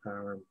 capacitors,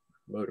 power,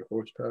 motor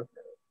horsepower.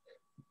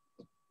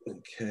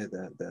 Okay,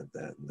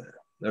 that.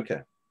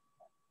 Okay.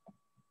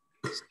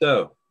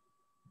 So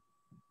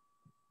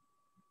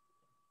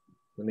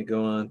let me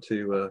go on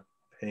to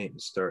paint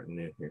and start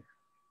new here.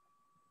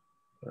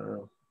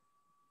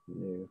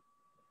 New.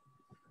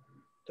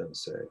 Doesn't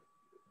say.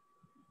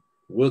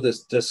 We'll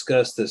just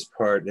discuss this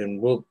part,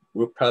 and we'll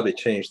probably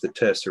change the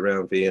test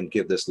around V and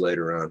give this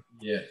later on.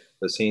 Yeah.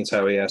 But seeing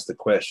how he asked the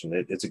question,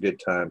 it's a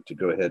good time to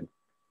go ahead.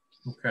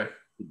 Okay.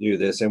 To do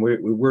this, and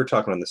we're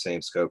talking on the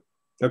same scope.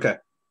 Okay.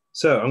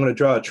 So I'm going to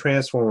draw a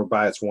transformer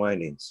by its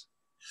windings.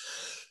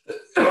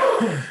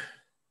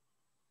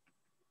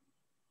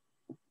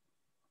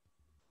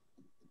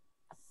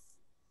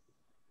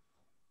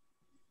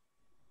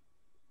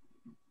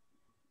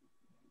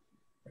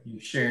 Are you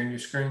sharing your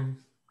screen?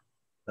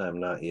 I'm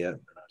not yet.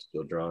 I'm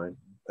still drawing.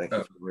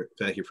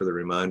 Thank you for the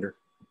reminder.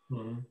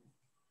 Mm-hmm.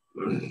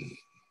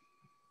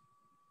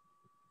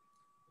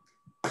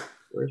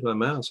 Where's my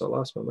mouse? I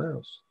lost my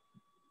mouse.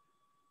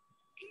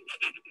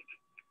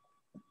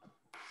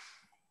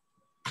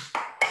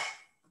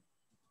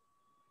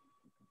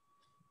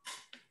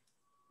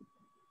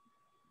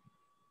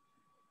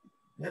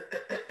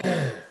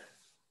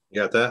 You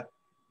got that?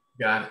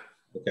 Got it.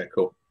 Okay,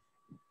 cool.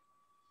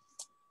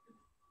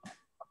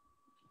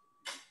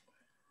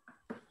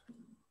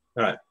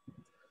 All right.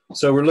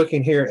 So we're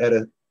looking here at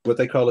what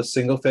they call a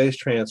single phase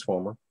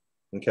transformer.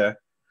 Okay.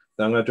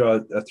 Now I'm going to draw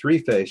a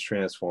 3-phase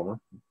transformer.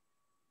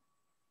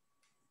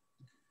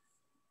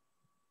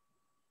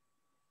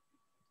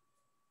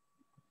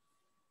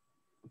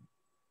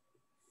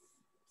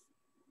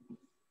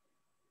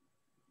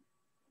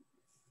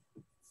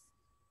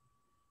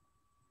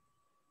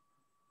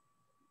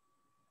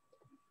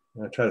 I'm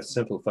going to try to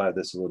simplify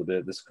this a little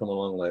bit. This will come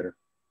along later.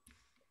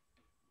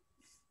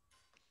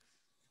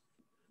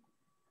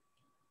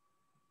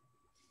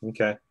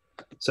 Okay,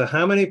 so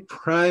how many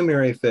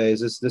primary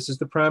phases? This is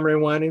the primary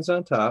windings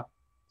on top,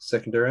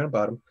 secondary on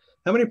bottom.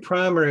 How many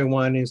primary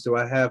windings do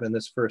I have in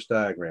this first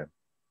diagram?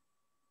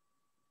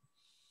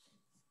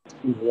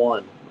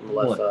 1 on the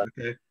left side.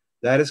 Okay,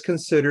 that is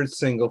considered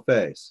single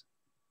phase.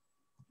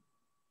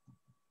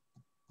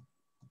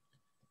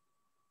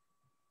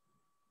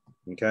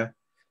 Okay,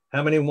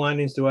 how many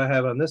windings do I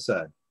have on this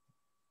side?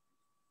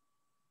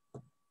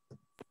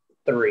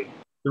 3.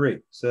 3.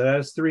 So that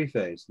is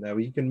 3-phase. Now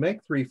you can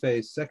make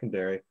 3-phase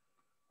secondary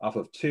off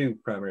of 2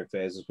 primary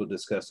phases. We'll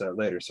discuss that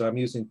later. So I'm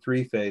using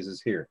 3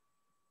 phases here.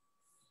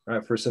 All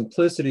right, for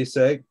simplicity's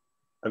sake,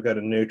 I've got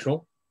a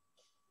neutral.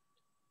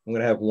 I'm going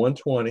to have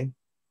 120,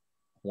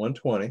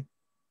 120.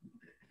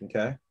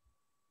 Okay.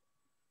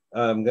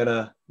 I'm going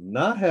to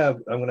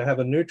have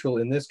a neutral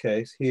in this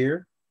case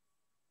here,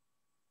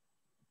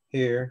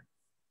 here,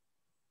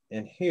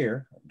 and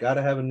here. I've got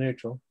to have a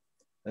neutral.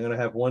 I'm going to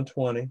have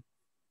 120.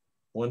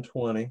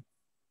 120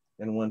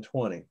 and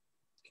 120.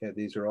 Okay,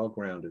 these are all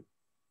grounded.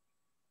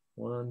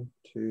 1,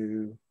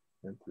 2,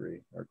 and 3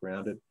 are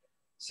grounded.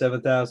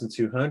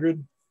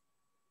 7,200.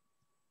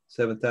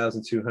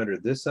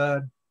 7,200 this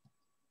side.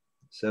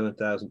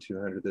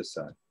 7,200 this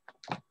side.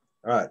 All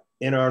right,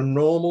 in our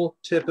normal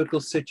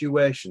typical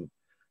situation,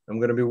 I'm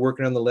going to be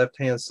working on the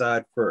left-hand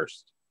side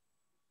first.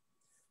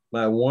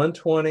 My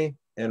 120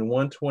 and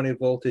 120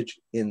 voltage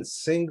in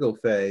single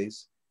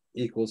phase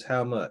equals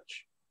how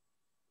much?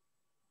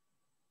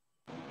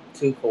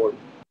 240.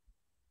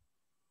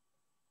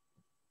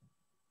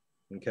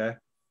 Okay,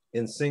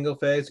 in single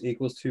phase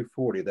equals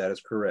 240. That is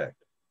correct.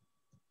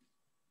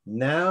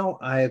 Now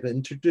I have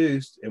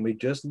introduced, and we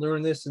just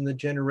learned this in the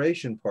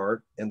generation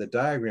part and the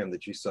diagram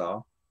that you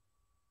saw.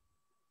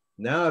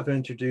 Now I've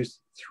introduced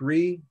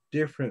 3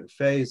 different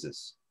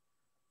phases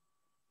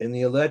in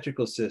the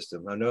electrical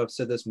system. I know I've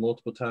said this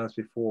multiple times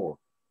before.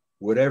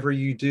 Whatever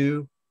you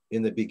do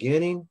in the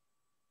beginning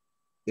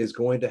is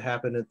going to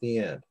happen at the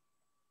end.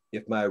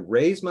 If I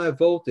raise my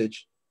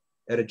voltage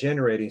at a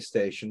generating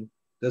station,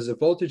 does the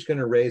voltage going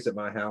to raise at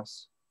my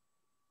house?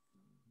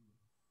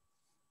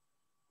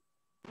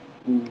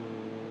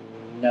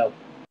 No.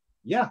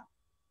 Yeah.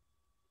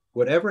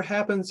 Whatever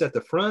happens at the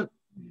front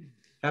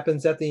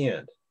happens at the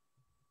end.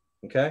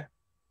 Okay.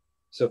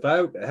 So if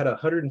I had a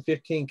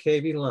 115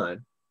 kV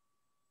line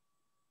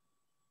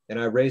and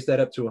I raise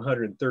that up to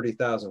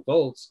 130,000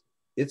 volts,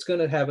 it's going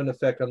to have an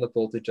effect on the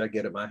voltage I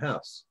get at my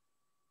house.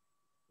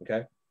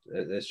 Okay.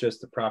 It's just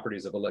the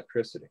properties of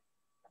electricity.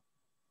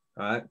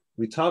 All right.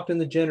 We talked in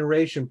the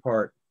generation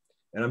part,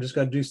 and I'm just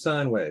going to do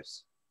sine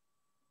waves.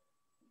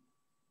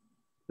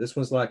 This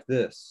one's like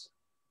this.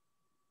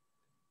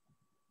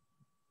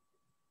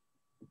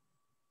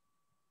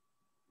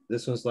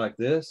 This one's like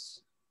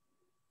this.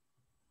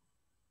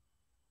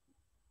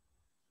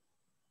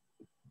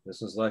 This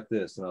one's like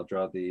this, and I'll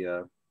draw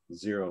the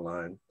 0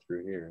 line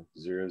through here.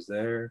 0's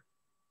there,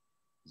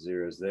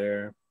 0's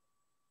there,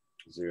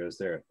 0's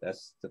there.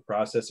 That's the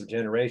process of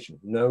generation.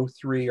 No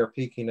 3 are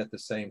peaking at the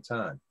same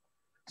time.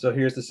 So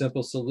here's the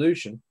simple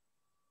solution.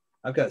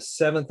 I've got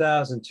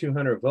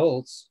 7,200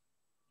 volts.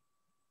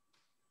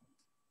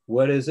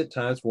 What is it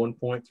times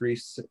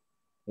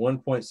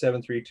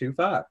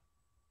 1.7325?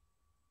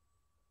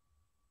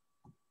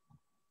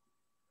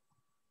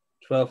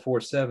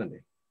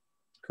 12,470,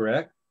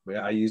 correct?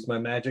 I used my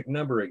magic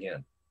number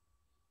again.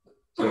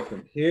 So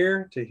from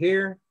here to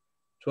here,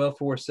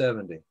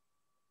 12,470.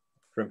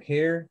 From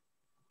here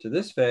to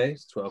this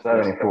phase,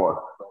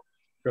 12,474.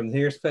 From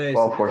here's phase,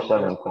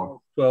 12,474.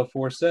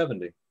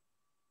 12,470. Is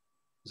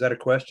that a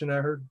question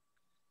I heard?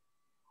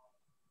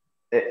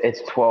 It's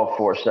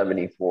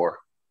 12,474.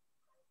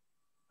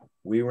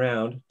 We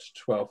round to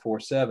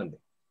 12,470.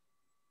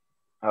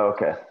 Oh,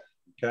 okay.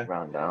 Okay.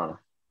 Round down.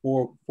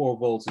 4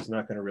 volts is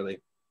not going to really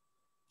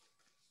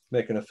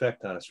make an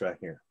effect on us right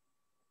here.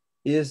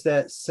 Is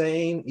that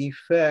same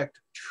effect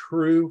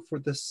true for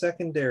the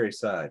secondary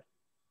side?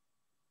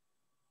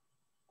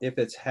 If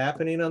it's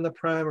happening on the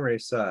primary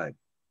side,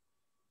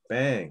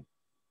 bang,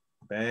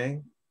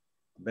 bang,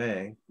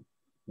 bang,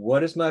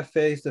 what is my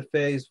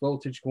phase-to-phase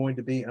voltage going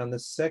to be on the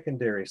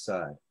secondary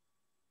side?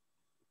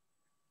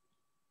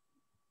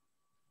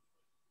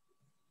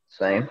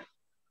 Same.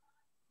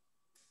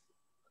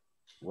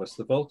 What's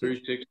the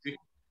voltage? 360.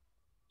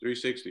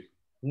 360.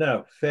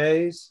 No,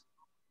 phase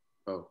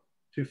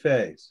to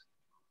phase.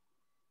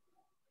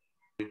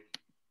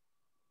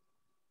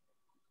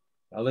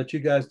 I'll let you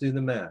guys do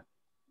the math.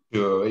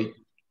 208.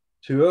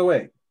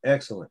 208,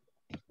 excellent.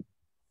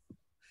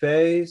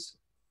 Phase,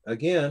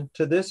 again,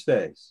 to this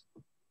phase.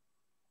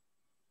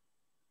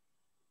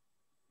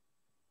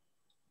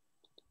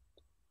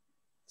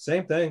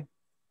 Same thing,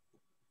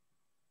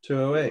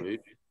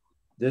 208.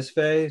 This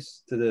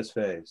phase to this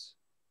phase,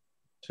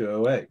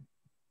 208,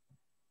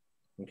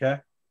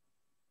 okay?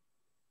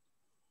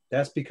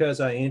 That's because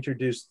I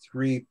introduced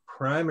 3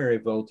 primary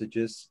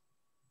voltages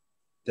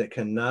that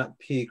cannot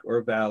peak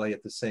or valley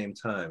at the same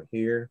time,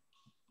 here,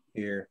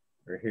 here,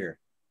 or here.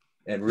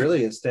 And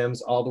really it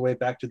stems all the way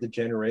back to the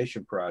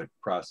generation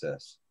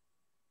process.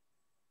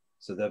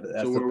 So that's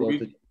the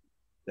voltage.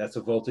 That's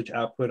a voltage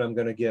output I'm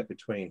going to get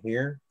between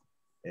here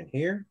and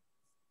here,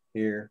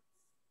 here,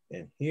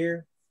 and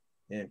here,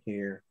 and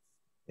here,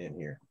 and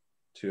here.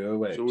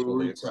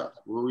 208. So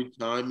were we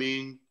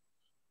timing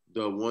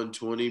the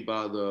 120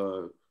 by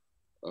the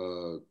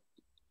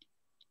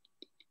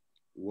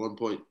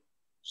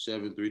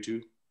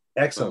 1.732?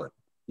 Excellent.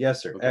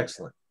 Yes, sir. Okay.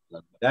 Excellent.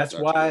 That's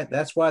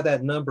why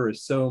that number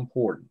is so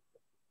important.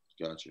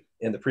 Gotcha.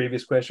 And the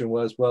previous question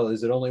was, well,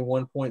 is it only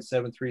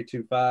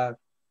 1.7325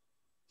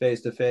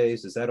 phase to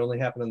phase? Does that only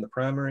happen in the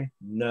primary?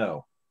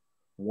 No.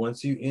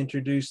 Once you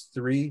introduce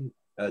 3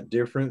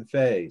 different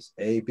phase,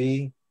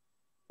 AB,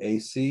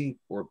 AC,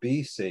 or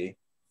BC,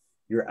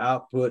 your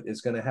output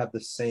is going to have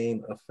the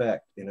same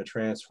effect in a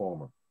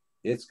transformer.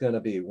 It's going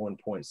to be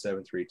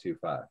 1.7325.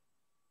 All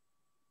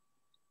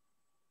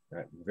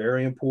right,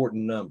 very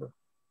important number.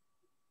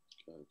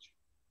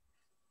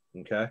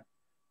 Okay,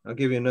 I'll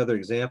give you another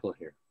example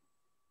here.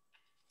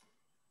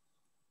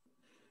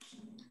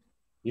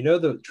 You know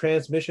the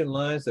transmission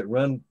lines that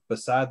run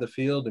beside the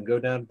field and go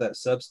down to that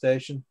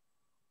substation?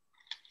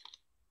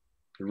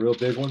 The real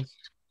big ones?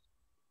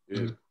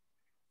 Yeah.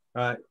 All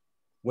right,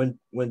 when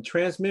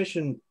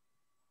transmission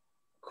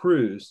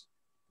crews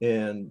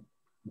and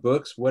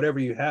books, whatever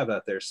you have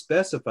out there,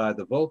 specify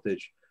the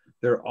voltage,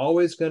 they're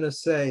always going to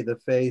say the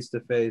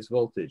phase-to-phase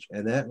voltage,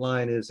 and that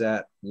line is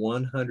at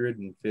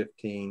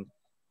 115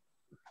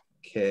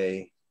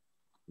 kV.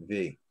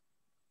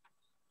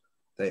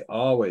 They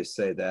always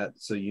say that,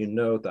 so you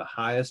know the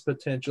highest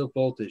potential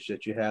voltage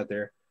that you have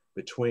there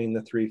between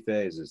the 3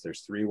 phases.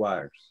 There's 3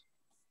 wires.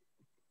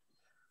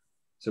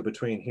 So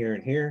between here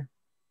and here,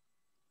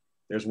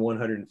 there's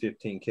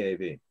 115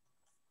 kV.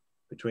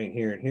 Between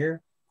here and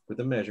here,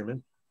 with a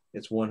measurement,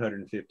 it's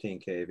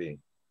 115 kV.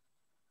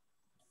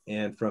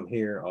 And from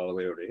here all the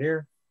way over to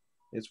here,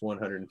 it's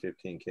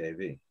 115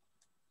 kV.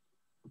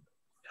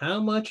 How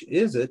much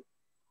is it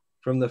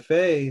from the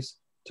phase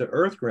to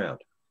earth ground?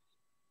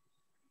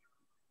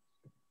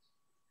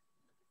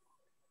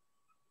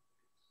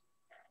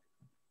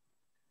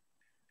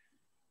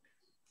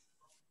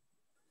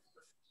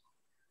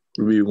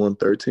 Would be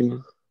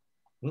 113.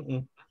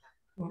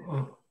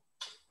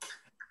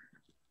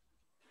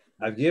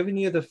 I've given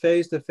you the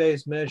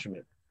phase-to-phase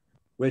measurement,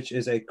 which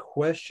is a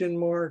question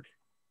mark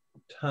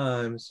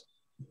times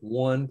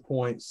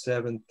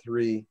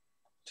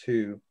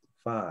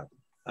 1.7325.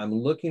 I'm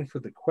looking for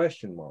the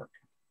question mark.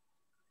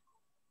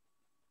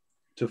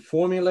 To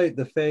formulate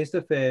the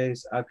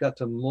phase-to-phase, I've got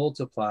to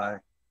multiply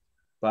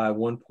by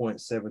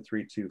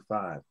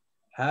 1.7325.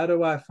 How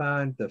do I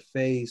find the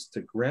phase to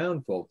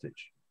ground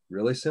voltage?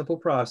 Really simple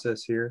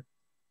process here.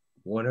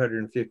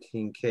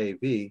 115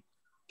 kV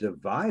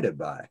divided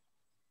by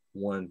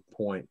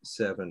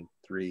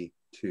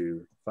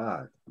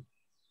 1.7325.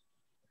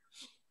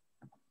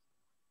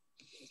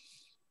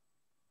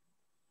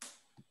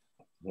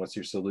 What's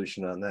your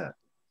solution on that?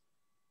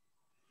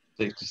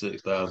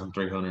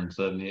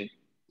 66,378.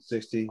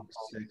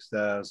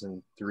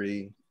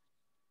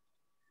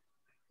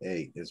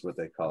 66,003.8 is what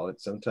they call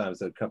it. Sometimes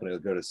the company will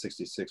go to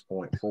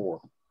 66.4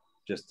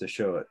 just to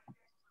show it.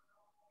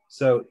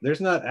 So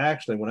there's not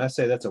actually, when I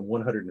say that's a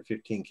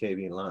 115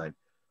 kV line,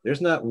 there's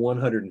not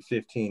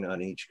 115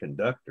 on each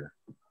conductor.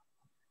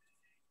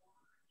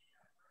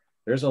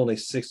 There's only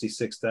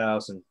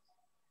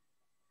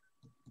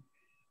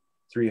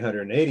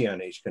 66,380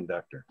 on each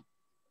conductor.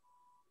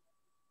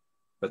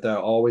 But they'll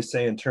always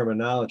say in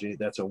terminology,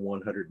 that's a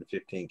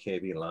 115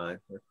 kV line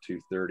or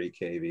 230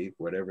 kV,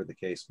 whatever the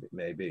case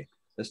may be.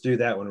 Let's do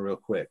that one real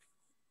quick.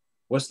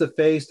 What's the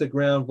phase to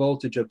ground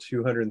voltage of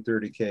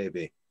 230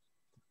 kV?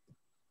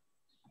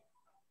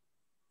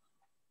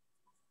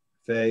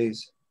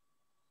 Phase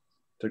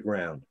to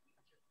ground.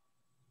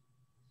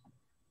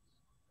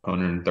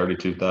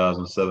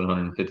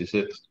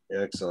 132,756.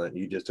 Excellent.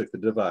 You just took the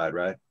divide,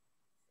 right?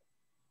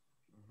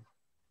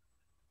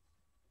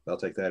 I'll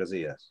take that as a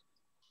yes.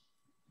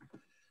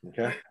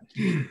 Okay.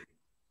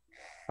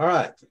 All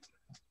right.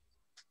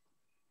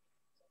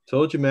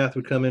 Told you math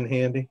would come in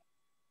handy.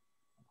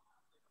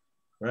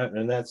 Right,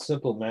 and that's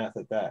simple math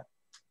at that.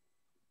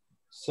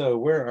 So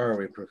where are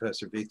we,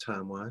 Professor B,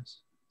 time-wise?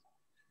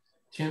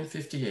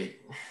 10:58.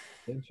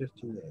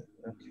 10:58,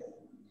 okay. Let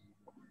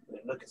me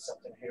look at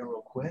something here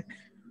real quick.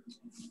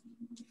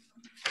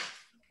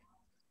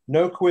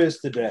 No quiz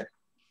today.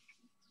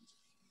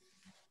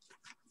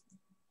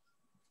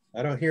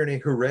 I don't hear any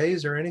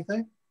hoorays or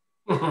anything.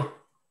 Hooray.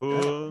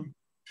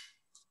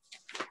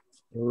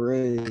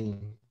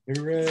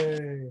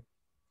 Hooray.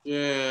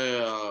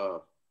 Yeah.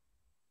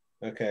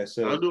 Okay,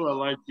 so I do. I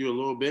like you a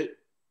little bit.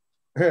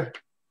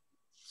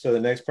 so the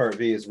next part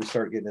B is we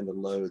start getting into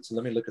loads. So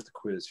let me look at the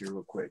quiz here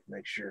real quick,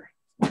 make sure.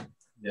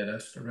 Yeah,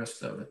 that's the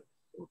rest of it.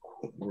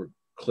 We're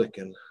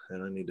clicking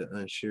and I need to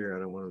unshare. I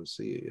don't want them to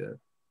see it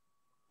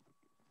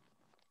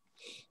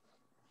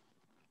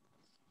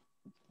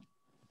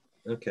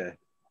yet. Okay,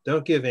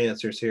 don't give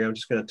answers here. I'm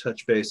just going to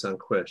touch base on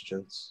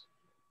questions.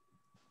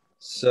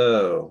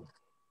 So,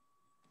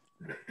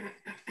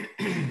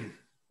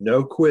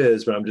 no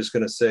quiz, but I'm just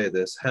going to say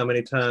this. How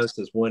many times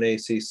does one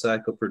AC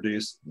cycle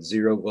produce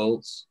 0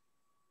 volts?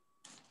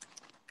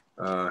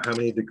 How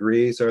many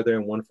degrees are there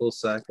in one full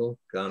cycle?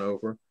 Gone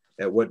over.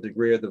 At what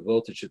degree are the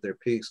voltage at their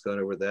peaks? Gone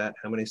over that.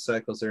 How many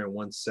cycles there in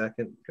 1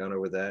 second? Gone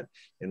over that.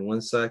 In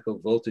one cycle,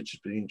 voltage is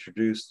being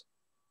introduced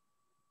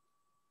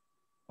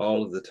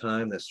all of the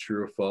time. That's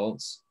true or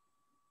false.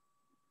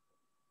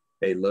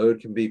 A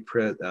load can be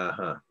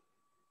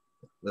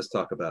Let's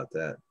talk about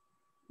that.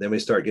 Then we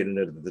start getting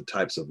into the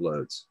types of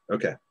loads.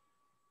 Okay.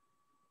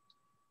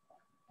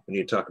 We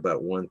need to talk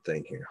about one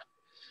thing here.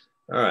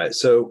 All right,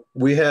 so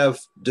we have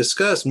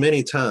discussed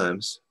many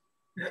times,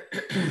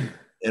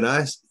 and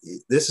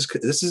this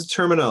is a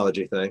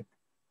terminology thing.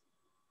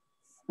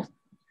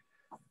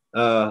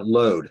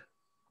 Load.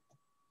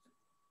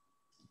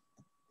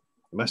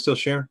 Am I still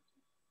sharing?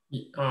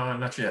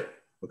 Not yet.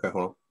 Okay,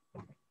 hold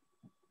on.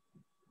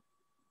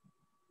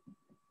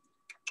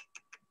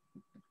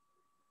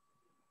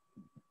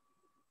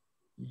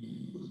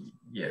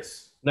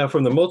 Yes. Now,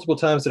 from the multiple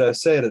times that I've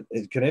said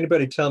it, can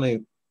anybody tell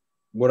me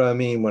what I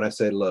mean when I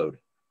say load?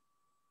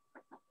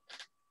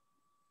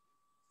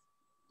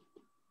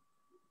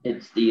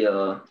 It's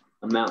the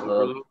amount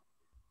of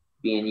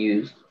being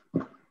used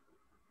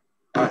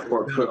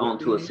or put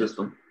onto a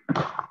system.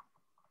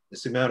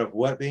 It's the amount of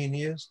what being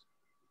used?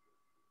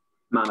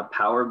 Amount of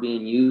power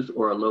being used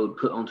or a load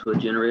put onto a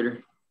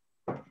generator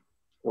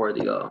or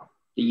the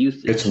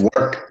usage. It's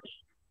work.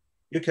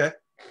 Okay.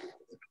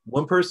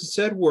 One person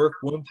said work,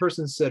 one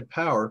person said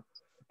power.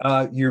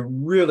 You're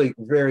really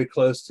very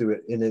close to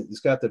it, and it's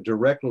got the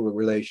direct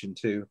relation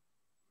to,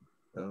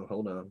 oh,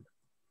 hold on,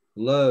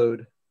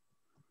 load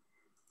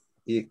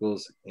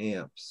equals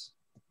amps.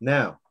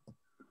 Now,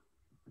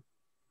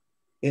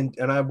 and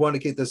I want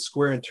to get this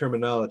square in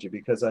terminology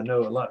because I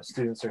know a lot of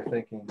students are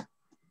thinking,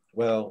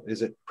 well,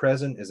 is it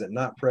present? Is it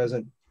not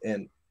present?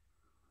 And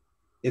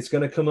it's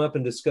going to come up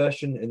in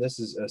discussion, and this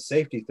is a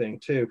safety thing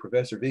too.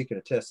 Professor V can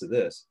attest to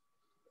this,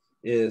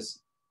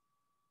 is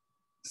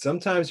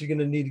sometimes you're going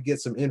to need to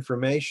get some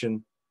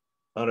information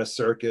on a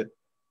circuit,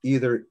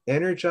 either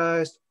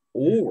energized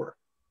or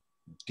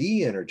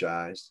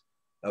de-energized,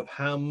 of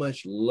how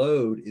much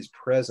load is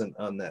present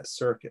on that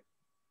circuit.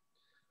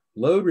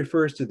 Load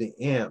refers to the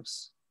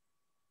amps,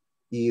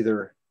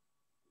 either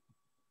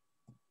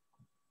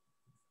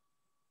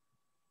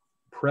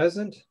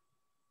present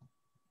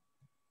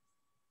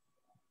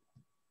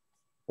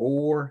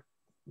or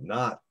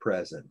not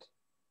present.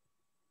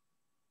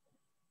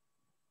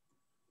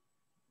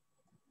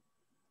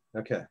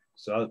 Okay,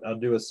 so I'll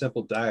do a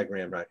simple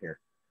diagram right here.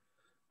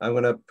 I'm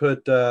going to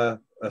put a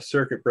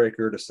circuit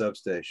breaker at a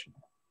substation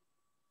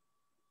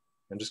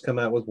and just come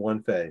out with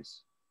one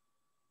phase.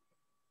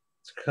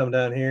 It's come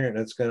down here, and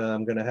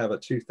I'm going to have a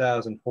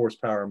 2,000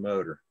 horsepower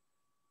motor.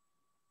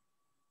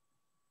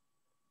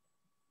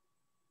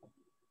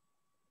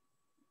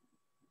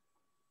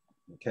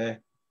 Okay,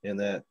 and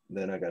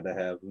then I got to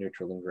have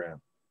neutral and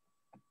ground.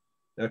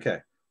 Okay,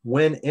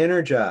 when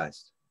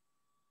energized,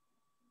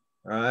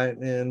 all right,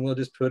 and we'll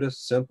just put a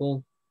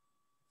simple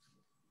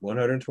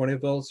 120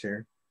 volts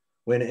here.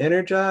 When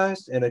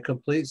energized in a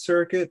complete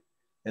circuit,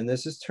 and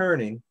this is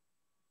turning,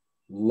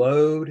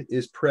 load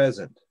is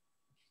present.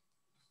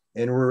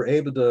 And we're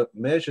able to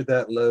measure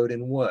that load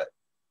in what?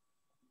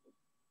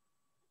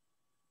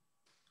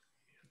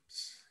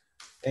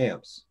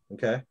 Amps,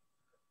 okay?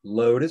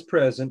 Load is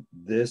present.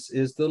 This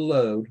is the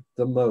load,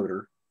 the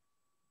motor.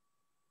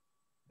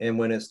 And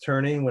when it's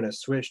turning, when it's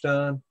switched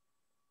on,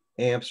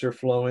 amps are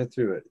flowing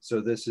through it.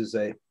 So this is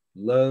a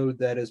load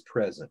that is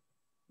present,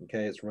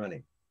 okay? It's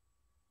running.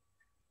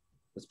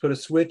 Let's put a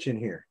switch in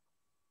here.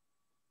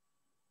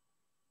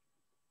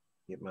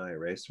 Get my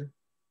eraser.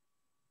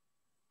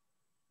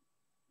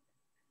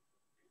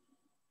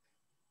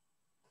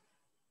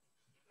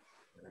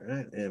 All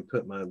right, and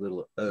put my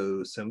little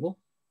O symbol.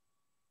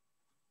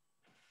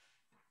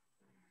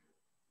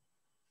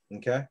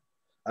 Okay,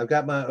 I've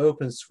got my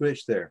open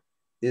switch there.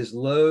 Is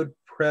load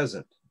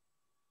present?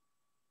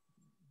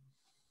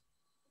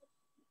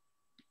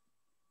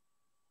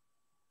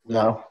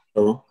 No.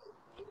 No.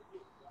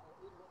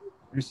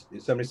 Is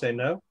somebody say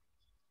no?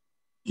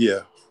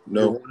 Yeah,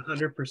 no.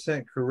 You're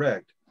 100%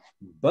 correct,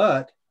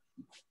 but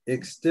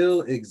it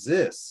still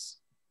exists.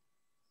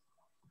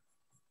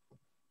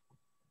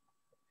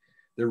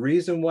 The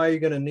reason why you're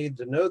going to need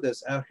to know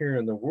this out here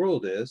in the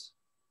world is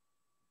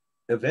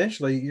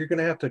eventually you're going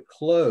to have to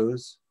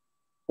close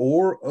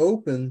or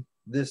open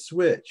this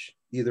switch,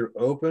 either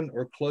open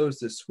or close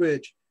the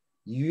switch.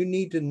 You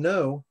need to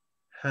know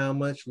how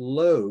much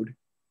load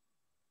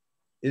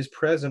is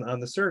present on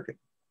the circuit,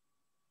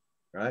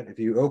 right? If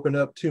you open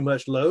up too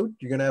much load,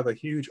 you're going to have a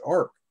huge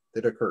arc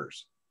that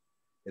occurs.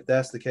 If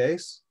that's the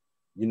case,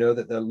 you know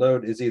that the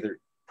load is either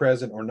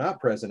present or not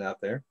present out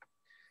there.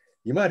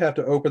 You might have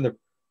to open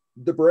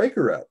the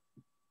breaker up.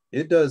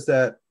 It does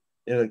that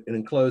in an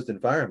enclosed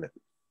environment,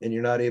 and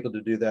you're not able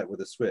to do that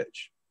with a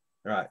switch.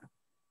 All right.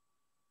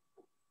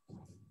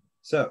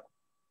 So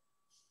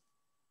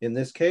in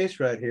this case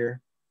right here,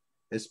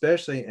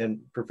 especially, and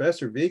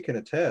Professor V can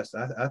attest,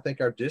 I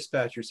think our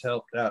dispatchers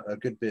helped out a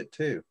good bit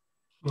too.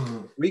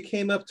 Mm-hmm. We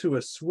came up to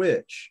a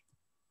switch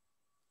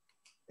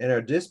and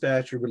our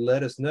dispatcher would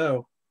let us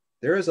know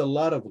there is a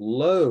lot of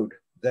load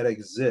that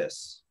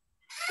exists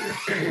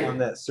on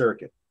that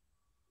circuit.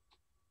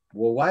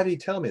 Well, why did he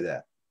tell me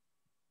that?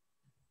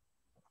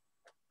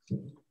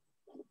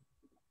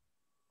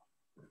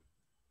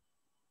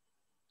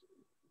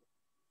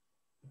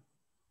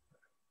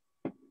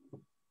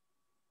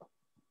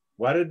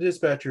 Why did the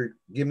dispatcher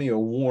give me a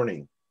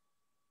warning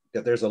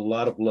that there's a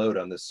lot of load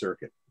on this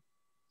circuit?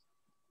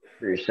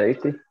 For your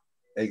safety?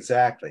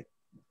 Exactly.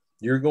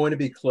 You're going to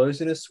be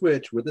closing a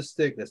switch with a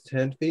stick that's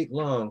 10 feet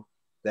long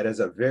that has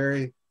a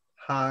very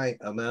high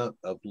amount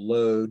of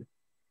load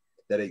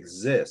that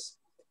exists.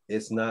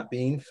 It's not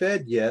being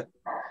fed yet.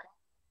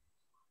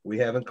 We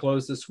haven't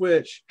closed the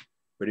switch,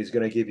 but he's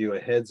going to give you a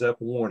heads up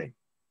warning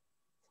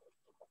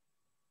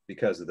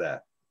because of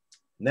that.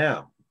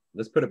 Now,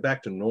 let's put it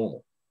back to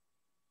normal.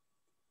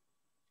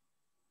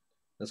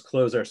 Let's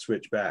close our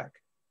switch back.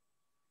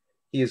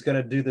 He is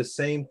going to do the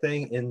same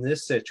thing in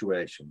this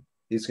situation.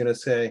 He's going to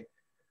say,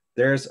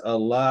 there's a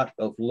lot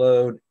of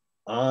load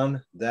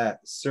on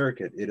that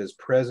circuit. It is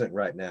present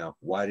right now.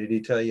 Why did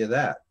he tell you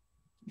that?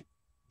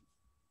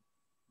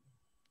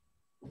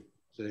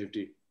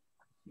 Safety.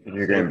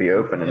 You're going to be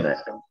opening it.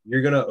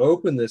 You're going to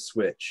open this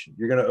switch.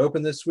 You're going to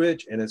open this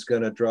switch and it's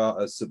going to draw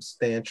a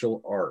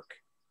substantial arc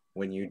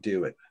when you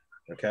do it.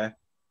 Okay.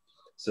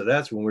 So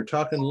that's when we're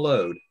talking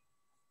load.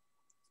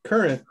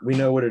 Current, we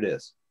know what it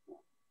is.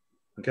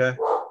 Okay.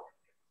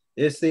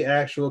 It's the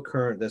actual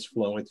current that's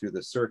flowing through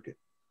the circuit.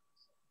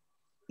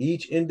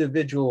 Each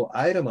individual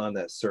item on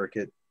that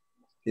circuit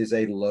is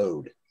a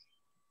load.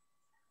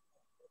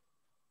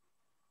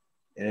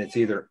 and it's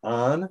either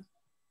on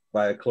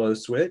by a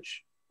closed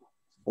switch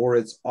or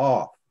it's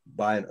off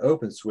by an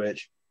open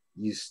switch,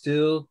 you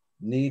still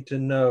need to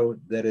know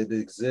that it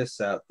exists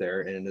out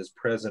there and it is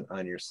present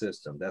on your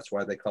system. That's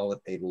why they call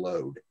it a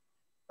load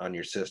on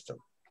your system.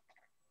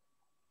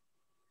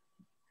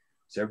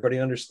 Does everybody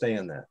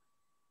understand that?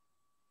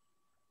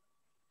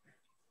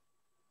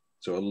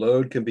 So a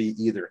load can be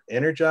either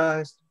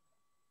energized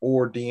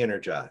or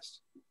de-energized.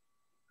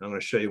 I'm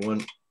going to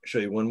show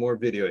you one more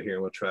video here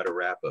and we'll try to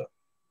wrap up.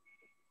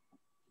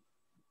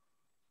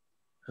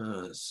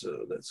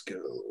 So let's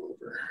go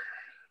over.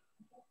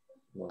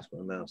 Lost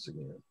my mouse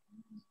again.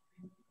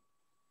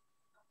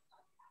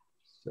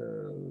 So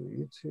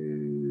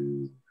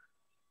YouTube,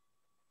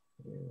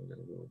 and I'm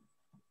gonna go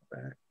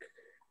back.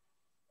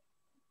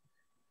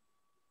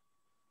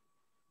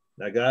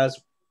 Now guys,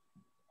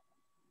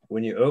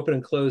 when you open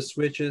and close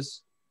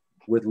switches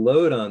with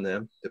load on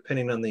them,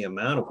 depending on the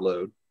amount of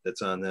load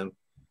that's on them,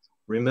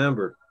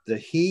 remember the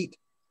heat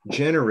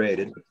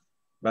generated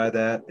by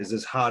that is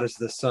as hot as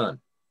the sun.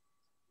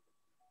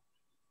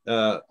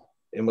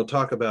 And we'll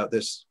talk about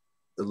this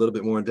a little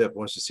bit more in depth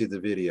once you see the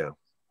video.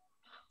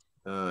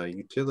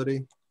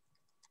 Utility,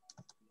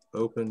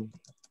 open,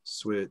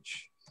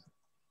 switch,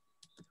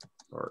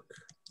 arc.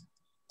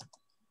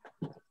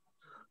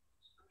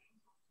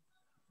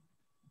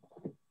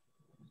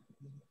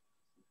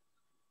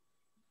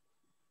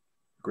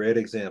 Great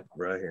example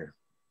right here.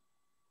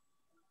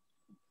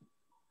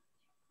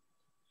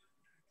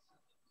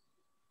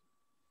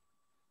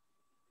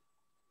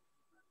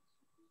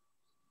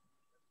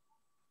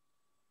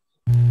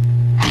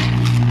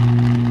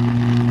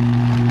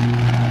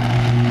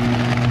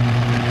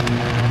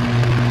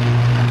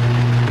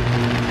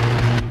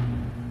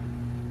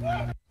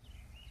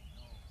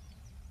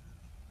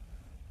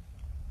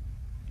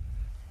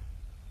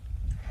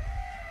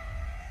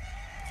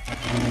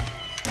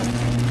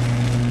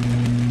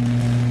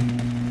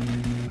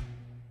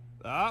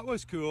 That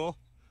was cool.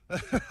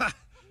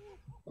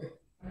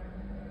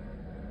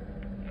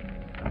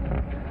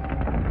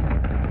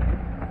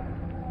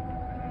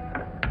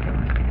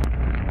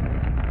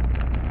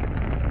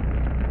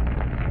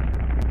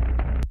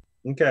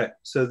 Okay,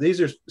 so these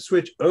are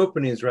switch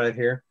openings right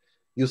here.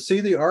 You'll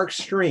see the arc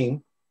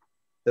stream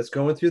that's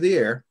going through the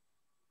air.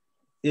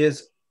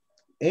 Is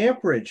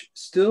amperage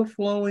still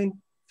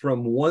flowing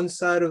from one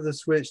side of the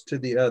switch to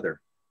the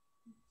other?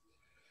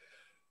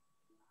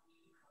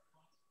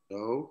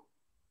 No.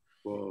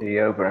 Do you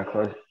open or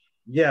close?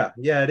 Yeah,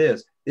 it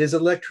is. Is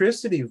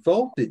electricity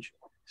voltage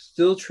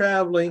still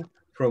traveling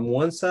from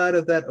one side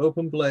of that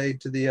open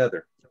blade to the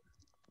other?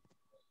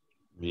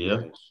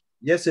 Yeah.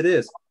 Yes, it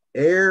is.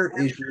 Air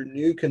is your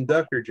new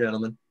conductor,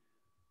 gentlemen.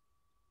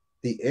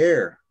 The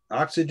air,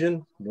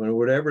 oxygen,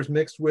 whatever's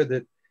mixed with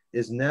it,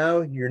 is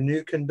now your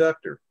new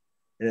conductor.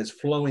 And it's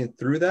flowing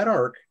through that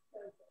arc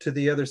to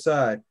the other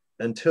side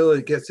until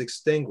it gets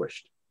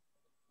extinguished.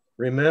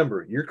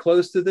 Remember, you're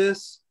close to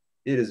this.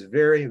 It is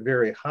very,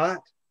 very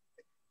hot.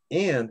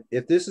 And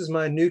if this is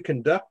my new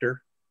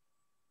conductor,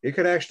 it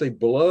could actually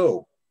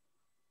blow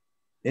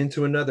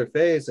into another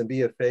phase and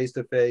be a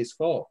phase-to-phase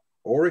fault.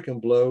 Or it can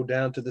blow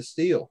down to the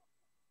steel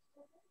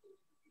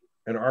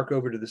and arc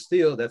over to the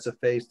steel. That's a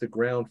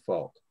phase-to-ground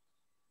fault.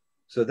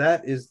 So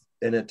that is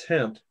an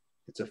attempt,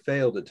 it's a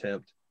failed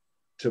attempt,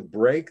 to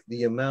break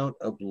the amount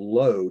of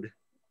load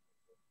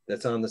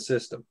that's on the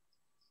system.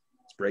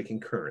 It's breaking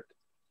current.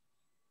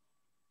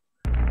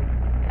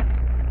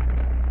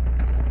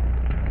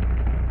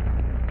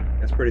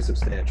 That's pretty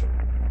substantial.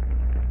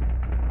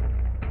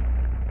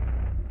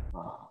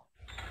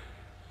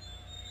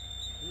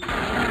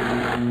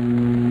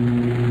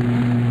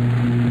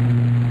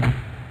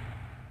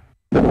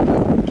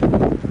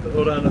 So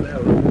hold on to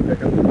that one.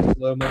 Pick up the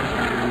slow mo.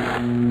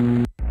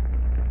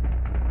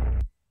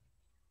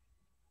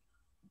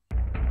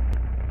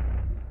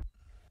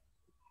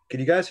 Can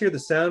you guys hear the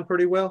sound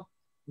pretty well?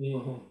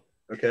 Mm-hmm.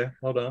 Okay,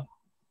 hold on.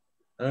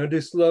 I'm gonna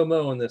do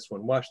slow-mo on this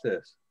one. Watch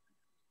this.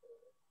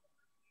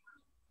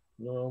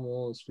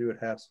 Normal, let's do it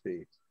half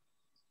speed.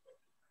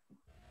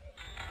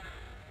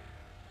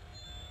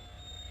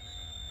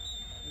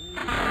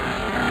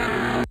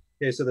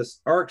 Okay, so this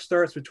arc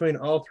starts between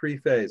all three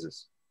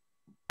phases.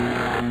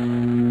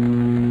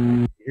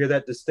 You hear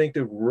that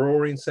distinctive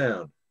roaring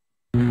sound.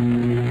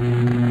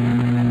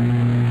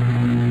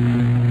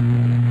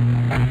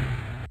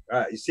 All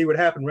right, you see what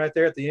happened right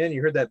there at the end?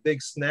 You heard that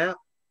big snap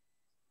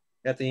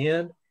at the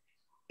end?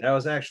 That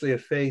was actually a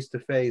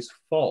phase-to-phase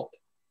fault.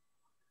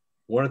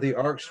 One of the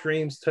arc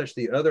streams touched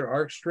the other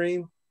arc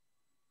stream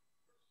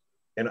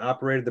and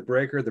operated the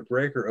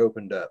breaker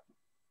opened up.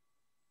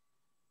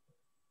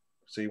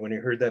 See, when you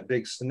heard that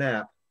big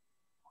snap,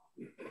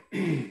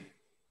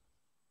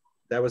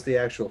 that was the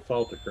actual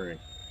fault occurring.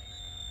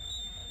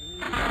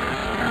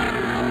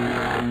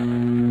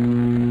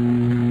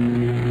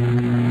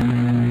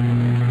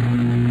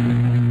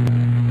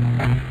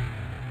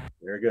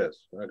 There it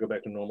goes. I'll go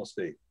back to normal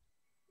speed.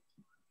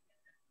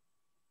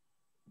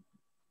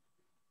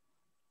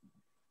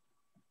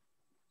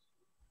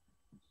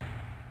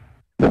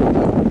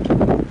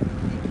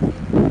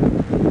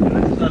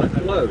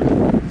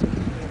 load.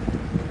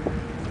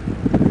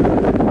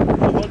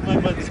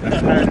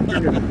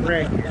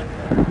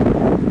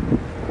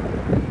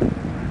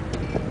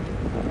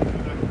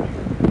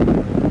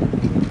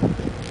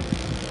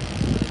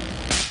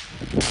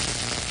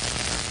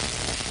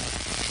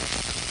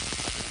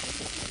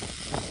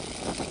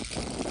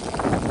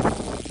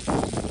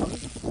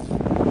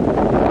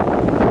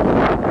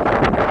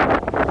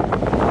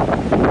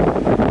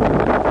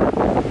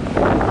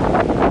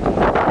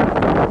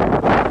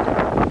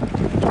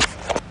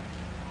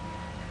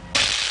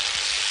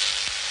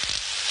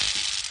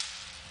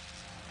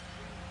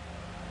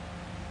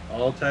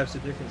 All types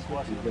of different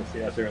switches you'll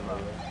see out there in the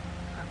world.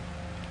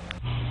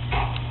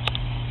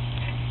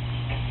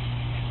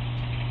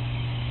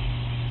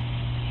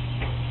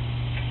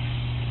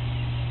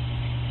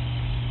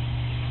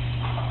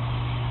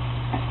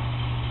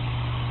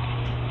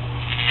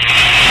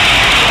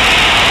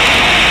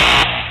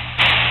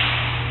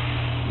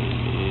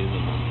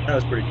 That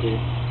was pretty cool.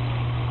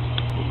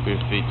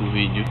 Perfeito o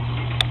vídeo.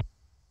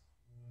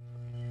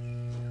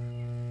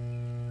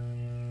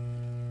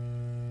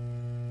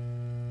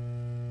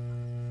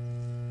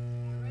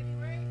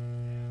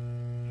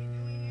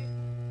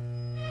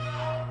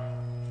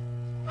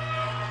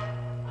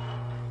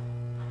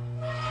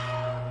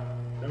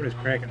 Somebody's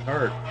cranking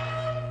hard.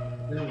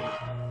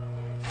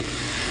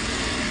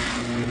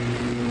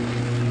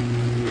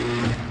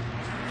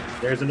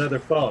 There's another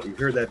fault. You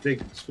heard that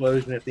big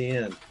explosion at the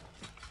end.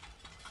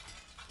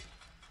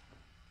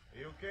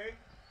 You okay?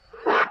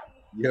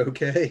 You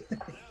okay?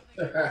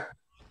 Yeah,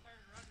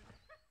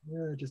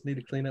 I just need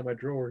to clean up my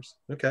drawers.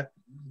 Okay.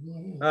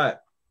 All right.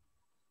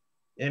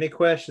 Any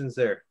questions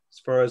there as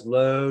far as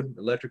load,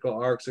 electrical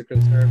arcs are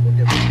concerned? We'll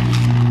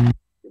get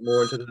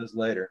more into those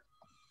later.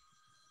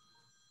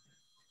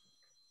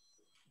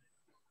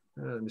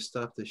 Let me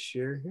stop the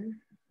share here.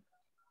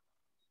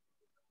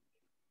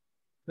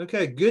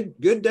 Okay,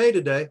 good day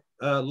today.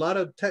 A lot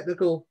of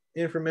technical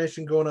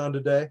information going on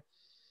today.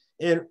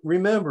 And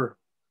remember,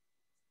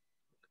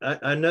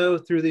 I know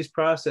through these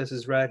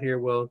processes right here,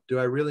 well, do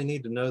I really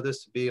need to know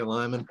this to be a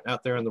lineman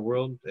out there in the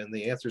world? And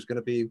the answer is going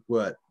to be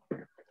what?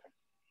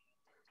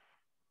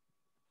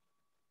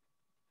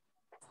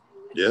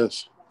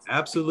 Yes.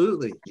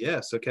 Absolutely.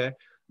 Yes. Okay.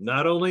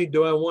 Not only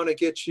do I want to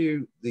get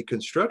you the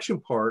construction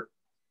part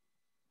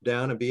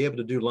down and be able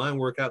to do line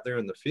work out there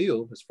in the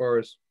field as far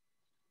as,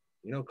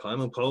 you know,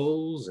 climbing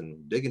poles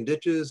and digging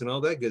ditches and all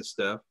that good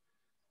stuff.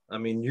 I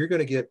mean, you're going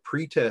to get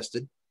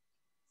pre-tested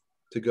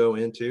to go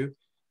into,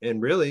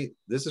 and really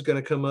this is going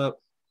to come up.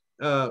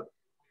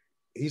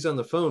 He's on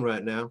the phone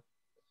right now.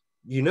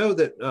 You know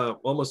that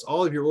almost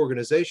all of your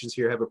organizations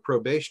here have a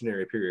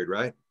probationary period,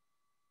 right?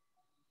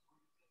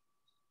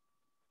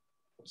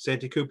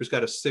 Santee Cooper's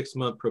got a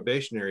 6-month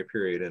probationary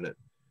period in it,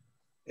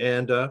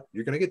 and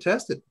you're going to get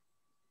tested.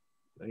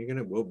 You're going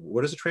to, well,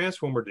 what does a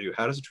transformer do?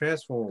 How does a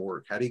transformer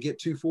work? How do you get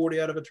 240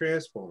 out of a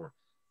transformer?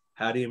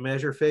 How do you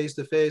measure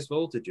phase-to-phase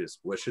voltages?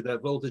 What should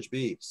that voltage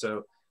be?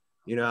 So,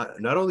 you know,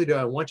 not only do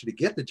I want you to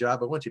get the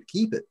job, I want you to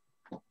keep it.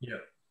 Yeah.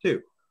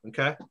 Too.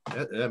 Okay.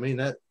 I mean,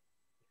 that,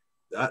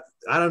 I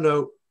don't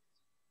know.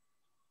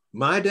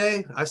 My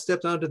day, I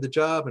stepped onto the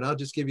job, and I'll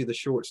just give you the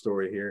short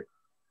story here.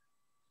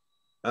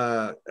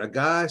 A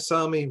guy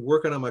saw me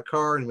working on my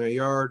car in my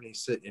yard, and he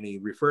said, and he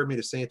referred me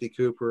to Santee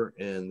Cooper.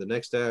 And the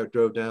next day I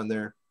drove down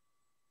there,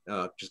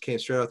 just came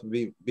straight off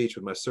the beach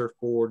with my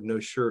surfboard,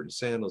 no shirt and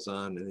sandals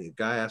on. And the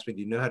guy asked me,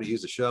 "Do you know how to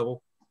use a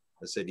shovel?"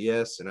 I said,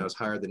 "Yes." And I was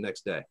hired the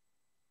next day.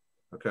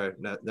 Okay.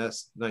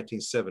 That's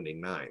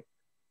 1979.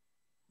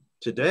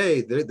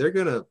 Today, they're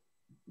going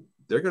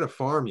to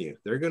farm you.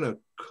 They're going to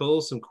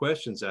cull some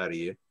questions out of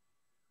you.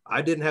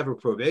 I didn't have a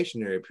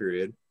probationary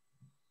period,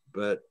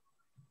 but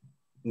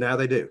now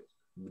they do.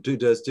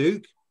 Does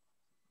Duke?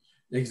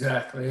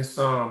 Exactly. It's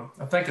I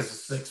think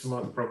it's a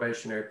 6-month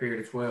probationary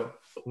period as well.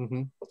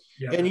 Mm-hmm.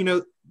 Yeah. And you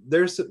know,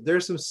 there's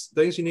some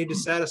things you need to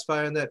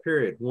satisfy in that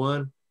period.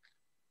 One,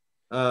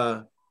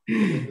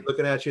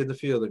 looking at you in the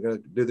field, they're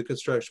going to do the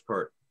construction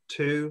part.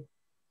 2,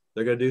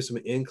 they're going to do some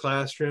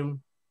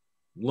in-classroom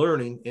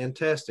learning and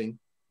testing.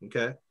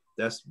 Okay,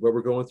 that's what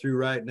we're going through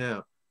right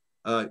now.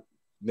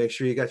 Make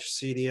sure you got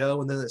your CDL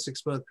within that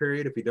 6-month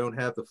period. If you don't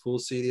have the full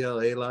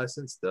CDL A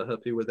license, they'll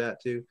help you with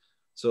that too.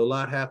 So a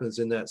lot happens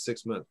in that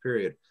 6-month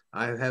period.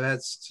 I have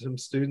had some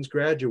students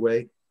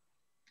graduate,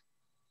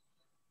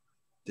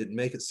 didn't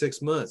make it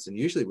 6 months, and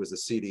usually it was the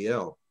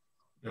CDL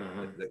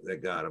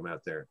that got them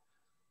out there.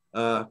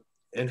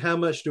 And how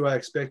much do I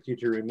expect you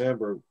to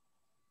remember?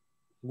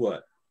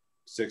 What,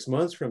 6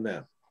 months from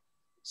now?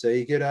 Say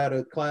you get out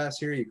of class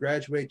here, you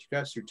graduate, you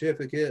got a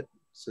certificate.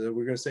 So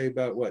we're going to say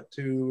about what,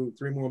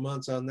 2-3 more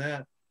months on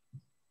that.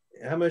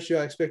 How much do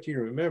I expect you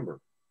to remember?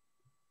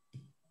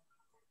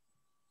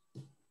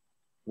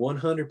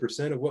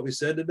 100% of what we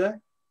said today?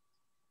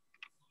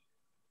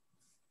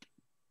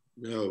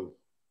 No.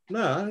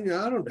 No,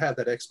 I don't have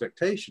that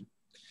expectation.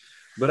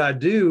 But I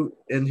do,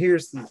 and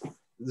here's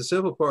the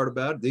simple part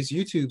about it. These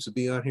YouTubes will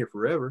be on here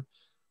forever.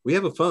 We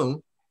have a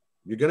phone.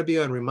 You're going to be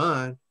on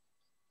Remind.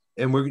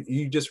 And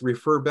you just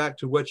refer back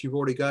to what you've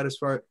already got as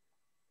far.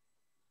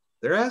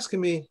 They're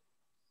asking me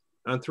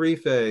on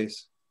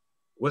 3-phase,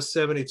 what's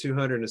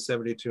 7,200 and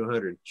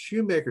 7,200?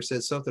 Shoemaker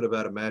said something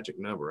about a magic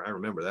number. I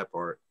remember that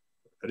part.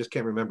 I just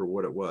can't remember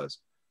what it was.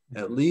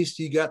 At least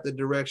you got the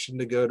direction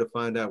to go to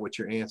find out what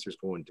your answer is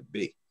going to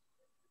be.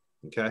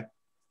 Okay.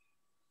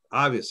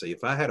 Obviously,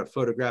 if I had a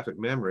photographic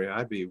memory,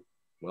 I'd be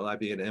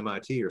an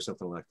MIT or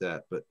something like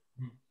that, but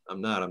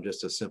I'm not. I'm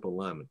just a simple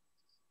lineman.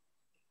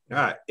 All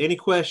right. Any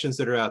questions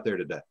that are out there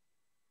today?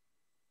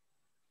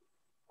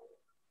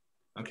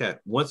 Okay.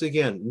 Once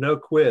again, no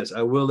quiz.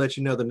 I will let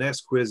you know the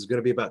next quiz is going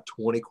to be about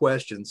 20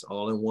 questions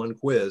all in one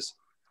quiz.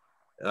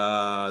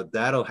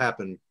 That'll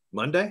happen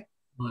Monday.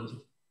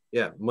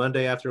 Yeah,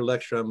 Monday after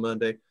lecture on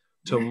Monday.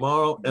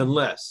 Tomorrow,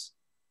 unless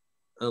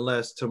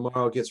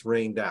tomorrow gets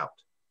rained out.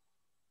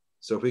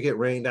 So if we get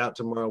rained out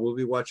tomorrow, we'll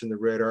be watching the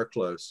radar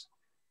close.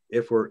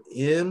 If we're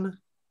in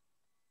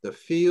the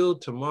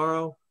field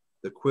tomorrow,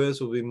 the quiz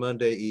will be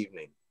Monday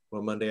evening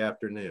or Monday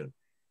afternoon.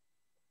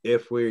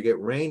 If we get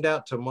rained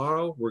out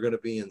tomorrow, we're going to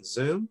be in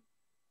Zoom,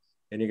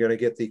 and you're going to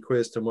get the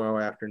quiz tomorrow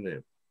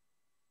afternoon.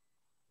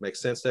 Make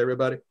sense to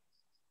everybody?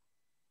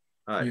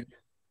 All right. Yeah.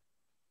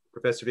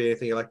 Professor V,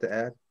 anything you'd like to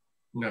add?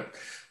 No.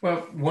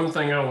 Well, one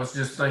thing I was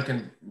just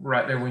thinking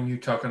right there when you're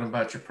talking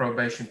about your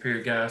probation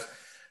period, guys,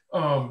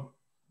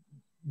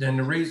 then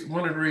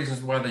one of the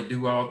reasons why they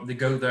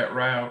go that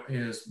route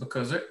is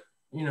because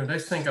they're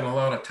sinking a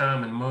lot of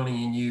time and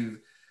money in you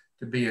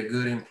to be a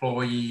good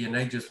employee, and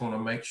they just want to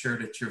make sure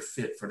that you're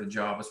fit for the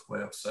job as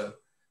well. So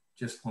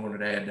just wanted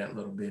to add that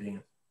little bit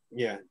in.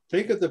 Yeah.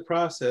 Think of the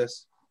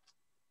process.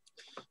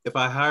 If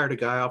I hired a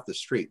guy off the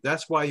street,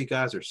 that's why you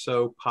guys are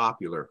so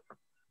popular.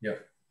 Yeah.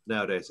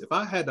 Nowadays, if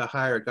I had to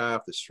hire a guy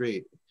off the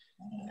street,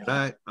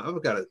 and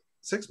I've got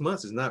 6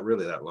 months is not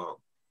really that long.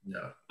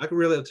 No. I can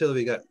really tell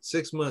you got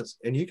 6 months,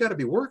 and you got to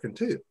be working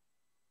too.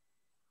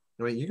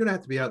 I mean, you're going to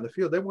have to be out in the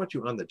field. They want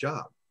you on the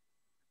job.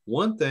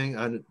 One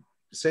thing,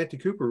 Santee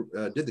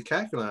Cooper did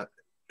the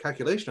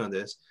calculation on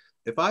this.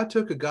 If I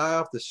took a guy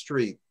off the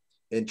street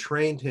and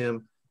trained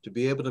him to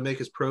be able to make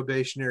his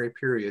probationary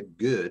period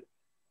good,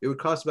 it would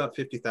cost about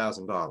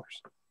 $50,000.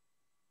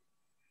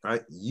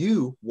 Right?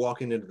 You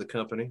walking into the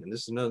company, and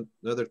this is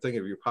another thing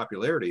of your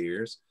popularity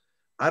here, is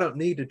I don't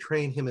need to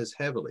train him as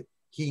heavily.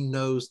 He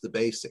knows the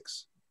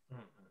basics.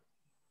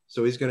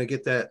 So he's going to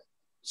get that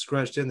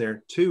scrunched in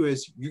there. Two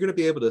is you're going to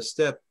be able to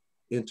step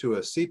into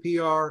a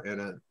CPR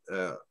and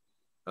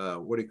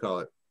what do you call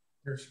it?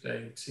 First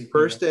aid. CPR.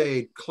 First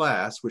aid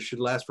class, which should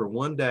last for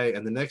 1 day,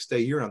 and the next day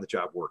you're on the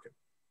job working.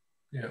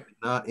 Yeah.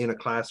 Not in a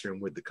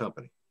classroom with the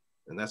company.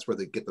 And that's where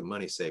they get the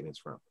money savings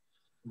from.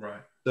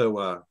 Right.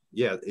 So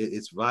yeah,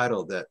 it's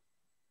vital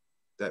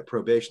that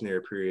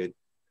probationary period,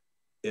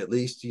 at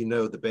least you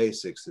know the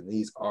basics, and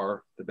these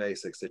are the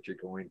basics that you're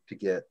going to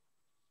get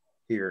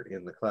here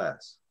in the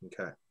class.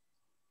 Okay.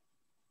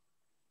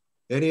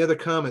 Any other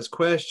comments,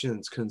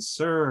 questions,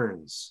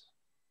 concerns?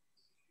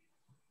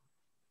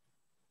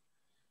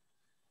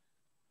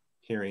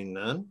 Hearing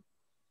none.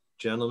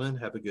 Gentlemen,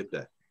 have a good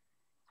day.